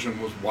back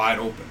position was wide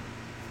open.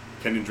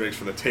 Kenyon Drake's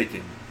for the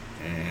taking,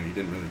 and he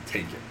didn't really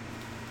take it.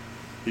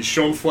 He's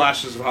shown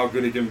flashes of how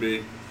good he can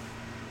be,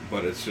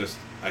 but it's just,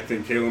 I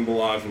think Kalen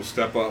Ballage will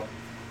step up.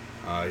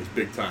 He's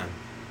big time,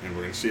 and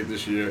we're going to see it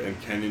this year, and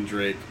Kenyon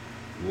Drake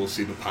will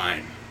see the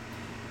pine.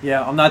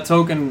 Yeah, on that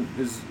token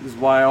is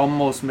why I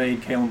almost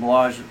made Kalen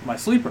Ballage my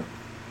sleeper.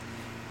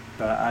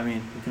 But I mean,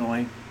 you can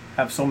only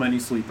have so many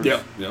sleepers.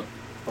 Yep.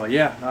 But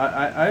yeah,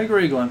 I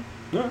agree, Glenn.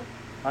 Yeah.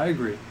 I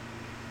agree.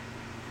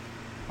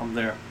 I'm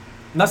there.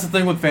 And that's the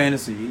thing with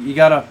fantasy. You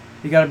gotta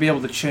be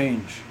able to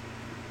change.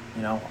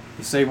 You know,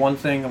 you say one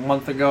thing a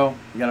month ago,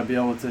 you gotta be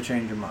able to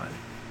change your mind.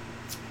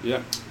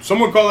 Yeah.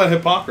 Some would call that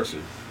hypocrisy,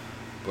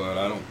 but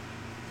I don't.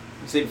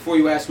 Say before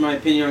you ask my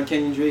opinion on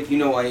Kenyon Drake, you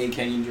know I hate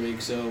Kenyon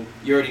Drake, so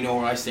you already know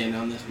where I stand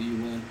on this. But you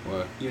win.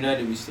 Why?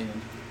 United we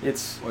stand.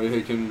 It's Why do you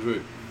hate Kenyon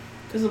Drake?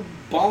 Because of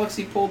bollocks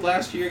he pulled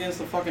last year against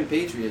the fucking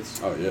Patriots.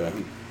 Oh, yeah.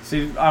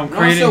 see, And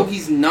also,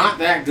 he's not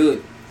that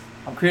good.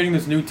 I'm creating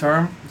this new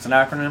term. It's an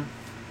acronym.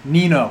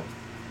 Nino.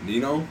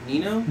 Nino?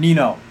 Nino?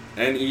 Nino.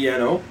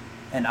 N-E-N-O?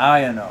 And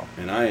I-N-O.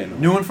 And I-N-O.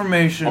 New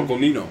information. Uncle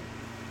Nino.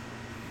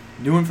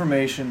 New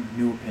information.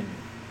 New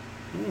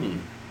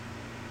opinion.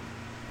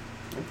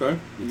 Okay.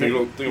 You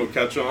think it'll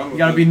catch on? You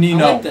gotta be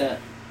Nino. I like that.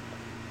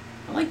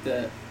 I like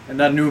that. And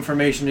that new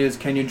information is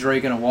Kenyon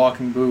Drake in a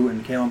walking boot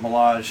and Kalen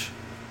Ballage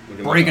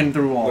Looking breaking like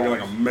through walls. Looking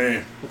like a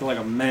man. Looking like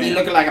a He man.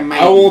 looking like a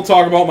man. I will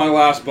talk about my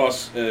last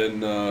bus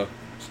and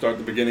start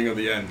the beginning of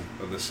the end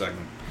of this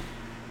segment.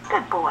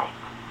 Good boy.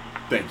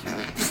 Thank you.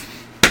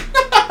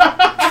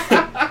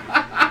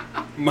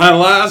 My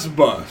last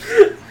bus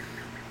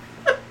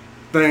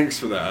Thanks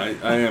for that.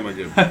 I am a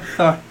good.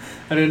 I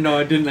didn't know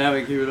I didn't have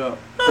it queued up.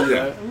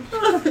 Yeah.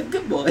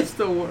 Good boy.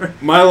 Still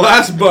work. My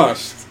last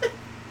bust.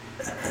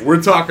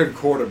 We're talking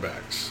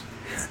quarterbacks.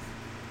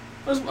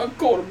 That's my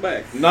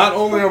quarterback. Not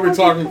only are we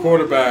talking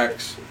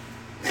quarterbacks,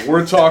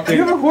 we're Do talking.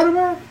 you have a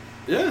quarterback?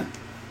 Yeah.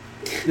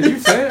 Did you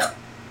say it?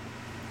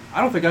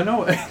 I don't think I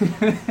know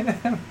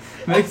it.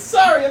 I'm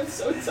sorry, I'm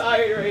so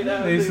tired right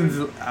now. Mason's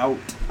Dude. out.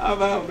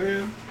 I'm out,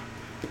 man.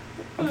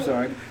 I'm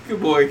sorry.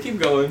 Good boy, keep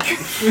going.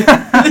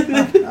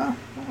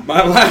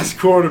 My last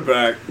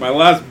quarterback, my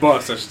last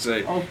bust, I should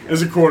say, Okay.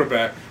 is a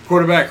quarterback.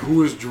 Quarterback who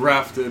was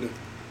drafted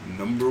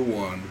number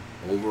 1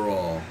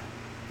 overall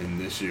in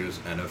this year's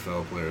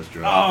NFL Players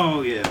Draft.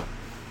 Oh yeah.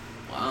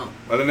 Wow.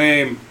 By the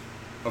name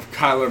of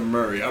Kyler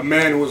Murray, a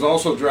man who was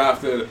also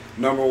drafted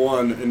number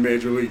 1 in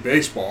Major League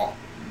Baseball,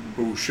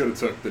 who should have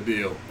took the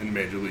deal in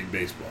Major League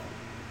Baseball.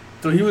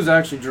 So he was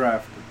actually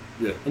drafted,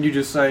 Yeah. and you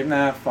just say,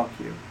 nah, fuck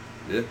you.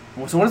 Yeah.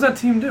 Well, so what does that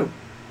team do?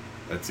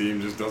 That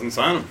team just doesn't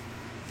sign him,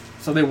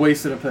 So they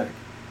wasted a pick.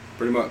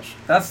 pretty much.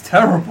 That's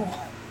terrible.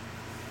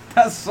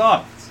 That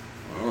sucks.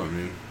 Well, I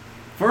mean,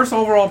 First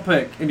overall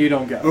pick, and you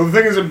don't get it. well, the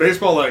thing is, in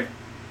baseball, like,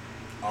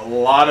 a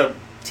lot of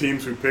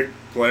teams who pick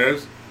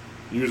players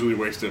usually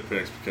waste their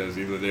picks because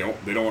either they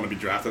don't want to be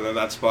drafted at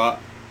that spot,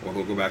 or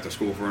they'll go back to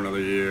school for another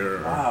year.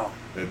 Or Wow.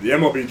 the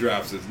MLB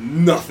drafts is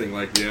nothing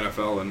like the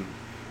NFL and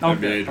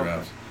NBA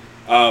drafts.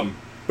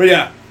 But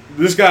yeah,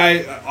 this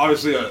guy,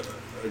 obviously a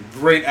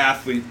great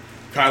athlete,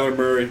 Kyler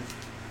Murray,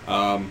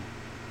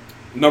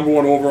 number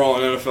 1 overall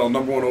in NFL,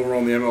 number 1 overall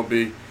in the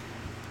MLB,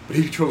 but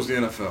he chose the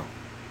NFL.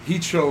 He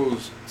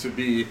chose to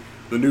be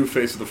the new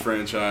face of the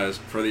franchise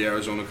for the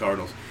Arizona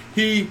Cardinals.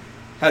 He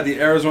had the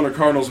Arizona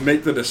Cardinals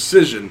make the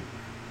decision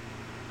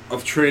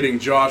of trading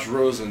Josh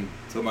Rosen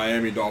to the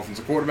Miami Dolphins,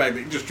 a quarterback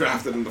they just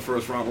drafted in the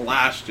first round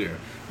last year,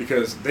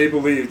 because they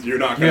believed you're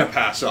not going to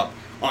pass up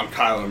on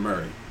Kyler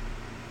Murray.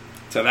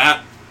 To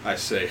that, I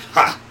say,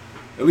 ha!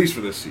 At least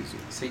for this season.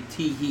 Say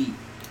T-Heat.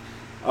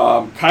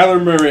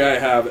 Kyler Murray I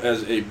have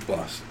as a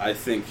bust. I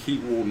think he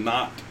will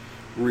not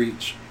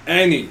reach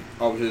any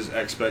of his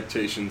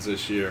expectations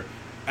this year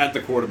at the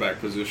quarterback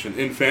position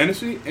in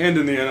fantasy and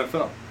in the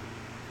NFL.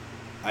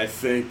 I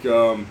think,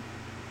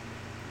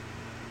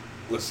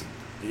 listen,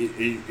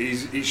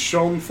 he's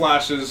shown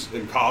flashes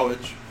in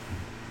college,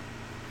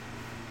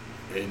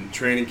 in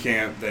training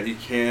camp, that he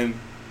can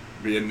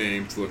be a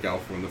name to look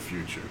out for in the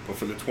future. But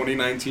for the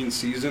 2019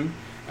 season,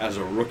 as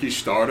a rookie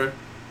starter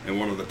in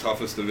one of the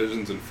toughest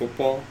divisions in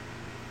football,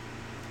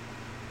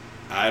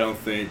 I don't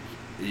think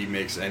he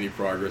makes any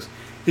progress.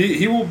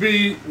 He will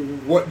be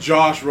what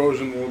Josh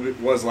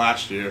Rosen was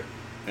last year,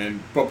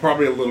 but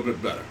probably a little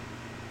bit better.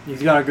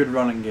 He's got a good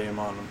running game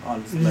on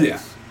his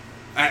legs.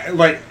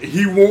 Yeah.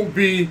 He won't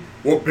be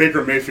what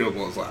Baker Mayfield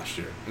was last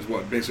year, is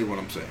basically what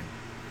I'm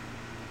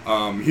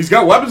saying. He's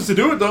got weapons to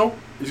do it, though.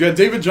 He's got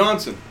David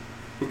Johnson,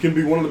 who can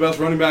be one of the best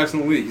running backs in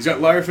the league. He's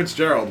got Larry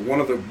Fitzgerald, one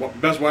of the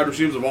best wide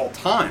receivers of all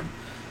time.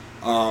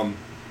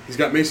 He's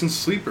got Mason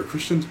Sleeper,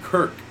 Christian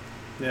Kirk.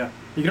 Yeah.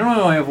 You can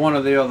only have one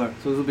or the other,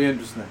 so this will be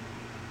interesting.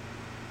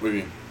 What do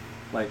you mean?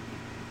 Like,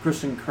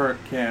 Christian Kirk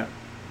can't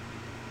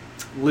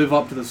live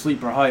up to the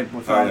sleeper hype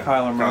without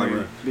Kyler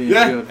Murray being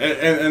good.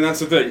 And that's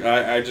the thing.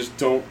 I just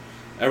don't.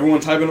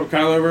 Everyone's hyping up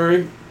Kyler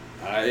Murray.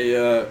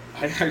 I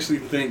actually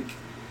think,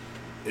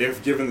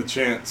 if given the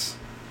chance,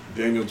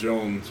 Daniel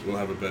Jones will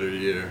have a better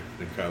year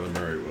than Kyler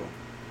Murray will.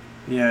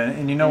 Yeah,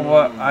 and you know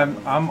what?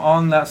 I'm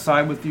on that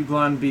side with you,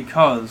 Glenn,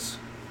 because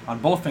on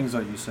both things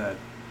that you said,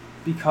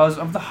 because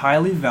of the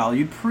highly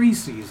valued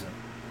preseason.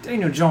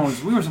 Daniel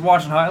Jones, we were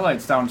watching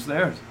highlights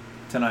downstairs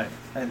tonight,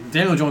 and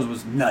Daniel Jones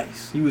was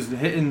nice. He was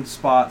hitting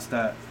spots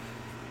that,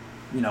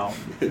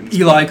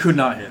 Eli could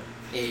not hit.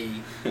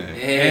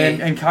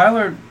 And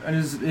Kyler,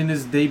 in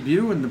his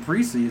debut in the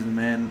preseason,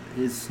 man,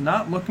 is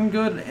not looking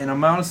good. And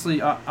I'm honestly,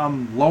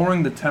 I'm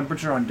lowering the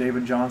temperature on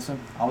David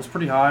Johnson. I was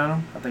pretty high on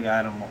him. I think I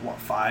had him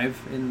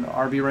 5 in the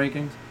RB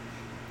rankings.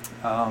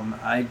 I'm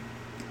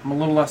a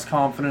little less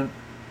confident.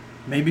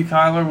 Maybe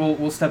Kyler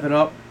will step it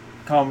up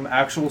come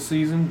actual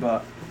season,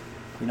 but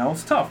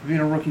it's tough. Being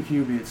a rookie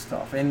QB, it's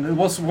tough. And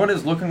what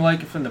it's looking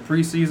like in the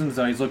preseason is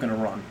that he's looking to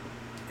run,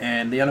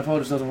 and the NFL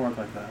just doesn't work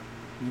like that.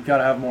 You got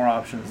to have more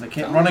options.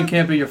 Running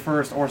can't be your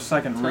first or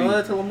second read. Tell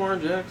that to Lamar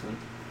Jackson.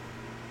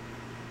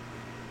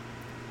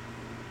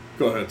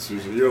 Go ahead,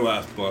 Susan. Your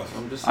last bust.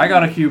 I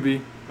got a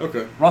QB.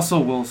 Okay.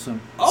 Russell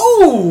Wilson.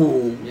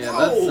 Oh!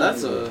 Yeah,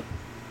 that's a...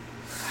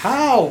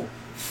 How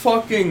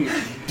fucking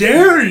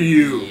dare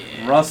you?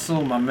 Yeah.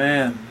 Russell, my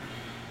man.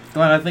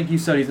 Glenn, I think you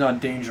said he's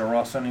not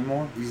dangerous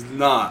anymore. He's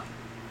not.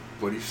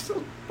 But he's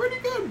still pretty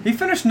good. He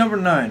finished number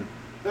 9.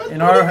 That's In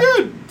pretty our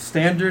good.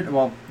 standard,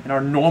 in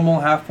our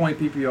normal half-point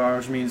PPR,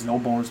 which means no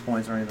bonus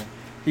points or anything,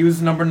 he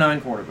was number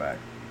 9 quarterback.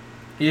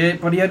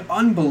 But he had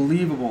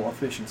unbelievable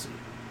efficiency.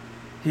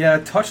 He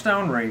had a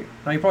touchdown rate.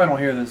 Now, you probably don't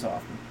hear this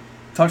often.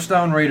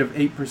 Touchdown rate of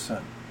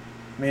 8%,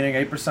 meaning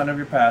 8% of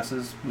your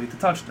passes lead to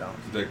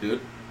touchdowns. Is that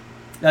good?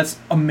 That's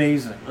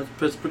amazing.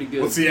 That's pretty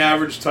good. What's the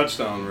average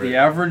touchdown rate? The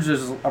average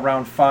is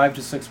around 5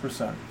 to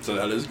 6%. So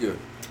that is good.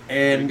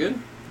 Pretty And good.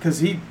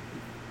 because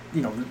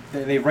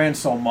they ran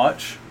so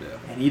much, Yeah.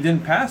 and he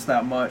didn't pass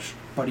that much,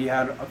 but he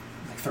had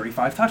like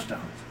 35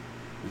 touchdowns.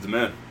 He's the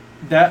man.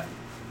 That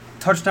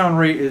touchdown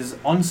rate is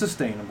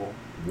unsustainable.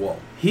 Whoa.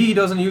 He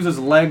doesn't use his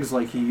legs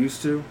like he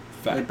used to,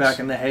 like Facts. back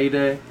in the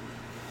heyday.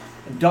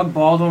 And Doug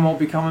Baldwin won't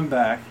be coming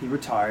back. He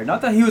retired.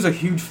 Not that he was a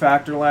huge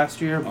factor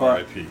last year, but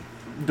R.I.P.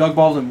 Doug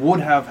Baldwin would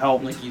have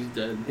helped Like he's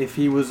dead. if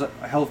he was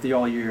healthy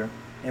all year.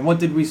 And what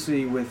did we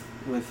see with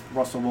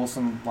Russell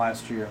Wilson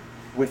last year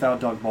without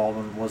Doug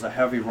Baldwin was a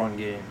heavy run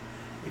game.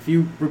 If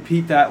you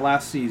repeat that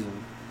last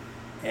season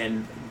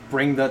and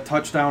bring the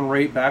touchdown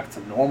rate back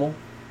to normal,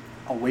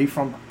 away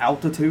from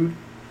altitude,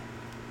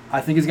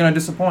 I think he's going to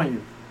disappoint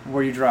you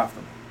where you draft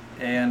him.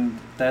 And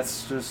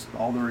that's just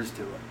all there is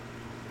to it.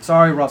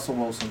 Sorry, Russell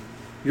Wilson.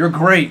 You're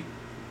great,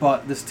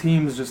 but this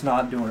team's just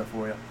not doing it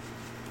for you.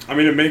 I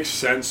mean, it makes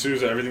sense,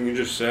 Susan. Everything you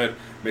just said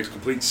makes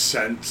complete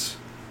sense.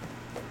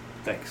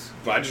 Thanks.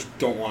 But I just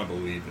don't want to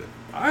believe it.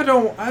 I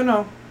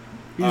know.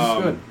 He's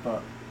good,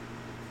 but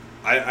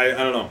I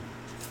don't know.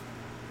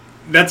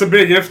 That's a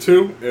big if,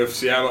 too. If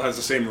Seattle has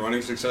the same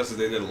running success as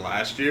they did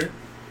last year,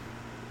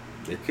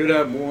 they could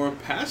have more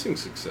passing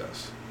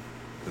success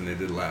than they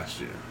did last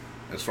year.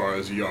 As far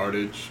as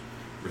yardage,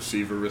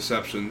 receiver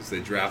receptions, they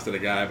drafted a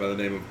guy by the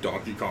name of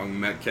Donkey Kong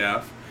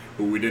Metcalf,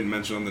 who we didn't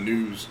mention on the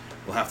news,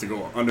 will have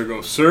to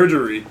undergo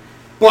surgery,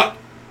 but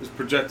it's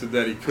projected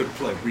that he could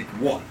play week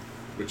 1,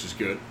 which is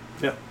good.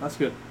 yeah, that's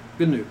good.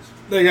 Good news.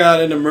 They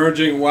got an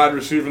emerging wide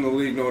receiver in the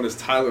league known as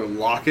Tyler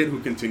Lockett, who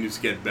continues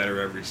to get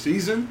better every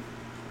season.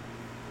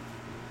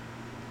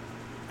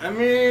 I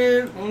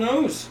mean, Who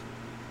knows?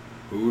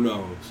 who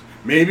knows?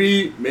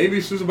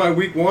 Maybe Susan by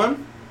week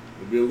 1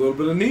 will be a little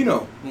bit of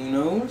Nino. Who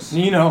knows?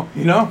 Nino,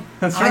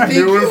 that's I right.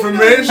 think- New you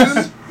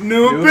information,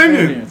 new New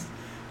opinion. opinions.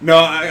 No,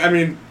 I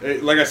mean,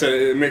 like I said,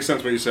 it makes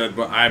sense what you said,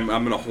 but I'm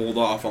going to hold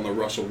off on the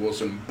Russell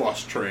Wilson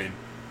bus train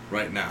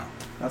right now.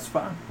 That's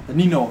fine. The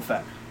Nino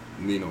effect.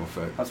 Nino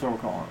effect. That's what we're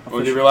calling it.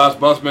 Want to give your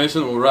last bus,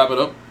 Mason? We'll wrap it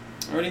up.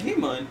 I already gave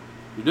mine.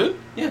 You did?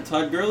 Yeah,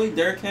 Todd Gurley,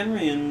 Derrick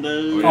Henry, and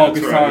Oh, that's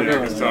Todd right.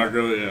 Gurley, Yeah, Todd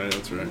Gurley. Yeah,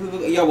 that's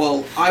right. Yeah,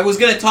 well, I was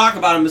gonna talk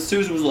about him, but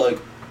Susan was like,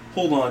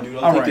 "Hold on, dude.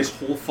 I'll All take right. this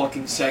whole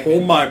fucking segment."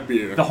 Hold my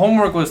beer. The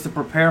homework was to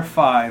prepare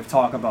 5,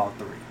 talk about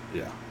 3.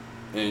 Yeah.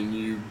 And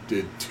you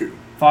did 2.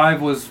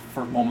 5 was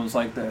for moments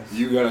like this.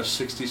 You got a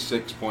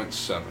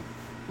 66.7,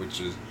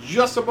 which is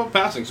just above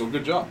passing, so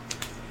good job.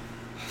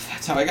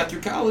 That's how I got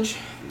through college.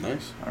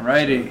 Nice.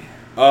 Alrighty.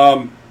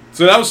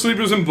 So that was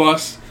Sleepers and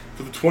Busts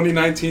for the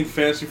 2019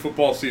 fantasy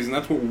football season.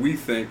 That's what we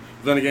think.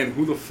 But then again,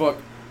 who the fuck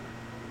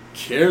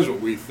cares what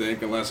we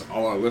think unless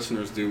all our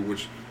listeners do,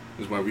 which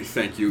is why we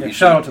thank you Yeah, each,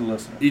 shout out to the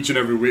listener. each and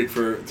every week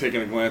for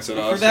taking a glance at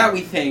us. For that,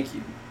 we thank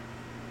you.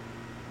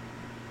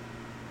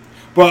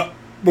 But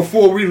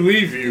before we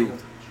leave you,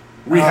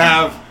 we Oh,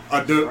 have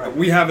a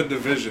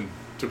division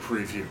to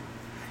preview.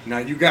 Now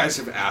you guys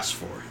have asked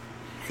for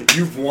it.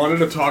 You've wanted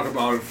to talk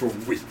about it for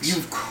weeks.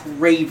 You've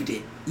craved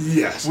it.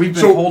 Yes. We've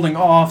been So holding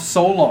off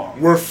so long.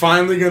 we're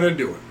finally going to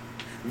do it.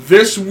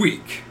 This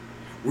week,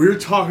 we're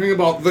talking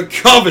about the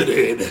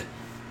coveted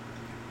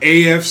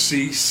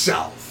AFC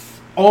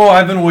South. Oh,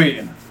 I've been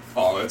waiting.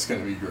 Oh, that's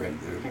going to be great,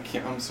 dude. I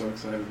can't. I'm so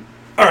excited.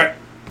 All right.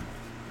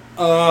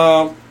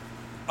 I'm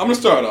going to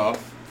start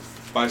off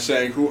by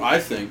saying who I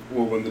think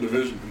will win the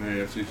division in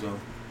the AFC South.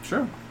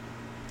 Sure.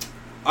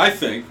 I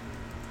think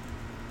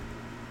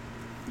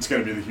it's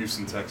going to be the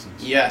Houston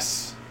Texans.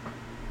 Yes.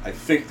 I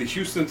think the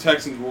Houston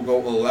Texans will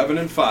go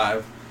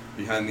 11-5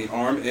 behind the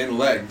arm and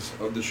legs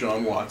of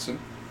Deshaun Watson.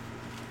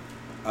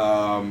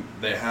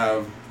 They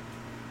have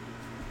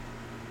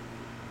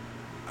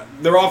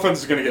their offense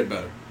is going to get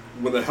better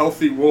with a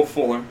healthy Will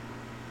Fuller,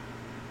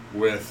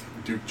 with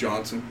Duke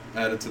Johnson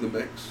added to the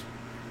mix.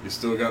 You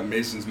still got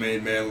Mason's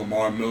main man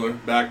Lamar Miller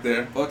back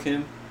there. Fuck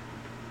him.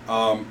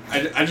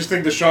 I just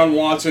think Deshaun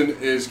Watson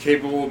is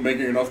capable of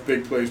making enough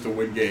big plays to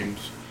win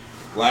games.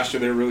 Last year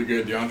they were really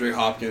good. DeAndre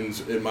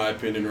Hopkins, in my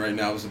opinion, right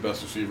now is the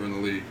best receiver in the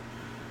league.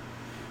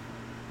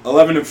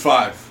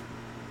 11-5.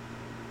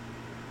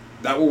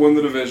 That will win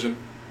the division.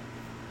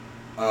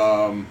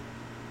 Their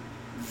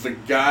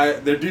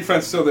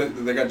defense still,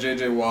 they got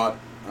J.J. Watt.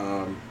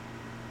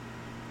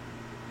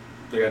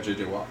 They got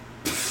J.J. Watt.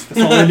 That's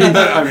all they need.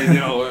 I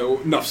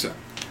mean, enough said.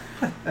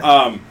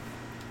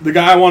 The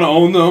guy I want to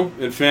own, though,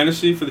 in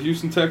fantasy for the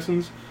Houston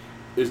Texans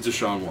is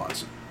Deshaun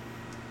Watson.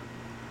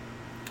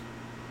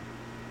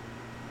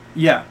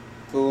 Yeah.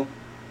 Cool.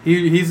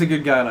 He's a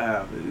good guy to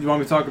have. You want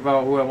me to talk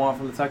about who I want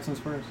from the Texans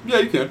first? Yeah,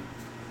 you can.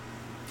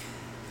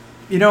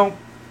 You know,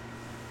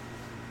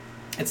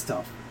 it's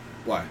tough.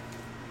 Why?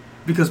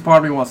 Because part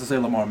of me wants to say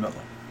Lamar Miller.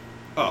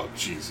 Oh,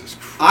 Jesus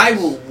Christ. I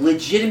will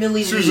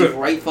legitimately Susan. leave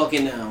right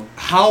fucking now.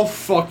 How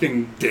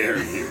fucking dare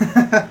you?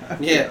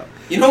 Yeah.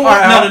 You know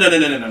what?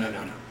 Alright,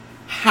 No.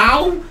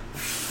 How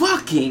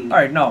fucking All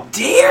right, no.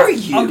 dare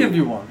you? I'll give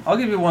you one. I'll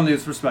give you one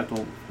that's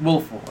respectable.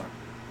 Will Fuller.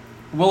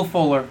 Will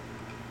Fuller,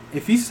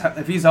 if he's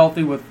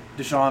healthy with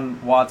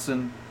Deshaun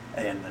Watson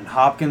and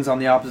Hopkins on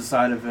the opposite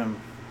side of him,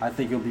 I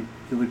think he'll be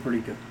pretty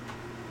good.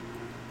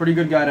 Pretty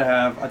good guy to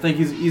have. I think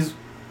he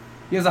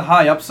has a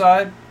high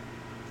upside,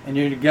 and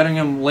you're getting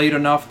him late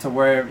enough to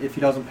where if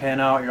he doesn't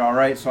pan out, you're all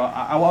right. So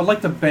I would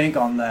like to bank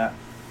on that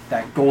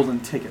golden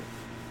ticket.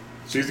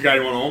 So he's the guy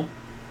you want to own?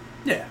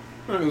 Yeah.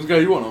 All right, who's the guy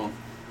you want to own?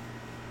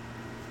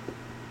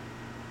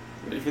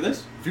 Ready for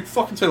this? If you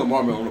fucking say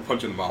Lamar Miller, I'm going to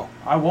punch you in the mouth.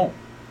 I won't.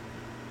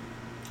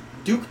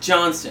 Duke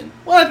Johnson.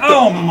 What the?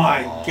 Oh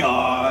my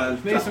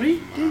God, Mason, are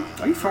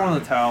you throwing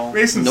the towel?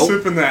 Mason's Nope.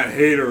 sipping that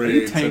Are you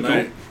haterade tankled?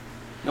 tonight.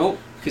 Nope.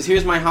 Because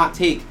here's my hot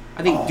take.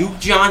 I think Duke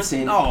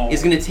Johnson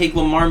is going to take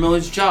Lamar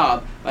Miller's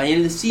job by the end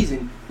of the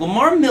season.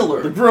 Lamar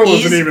Miller The grill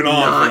is wasn't even on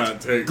for not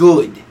that take.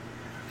 good.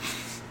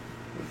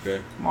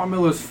 Okay. Lamar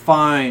Miller's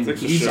fine.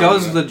 Takes a He shot,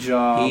 does man. the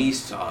job. He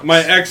sucks. My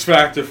X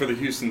factor for the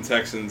Houston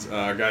Texans,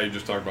 guy you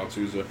just talked about,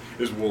 Sousa,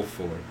 is Will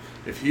Fuller.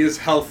 If he is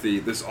healthy,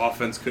 this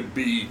offense could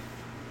be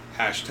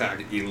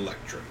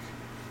 #electric.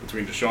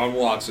 Between Deshaun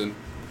Watson,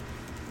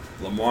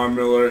 Lamar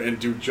Miller, and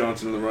Duke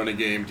Johnson in the running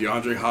game,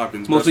 DeAndre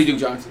Hopkins, Mostly Duke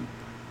Johnson.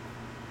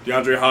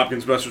 DeAndre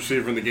Hopkins, best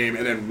receiver in the game,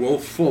 and then Will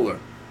Fuller,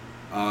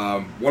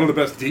 one of the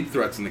best deep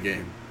threats in the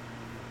game.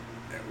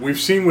 We've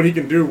seen what he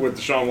can do with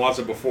Deshaun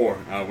Watson before,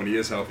 when he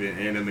is healthy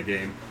and in the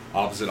game,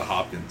 opposite of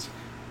Hopkins.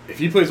 If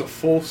he plays a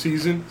full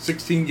season,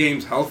 16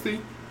 games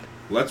healthy,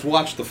 let's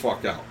watch the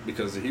fuck out,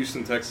 because the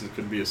Houston Texans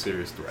could be a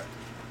serious threat.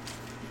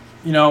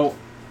 You know,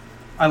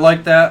 I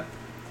like that,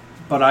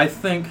 but I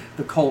think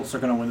the Colts are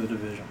going to win the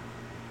division.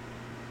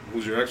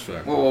 Who's your X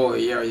factor? Whoa,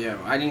 yeah.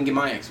 I didn't get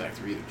my X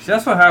Factor either. See,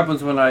 that's what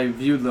happens when I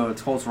viewed the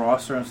Colts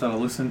roster instead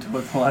of listening to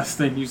the last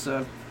thing you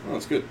said. Oh,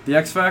 that's good. The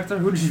X Factor?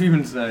 Who did you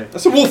even say?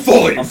 That's a Will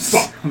Fuller, you I'm,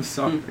 fuck! I'm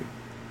sorry.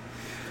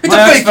 It's My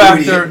a X fake,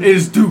 Factor idiot.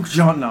 is Duke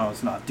Johnson. No,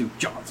 it's not Duke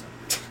Johnson.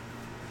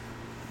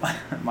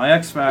 My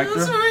X Factor.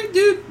 That's alright,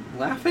 dude.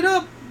 Laugh it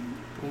up.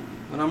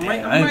 When I'm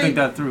right, I I'm didn't right. think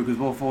that through because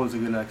Will Fuller's a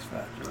good X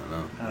Factor. I know.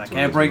 And I That's what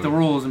can't it break is, the man.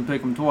 rules and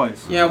pick him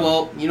twice. Yeah,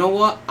 well, you know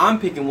what? I'm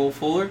picking Will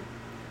Fuller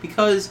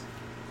because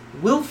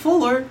Will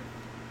Fuller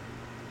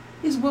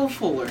is Will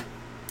Fuller.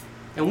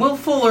 And Will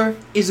Fuller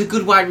is a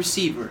good wide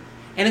receiver.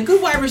 And a good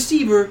wide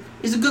receiver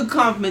is a good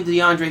compliment to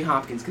DeAndre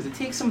Hopkins because it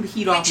takes some of the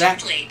heat off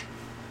that. League.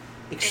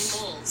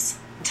 Bengals,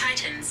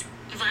 Titans,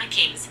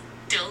 Vikings,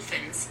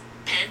 Dolphins,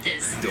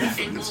 Panthers,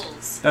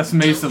 Bengals. That's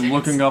Mason Dolphins,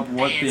 looking up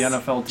what the Bears,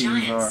 NFL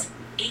teams Giants,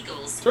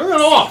 Eagles. Turn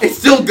that off! It's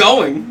still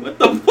going. What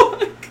the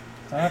fuck?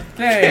 are.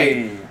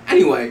 Okay.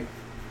 Anyway,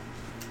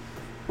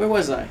 where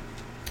was I?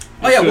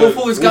 Oh yeah, Will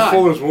Fuller's Will God.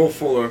 Fuller's Will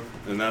Fuller,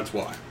 and that's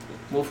why.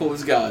 Will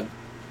Fuller's God.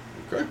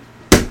 Okay.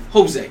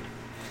 Jose.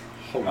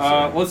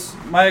 What's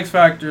my X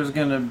Factor is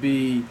gonna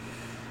be?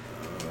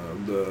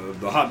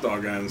 The hot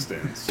dog guy in the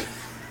stands.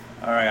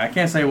 All right, I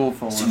can't say Will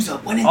Fuller. Sousa,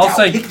 when in I'll doubt,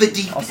 say pick the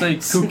defense. I'll say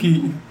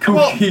Kiki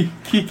Kuti.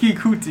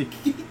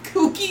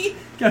 Cookie.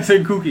 Gotta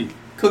say Kookie.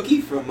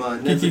 Cookie from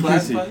Ned's Kiki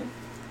Classified.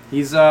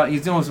 He's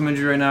dealing with some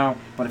injury right now,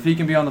 but if he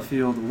can be on the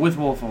field with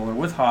Will Fuller,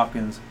 with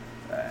Hopkins,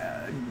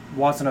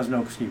 Watson has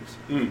no excuse.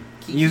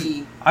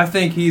 Kiki, I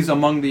think he's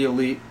among the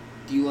elite,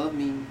 do you love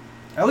me?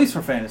 at least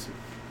for fantasy,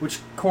 which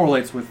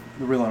correlates with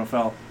the real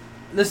NFL.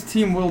 This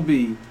team will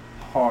be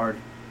hard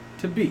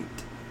to beat.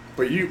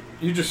 But you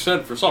just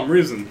said for some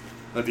reason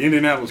that the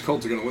Indianapolis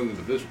Colts are going to win the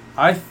division.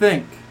 I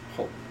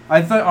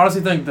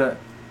honestly think that,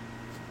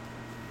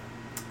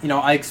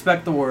 I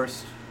expect the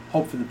worst,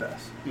 hope for the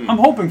best. I'm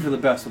hoping for the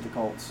best with the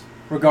Colts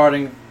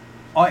regarding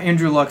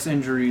Andrew Luck's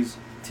injuries,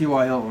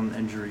 T.Y. Hilton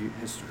injury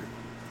history,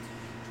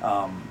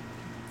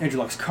 Andrew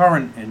Luck's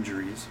current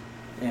injuries,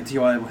 and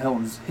T.Y.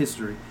 Hilton's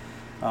history.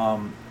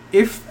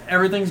 If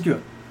everything's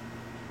good,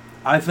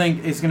 I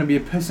think it's going to be a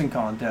pissing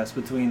contest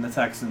between the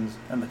Texans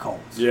and the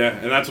Colts. Yeah,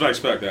 and that's what I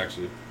expect,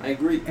 actually. I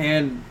agree.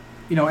 And,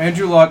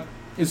 Andrew Luck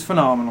is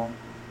phenomenal.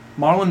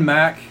 Marlon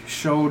Mack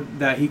showed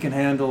that he can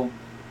handle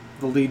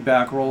the lead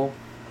back role.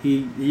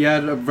 He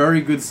had a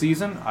very good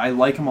season. I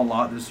like him a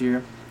lot this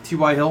year.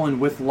 T.Y. Hilton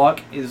with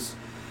Luck is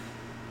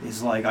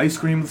like ice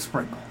cream with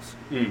sprinkles.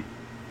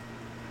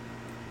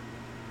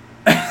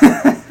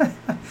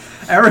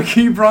 Eric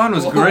Ebron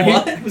was great.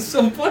 What was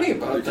so funny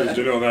about Because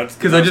that? that's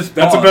 'Cause I just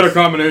that's a paused. better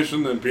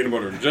combination than peanut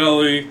butter and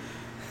jelly,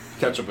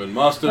 ketchup and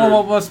mustard.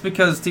 Well, that's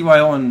because T.Y.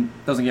 Hilton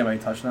doesn't get many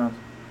touchdowns.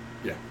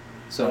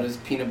 So does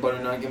peanut butter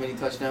not give any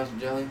touchdowns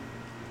with jelly?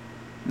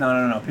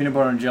 No. Peanut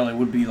butter and jelly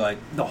would be like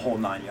the whole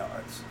 9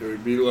 yards. It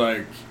would be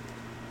like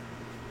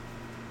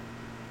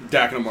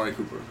Dak and Amari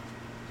Cooper.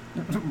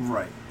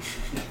 Right.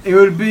 It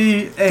would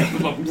be They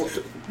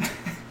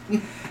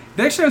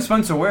actually have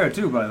Spencer Ware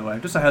too, by the way.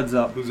 Just a heads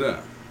up. Who's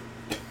that?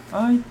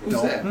 I Who's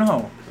don't that?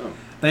 know. Oh.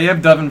 They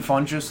have Devin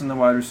Funchess in the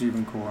wide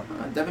receiving core.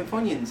 Devin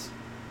Funyuns.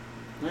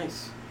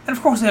 Nice. And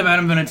of course they have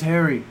Adam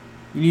Vinatieri.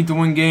 You need to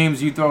win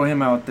games, you throw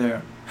him out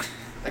there.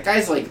 That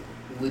guy's like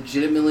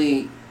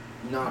legitimately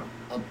not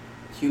a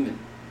human.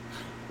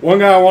 One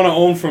guy I want to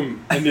own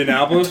from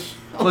Indianapolis.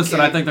 Listen,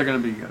 Okay. I think they're going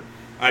to be good.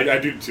 I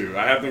do too.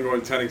 I have them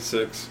going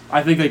 10-6.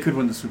 I think they could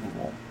win the Super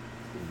Bowl.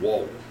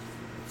 Whoa.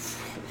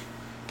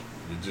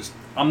 You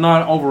I'm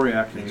not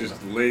overreacting.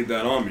 just laid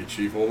that on me,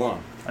 Chief. Hold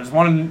on. I just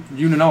wanted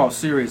you to know how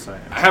serious I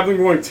am. I have them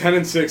going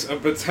 10-6, a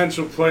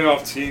potential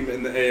playoff team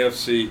in the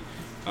AFC.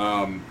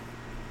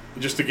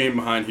 Just a game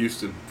behind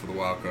Houston for the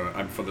wild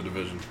card. For the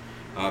division.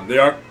 They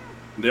are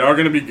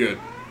going to be good.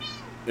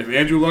 If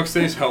Andrew Luck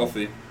stays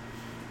healthy,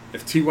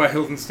 if T.Y.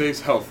 Hilton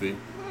stays healthy.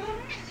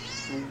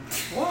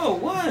 Whoa!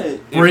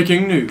 What?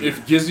 Breaking news.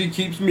 If Gizzy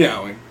keeps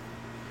meowing,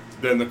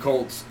 then the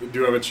Colts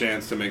do have a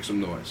chance to make some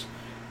noise.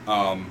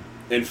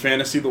 In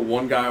fantasy, the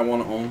one guy I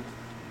want to own.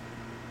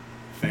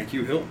 Thank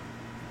you, Hilton.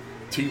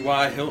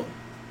 T.Y. Hilton.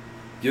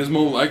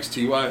 Gizmo likes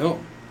T.Y.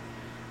 Hilton.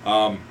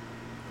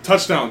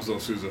 Touchdowns, though,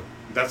 Souza.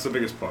 That's the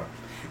biggest part.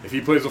 If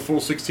he plays a full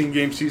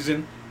 16-game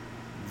season,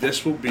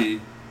 this will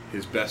be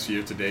his best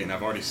year to date, and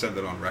I've already said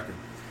that on record.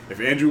 If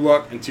Andrew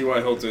Luck and T.Y.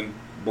 Hilton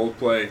both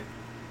play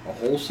a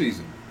whole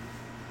season,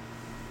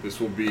 this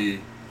will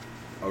be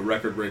a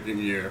record-breaking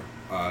year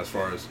as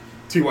far as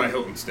T.Y.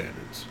 Hilton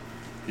standards.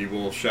 He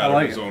will shatter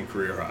his own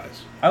career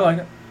highs. I like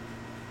it.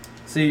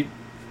 See,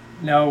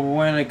 now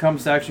when it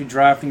comes to actually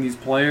drafting these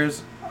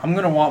players, I'm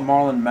going to want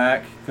Marlon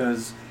Mack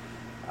because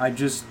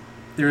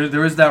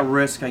there is that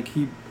risk I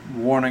keep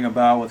warning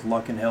about with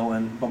Luck and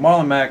Hilton. But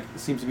Marlon Mack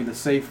seems to be the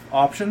safe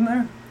option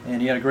there,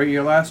 and he had a great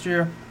year last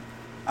year.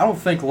 I don't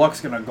think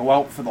Luck's going to go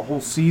out for the whole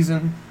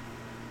season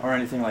or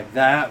anything like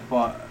that,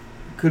 but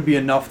it could be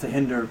enough to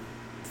hinder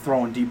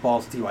throwing deep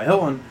balls to T.Y.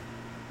 Hilton.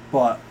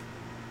 But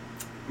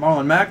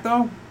Marlon Mack,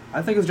 though,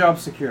 I think his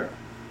job's secure.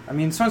 I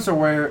mean, Spencer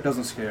Ware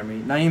doesn't scare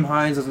me. Naeem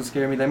Hines doesn't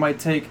scare me. They might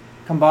take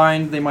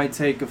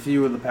a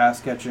few of the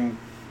pass-catching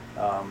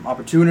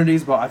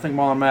opportunities, but I think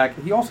Marlon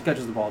Mack, he also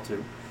catches the ball,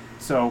 too.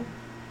 So,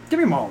 give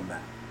me Marlon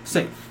Mack.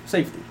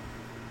 Safety.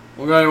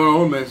 What guy do you want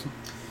to own, Mason?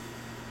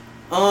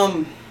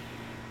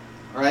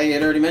 I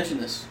had already mentioned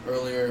this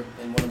earlier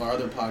in one of our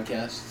other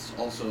podcasts,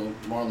 also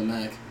Marlon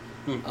Mack.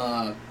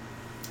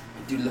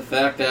 Due to the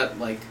fact that,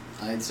 like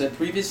I had said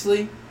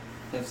previously,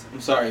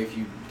 I'm sorry if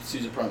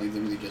Sousa probably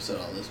literally just said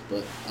all this,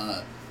 but,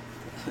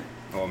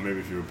 oh, maybe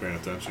if you were paying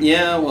attention.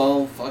 Yeah,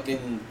 well,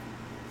 fucking,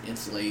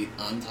 it's late,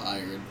 I'm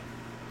tired.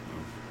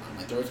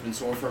 My throat's been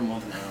sore for a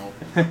month now.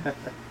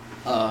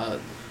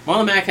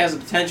 Marlon Mack has the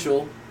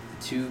potential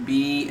to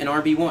be an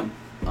RB1,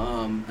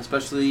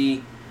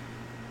 especially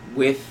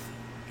with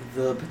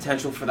the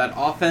potential for that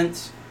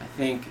offense. I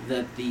think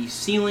that the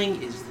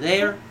ceiling is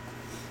there,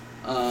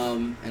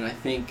 and I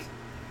think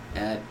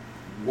at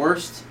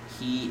worst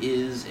he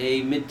is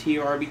a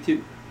mid-tier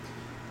RB2,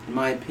 in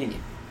my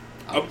opinion.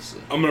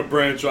 Obviously, I'm going to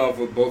branch off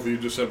what both of you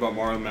just said about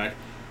Marlon Mack.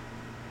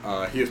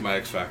 He is my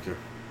X factor.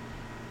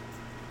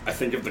 I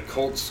think if the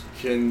Colts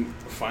can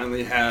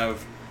finally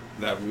have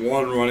that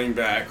one running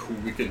back who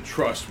we can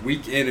trust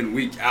week in and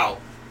week out,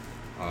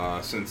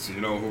 since you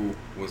know who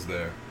was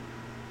there.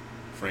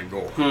 Frank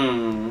Gore.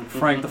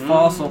 Frank the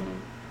Fossil.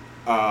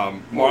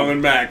 Marlon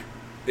Mack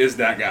is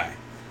that guy.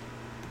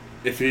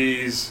 If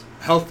he's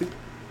healthy,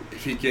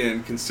 if he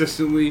can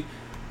consistently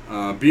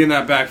be in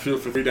that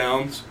backfield for 3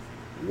 downs,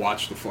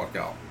 watch the fuck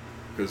out.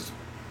 Because,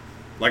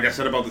 like I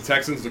said about the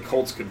Texans, the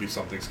Colts could be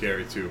something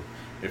scary too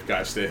if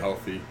guys stay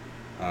healthy.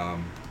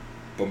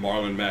 But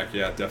Marlon Mack,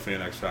 yeah, definitely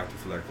an X factor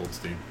for that Colts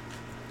team.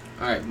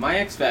 All right, my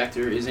X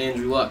factor is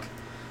Andrew Luck.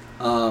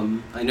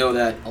 I know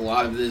that a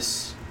lot of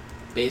this,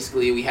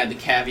 basically, we had the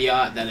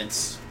caveat that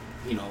it's,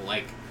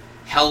 like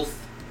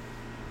health,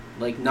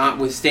 like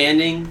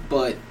notwithstanding,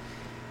 but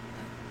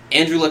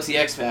Andrew Luck's the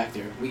X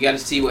factor. We got to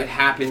see what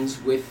happens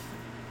with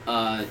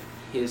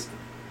his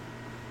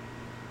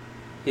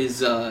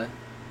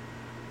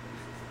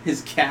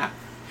calf,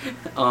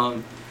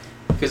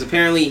 because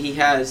apparently he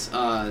has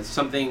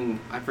something,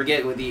 I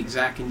forget what the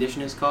exact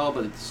condition is called,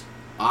 but it's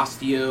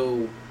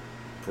osteoporosis.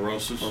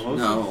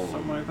 No,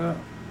 Something like that.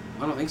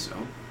 I don't think so.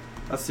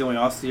 That's the only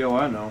osteo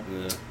I know.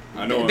 Yeah,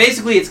 I know.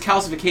 Basically, it's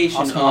calcification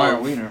Oscar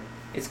of Wiener.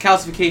 It's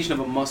calcification of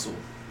a muscle.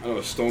 I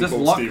know Stone Just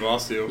Cold Luck. Steve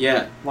Osteo.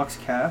 Yeah, Luck's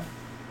calf.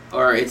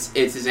 or it's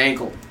his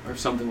ankle or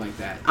something like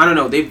that. I don't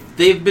know.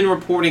 They've been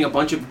reporting a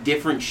bunch of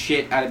different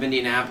shit out of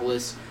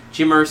Indianapolis.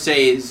 Jim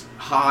Irsay is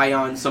high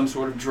on some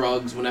sort of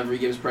drugs whenever he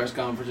gives press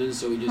conferences,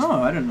 so he just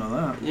Oh, I didn't know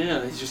that.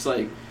 yeah, he's just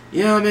like,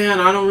 yeah,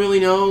 man, I don't really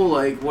know,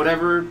 like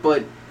whatever.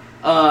 But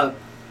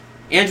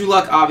Andrew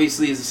Luck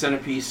obviously is the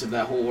centerpiece of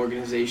that whole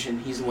organization.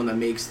 He's the one that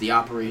makes the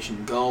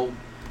operation go.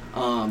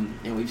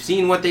 And we've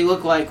seen what they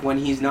look like when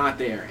he's not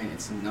there, and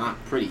it's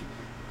not pretty.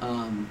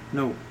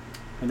 No.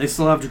 And they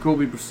still have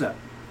Jacoby Brissett.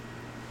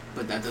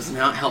 But that does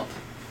not help.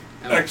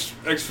 X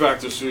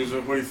Factor,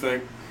 Susan. What do you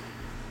think?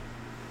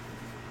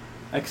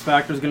 X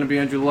Factor is going to be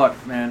Andrew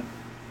Luck, man.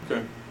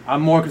 Okay.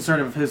 I'm more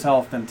concerned with his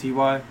health than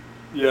T.Y.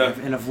 Yeah.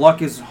 And if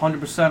Luck is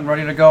 100%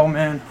 ready to go,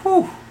 man,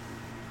 whew,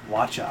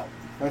 watch out.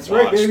 That's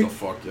Watch the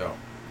fuck out.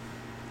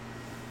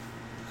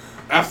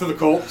 After the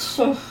Colts,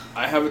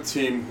 I have a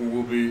team who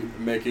will be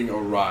making a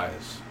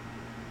rise.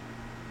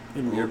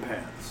 In your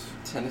pants.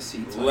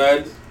 Tennessee.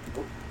 Led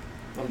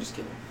I'm just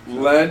kidding.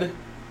 Led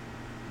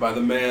by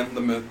the man,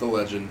 the myth, the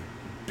legend,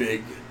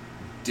 Big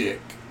Dick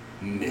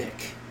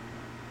Nick.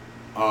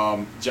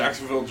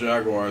 Jacksonville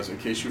Jaguars, in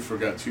case you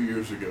forgot, 2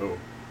 years ago,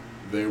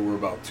 they were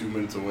about 2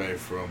 minutes away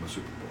from a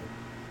Super Bowl.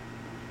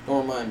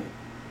 Don't remind me.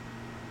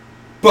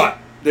 But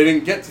they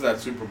didn't get to that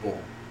Super Bowl.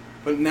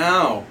 But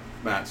now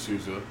Matt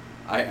Souza,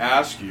 I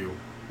ask you,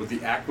 with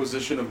the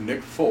acquisition of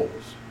Nick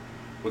Foles,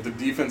 with the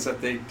defense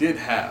that they did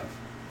have,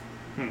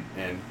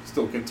 and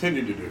still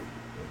continue to do,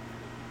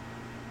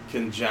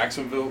 can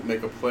Jacksonville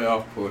make a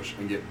playoff push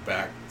and get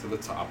back to the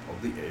top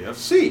of the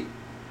AFC?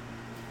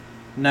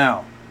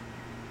 Now,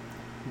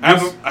 I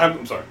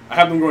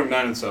have them going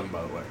 9-7,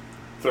 by the way.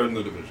 Third in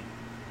the division.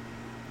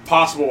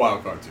 Possible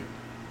wild card team.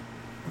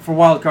 for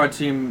wild card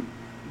team,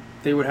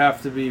 they would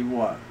have to be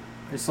what?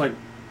 It's like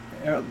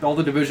all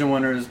the division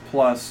winners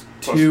plus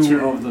two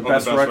of the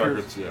best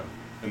records. Yeah,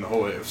 in the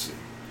whole AFC.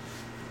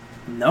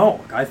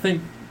 No, I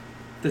think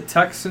the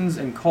Texans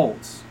and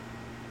Colts.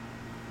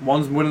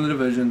 One's winning the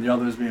division, the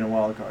other is being a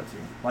wild card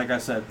team. Like I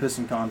said,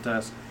 pissing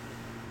contest,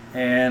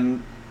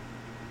 and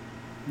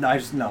I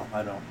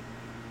don't.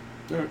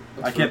 Yeah,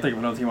 I can't think of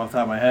another team off the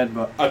top of my head,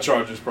 but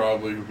Chargers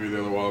probably would be the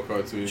other wild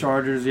card team.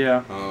 Chargers,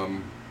 yeah.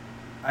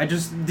 I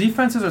just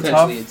defenses are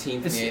Potentially tough. a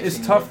team from the It's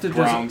AFC tough to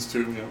Browns just.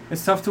 too. Yeah.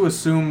 It's tough to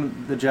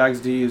assume the Jags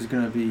D is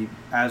going to be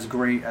as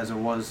great as it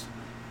was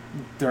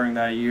during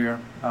that year.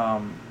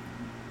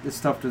 It's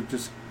tough to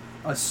just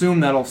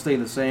assume that'll stay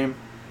the same.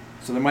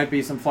 So there might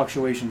be some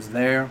fluctuations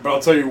there. But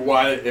I'll tell you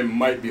why it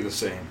might be the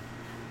same.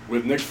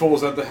 With Nick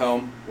Foles at the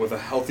helm, with a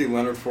healthy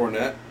Leonard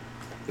Fournette,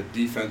 the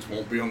defense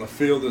won't be on the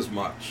field as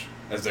much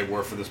as they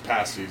were for this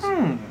past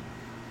season.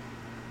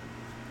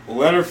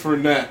 Leonard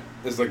Fournette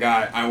is the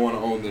guy I want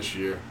to own this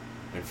year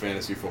in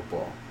fantasy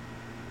football.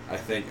 I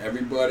think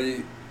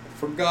everybody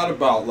forgot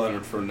about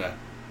Leonard Fournette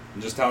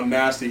and just how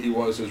nasty he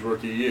was his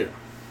rookie year.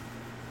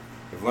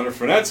 If Leonard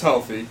Fournette's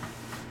healthy,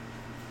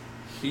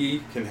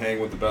 he can hang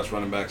with the best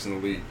running backs in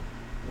the league.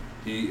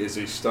 He is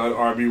a stud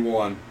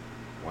RB1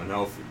 when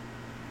healthy.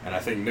 And I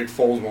think Nick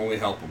Foles will only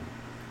help him.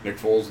 Nick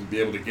Foles will be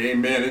able to game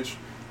manage,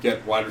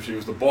 get wide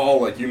receivers the ball.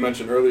 Like you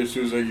mentioned earlier,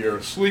 Souza, you're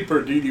a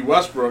sleeper, D.D.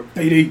 Westbrook.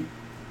 D.D.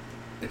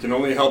 It can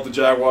only help the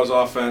Jaguars'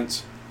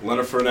 offense.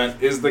 Leonard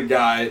Fournette is the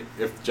guy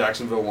if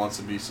Jacksonville wants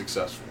to be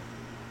successful.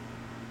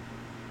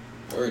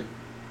 Word.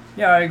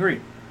 Yeah, I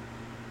agree.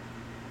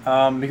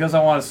 Because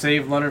I want to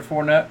save Leonard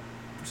Fournette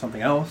for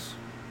something else,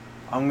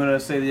 I'm going to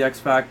say the X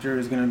Factor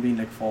is going to be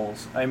Nick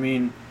Foles. I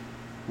mean,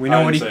 we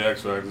know what he... I didn't say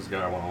X Factor, this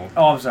guy I want to own.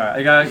 Oh, I'm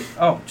sorry.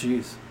 Oh,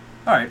 jeez.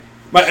 All right.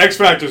 My X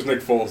Factor is Nick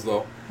Foles,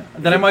 though.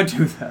 Then I might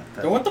do that.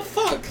 Then what the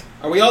fuck?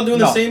 Are we all doing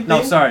the same thing?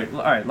 No, sorry. All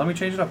right, let me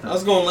change it up then. I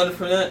was going Leonard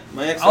Fournette.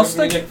 My ex I'll was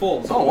stick- Nick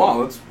Foles. Oh,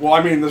 wow. Well,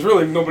 I mean, there's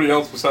really nobody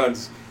else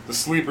besides the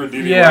sleeper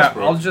D.D. Yeah,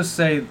 Westbrook. I'll just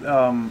say...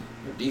 Your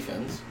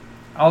defense.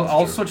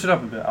 I'll true. switch it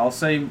up a bit. I'll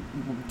say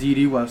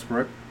D.D.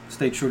 Westbrook.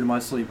 Stay true to my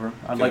sleeper.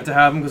 I'd Okay. like to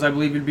have him because I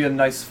believe he'd be a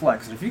nice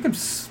flex. And if you can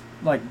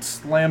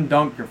slam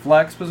dunk your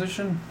flex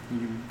position,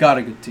 you've got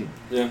a good team.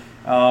 Yeah.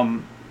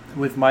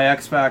 With my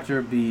X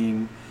factor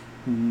being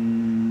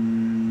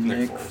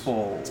Nick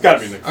Foles. It's got to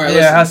be Nick Foles. All right, Yeah,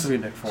 it listen. has to be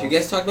Nick Foles. So you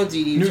guys talk about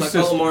D.D. You New talk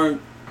about system.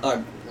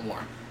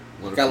 Lamar.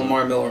 Got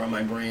Lamar Miller on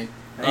my brain.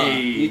 Hey.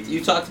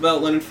 You talked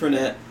about Leonard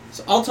Fournette.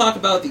 So I'll talk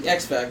about the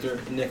X Factor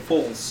and Nick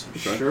Foles.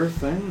 Okay. Sure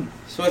thing.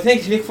 So I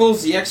think Nick Foles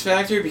is the X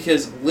Factor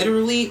because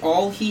literally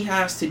all he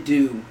has to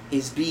do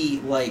is be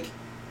like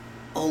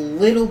a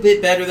little bit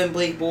better than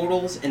Blake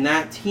Bortles, and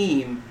that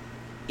team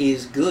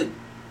is good.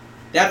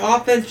 That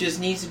offense just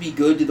needs to be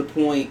good to the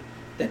point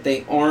that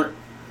they aren't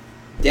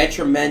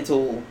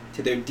detrimental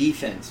to their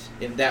defense,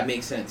 if that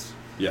makes sense.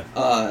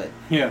 Yeah.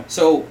 Yeah.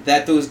 So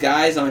that those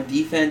guys on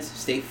defense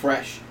stay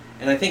fresh.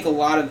 And I think a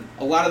lot of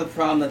the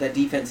problem that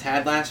defense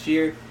had last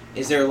year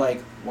is they're like,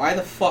 why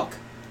the fuck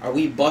are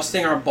we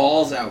busting our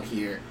balls out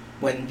here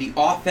when the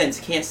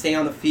offense can't stay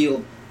on the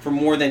field for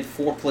more than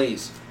 4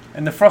 plays?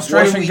 And the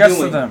frustration we gets to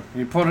doing? them.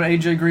 You put an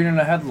AJ Green in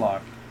a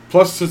headlock.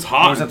 Plus, it's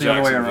hot Or is in that the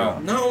other way Jacksonville.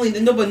 around? Not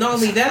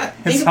only that,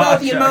 It's think about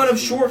hot, the amount of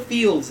Jackson. short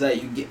fields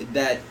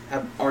that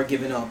are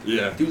given up.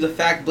 Yeah. Due to the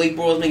fact Blake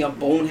Bortles making a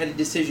boneheaded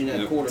decision at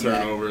Yep,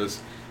 quarterback. turnovers.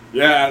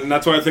 Yeah, and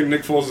that's why I think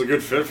Nick Foles is a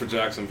good fit for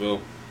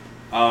Jacksonville.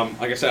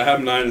 Like I said, I have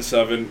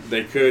 9-7.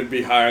 They could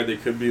be higher, they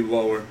could be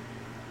lower.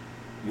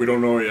 We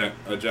don't know yet.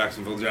 A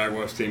Jacksonville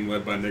Jaguars team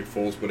led by Nick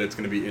Foles, but it's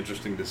going to be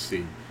interesting to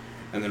see.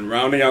 And then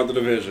rounding out the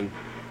division,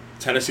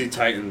 Tennessee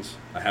Titans.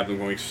 I have them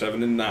going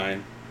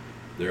 7-9.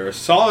 They're a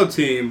solid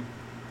team,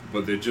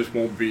 but they just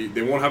won't be.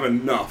 They won't have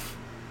enough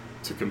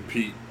to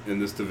compete in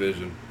this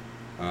division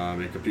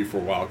and compete for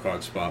a wild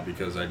card spot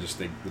because I just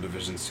think the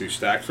division's too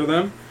stacked for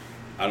them.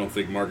 I don't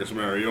think Marcus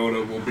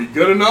Mariota will be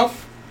good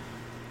enough.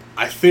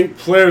 I think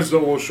players that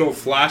will show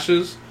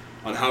flashes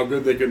on how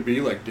good they can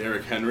be, like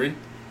Derrick Henry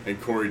and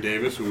Corey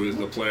Davis, who are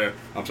the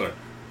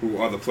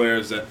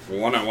players that,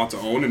 one, I want to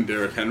own in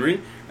Derrick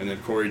Henry, and then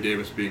Corey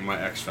Davis being my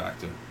X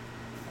factor.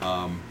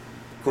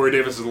 Corey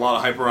Davis has a lot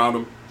of hype around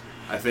him.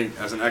 I think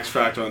as an X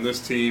factor on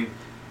this team,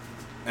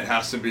 it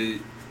has to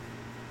be.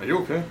 Are you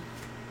okay?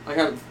 I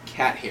have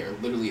cat hair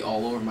literally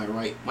all over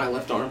my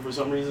left arm for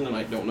some reason, and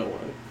I don't know why.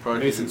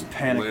 Probably Mason's 'cause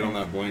panicking. Laid on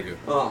that blanket.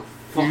 Oh,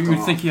 fuck You would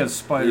off. think he has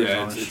spiders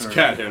Yeah, on it's his shirt.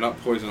 cat hair,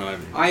 not poison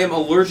ivy. I am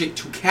allergic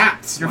to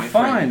cats. You're my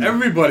fine. friend.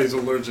 Everybody's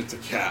allergic to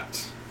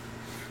cats.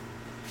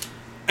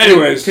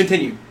 Anyways,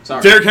 Continue.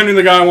 Sorry. Derrick Henry,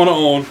 the guy I want to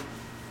own.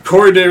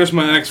 Corey Davis,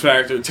 my X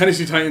factor.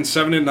 Tennessee Titans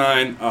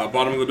 7-9,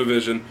 bottom of the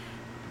division.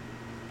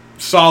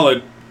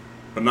 Solid,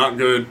 but not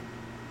good,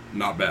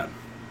 not bad.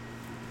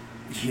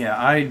 Yeah,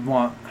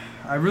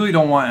 I really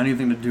don't want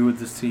anything to do with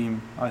this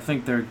team. I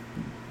think they're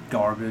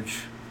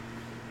garbage.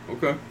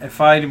 Okay. If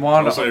I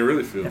want That's how you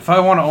really feel. If I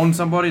want to own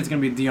somebody, it's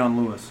going to be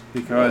Dion Lewis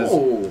because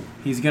Oh.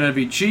 he's going to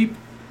be cheap.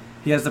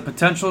 He has the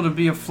potential to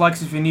be a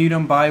flex if you need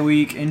him, bye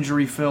week,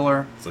 injury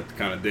filler. It's like the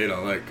kind of date I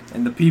like.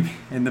 In the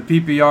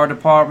PPR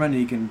department,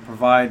 he can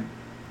provide,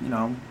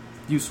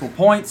 useful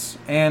points,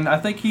 and I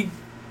think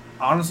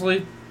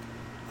honestly,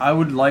 I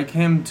would like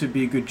him to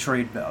be good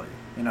trade value.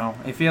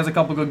 If he has a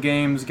couple good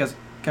games,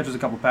 catches a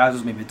couple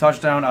passes, maybe a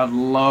touchdown, I'd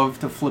love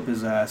to flip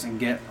his ass and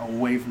get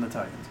away from the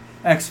Titans.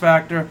 X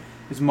factor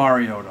is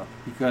Mariota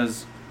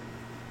because,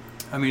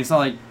 it's not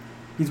like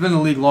he's been in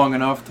the league long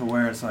enough to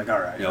where it's like, all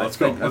right, Yeah, let's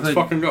go. Let's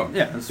fucking go.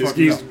 Yeah,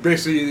 He's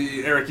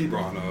basically the Eric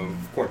Ebron of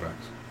quarterbacks.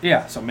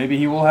 Yeah, so maybe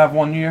he will have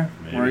 1 year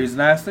where Maybe. he's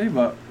nasty,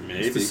 but Maybe.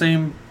 it's the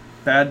same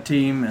bad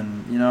team,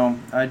 and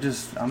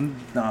I'm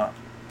not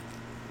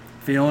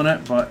feeling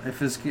it. But if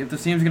the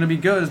team's gonna be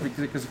good, it's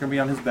because it's gonna be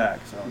on his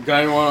back. So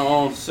Guy you want to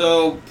own?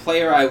 So,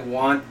 player I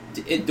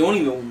don't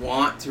even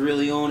want to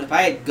really own. If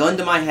I had gun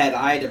to my head,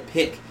 I had to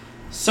pick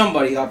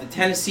somebody off the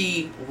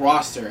Tennessee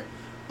roster.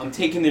 I'm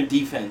taking their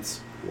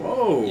defense.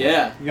 Whoa.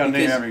 Yeah. you gotta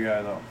name because- every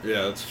guy though.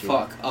 Yeah, that's true.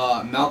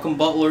 Fuck. Malcolm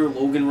Butler,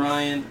 Logan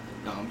Ryan.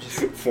 No, I'm just.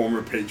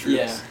 Former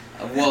Patriots.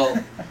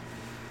 Yeah.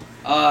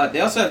 They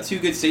also have 2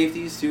 good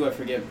safeties too. I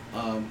forget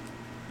what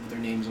their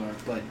names are,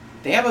 but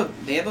they have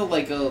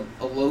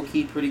a low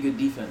key pretty good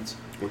defense.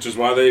 Which is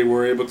why they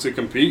were able to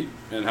compete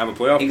and have a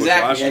playoff push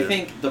last Exactly. year. I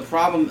think the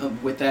problem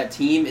with that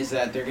team is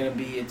that they're going to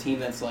be a team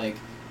that's like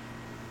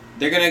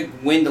they're going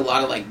to win a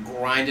lot of like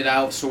grinded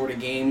out sort of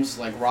games,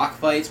 like rock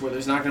fights, where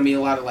there's not going to be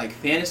a lot of like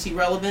fantasy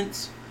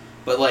relevance,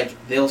 but like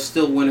they'll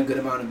still win a good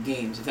amount of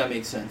games, if that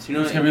makes sense. You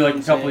know, It's gonna be like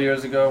a couple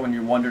years ago when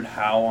you wondered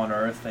how on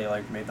earth they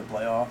made the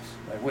playoffs.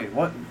 Like, wait,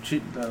 what? Yeah,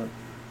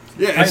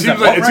 it Titans seems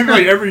have like what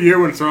record? every year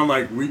when it's around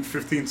like week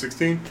 15,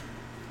 16,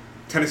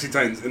 Tennessee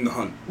Titans in the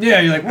hunt. Yeah,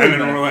 you're like, wait And a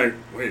then minute. we're like,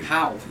 wait.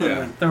 How?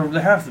 Yeah.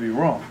 They have to be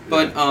wrong.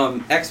 But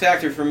X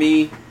factor for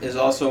me is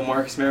also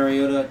Marcus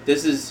Mariota.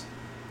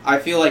 I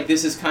feel like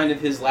this is kind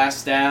of his last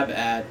stab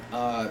at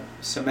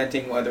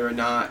cementing whether or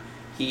not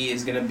he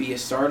is going to be a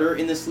starter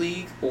in this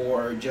league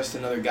or just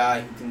another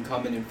guy who can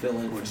come in and fill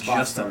in Or for spot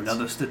just starts.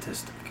 another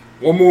statistic.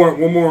 One more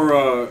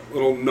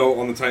little note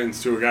on the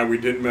Titans too. A guy we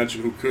didn't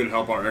mention who could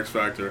help our X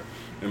factor,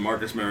 and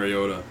Marcus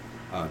Mariota,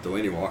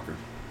 Delaney Walker.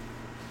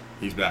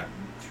 He's back.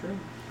 True.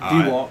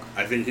 D-Walk.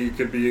 I think he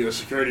could be a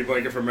security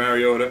blanket for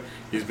Mariota.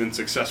 He's been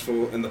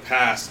successful in the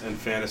past in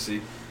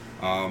fantasy,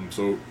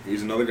 so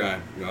he's another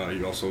guy.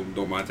 You also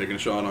don't mind taking a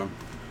shot on.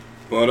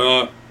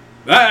 But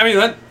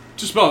that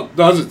just about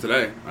does it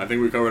today. I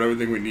think we covered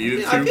everything we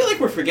needed to. I feel like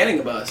we're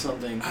forgetting about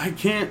something. I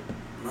can't.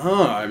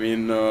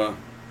 No,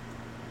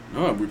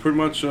 we pretty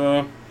much.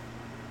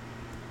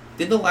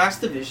 Did the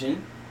last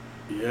division,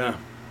 Yeah.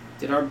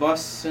 did our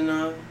busts and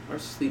our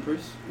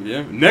sleepers.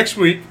 Yeah. Next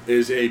week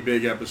is a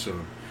big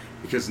episode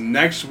because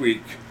next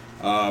week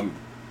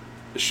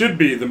should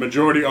be the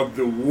majority of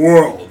the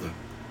world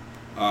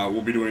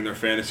will be doing their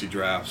fantasy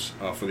drafts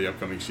for the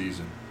upcoming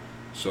season.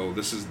 So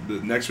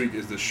next week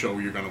is the show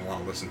you're gonna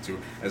want to listen to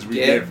as we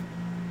Get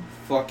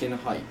fucking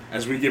hype.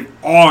 as we give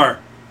our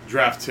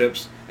draft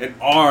tips and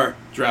our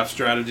draft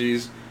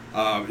strategies.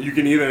 You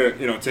can either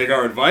take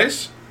our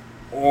advice,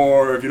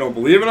 or if you don't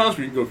believe in us,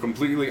 we can go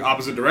completely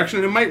opposite direction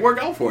and it might work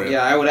out for you.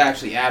 Yeah, I would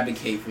actually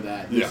advocate for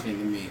that. Yeah. Listening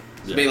to me,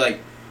 so Yeah. be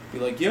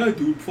like, yeah,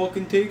 dude,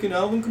 fucking take an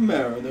Alvin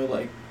Kamara. And they're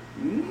like,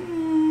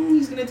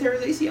 he's gonna tear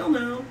his ACL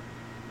now.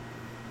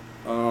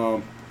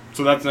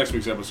 So that's next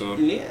week's episode.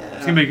 Yeah,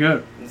 It's gonna be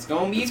good. It's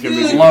gonna be It's good.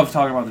 gonna be I love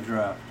talking about the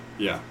draft.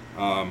 Yeah.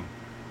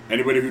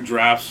 Anybody who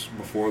drafts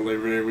before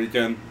Labor Day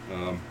weekend,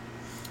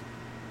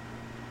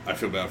 I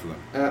feel bad for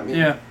them.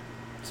 Yeah.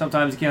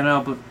 Sometimes you can't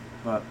help it,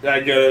 but I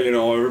get it.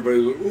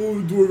 Everybody's like, "Oh,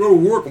 do I gotta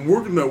work? I'm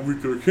working that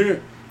week, and I can't."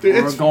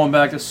 we're It's, going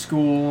back to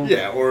school.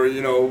 yeah, or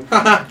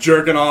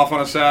jerking off on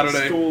a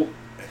Saturday. School.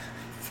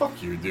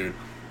 Fuck you, dude.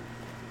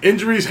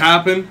 Injuries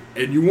happen,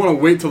 and you want to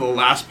wait till the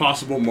last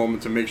possible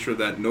moment to make sure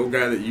that no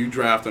guy that you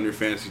draft on your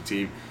fantasy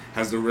team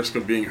has the risk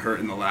of being hurt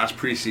in the last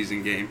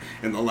preseason game,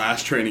 in the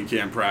last training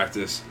camp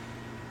practice.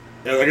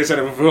 And like I said,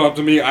 if it were up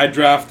to me, I'd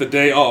draft the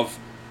day of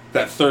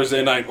that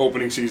Thursday night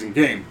opening season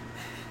game.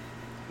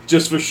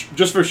 Just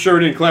for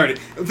surety and clarity.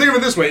 Think of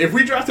it this way. If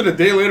we drafted a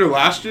day later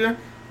last year,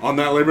 on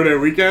that Labor Day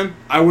weekend,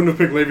 I wouldn't have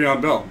picked Le'Veon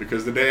Bell,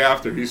 because the day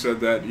after he said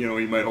that, he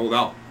might hold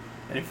out.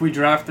 And if we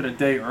drafted a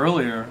day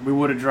earlier, we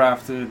would have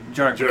drafted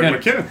Jarek Jared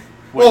McKinnon. McKinnon.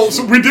 Well,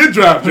 so we did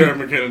draft Jared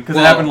McKinnon. Because it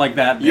happened like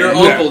that. Your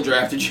day. uncle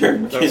drafted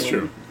Jared McKinnon. That's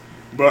true.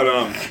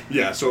 But,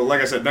 yeah, so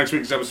like I said, next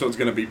week's episode is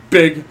going to be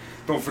big.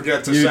 Don't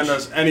forget to Huge. send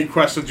us any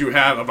questions you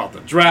have about the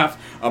draft,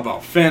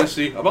 about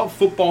fantasy, about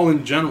football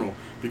in general,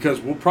 because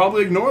we'll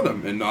probably ignore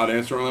them and not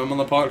answer them on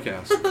the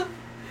podcast.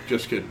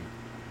 Just kidding.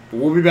 But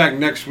we'll be back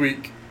next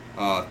week.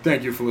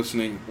 Thank you for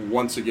listening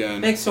once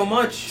again Thanks so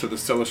much. to the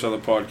Stellar Seller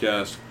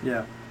podcast.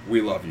 Yeah.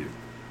 we love you.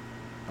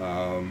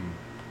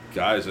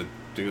 Guys, I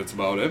think that's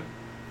about it.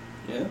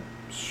 Yeah.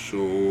 So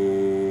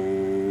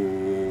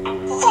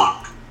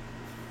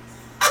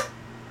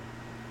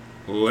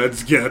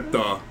let's get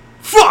the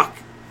fuck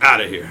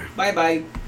out of here. Bye bye.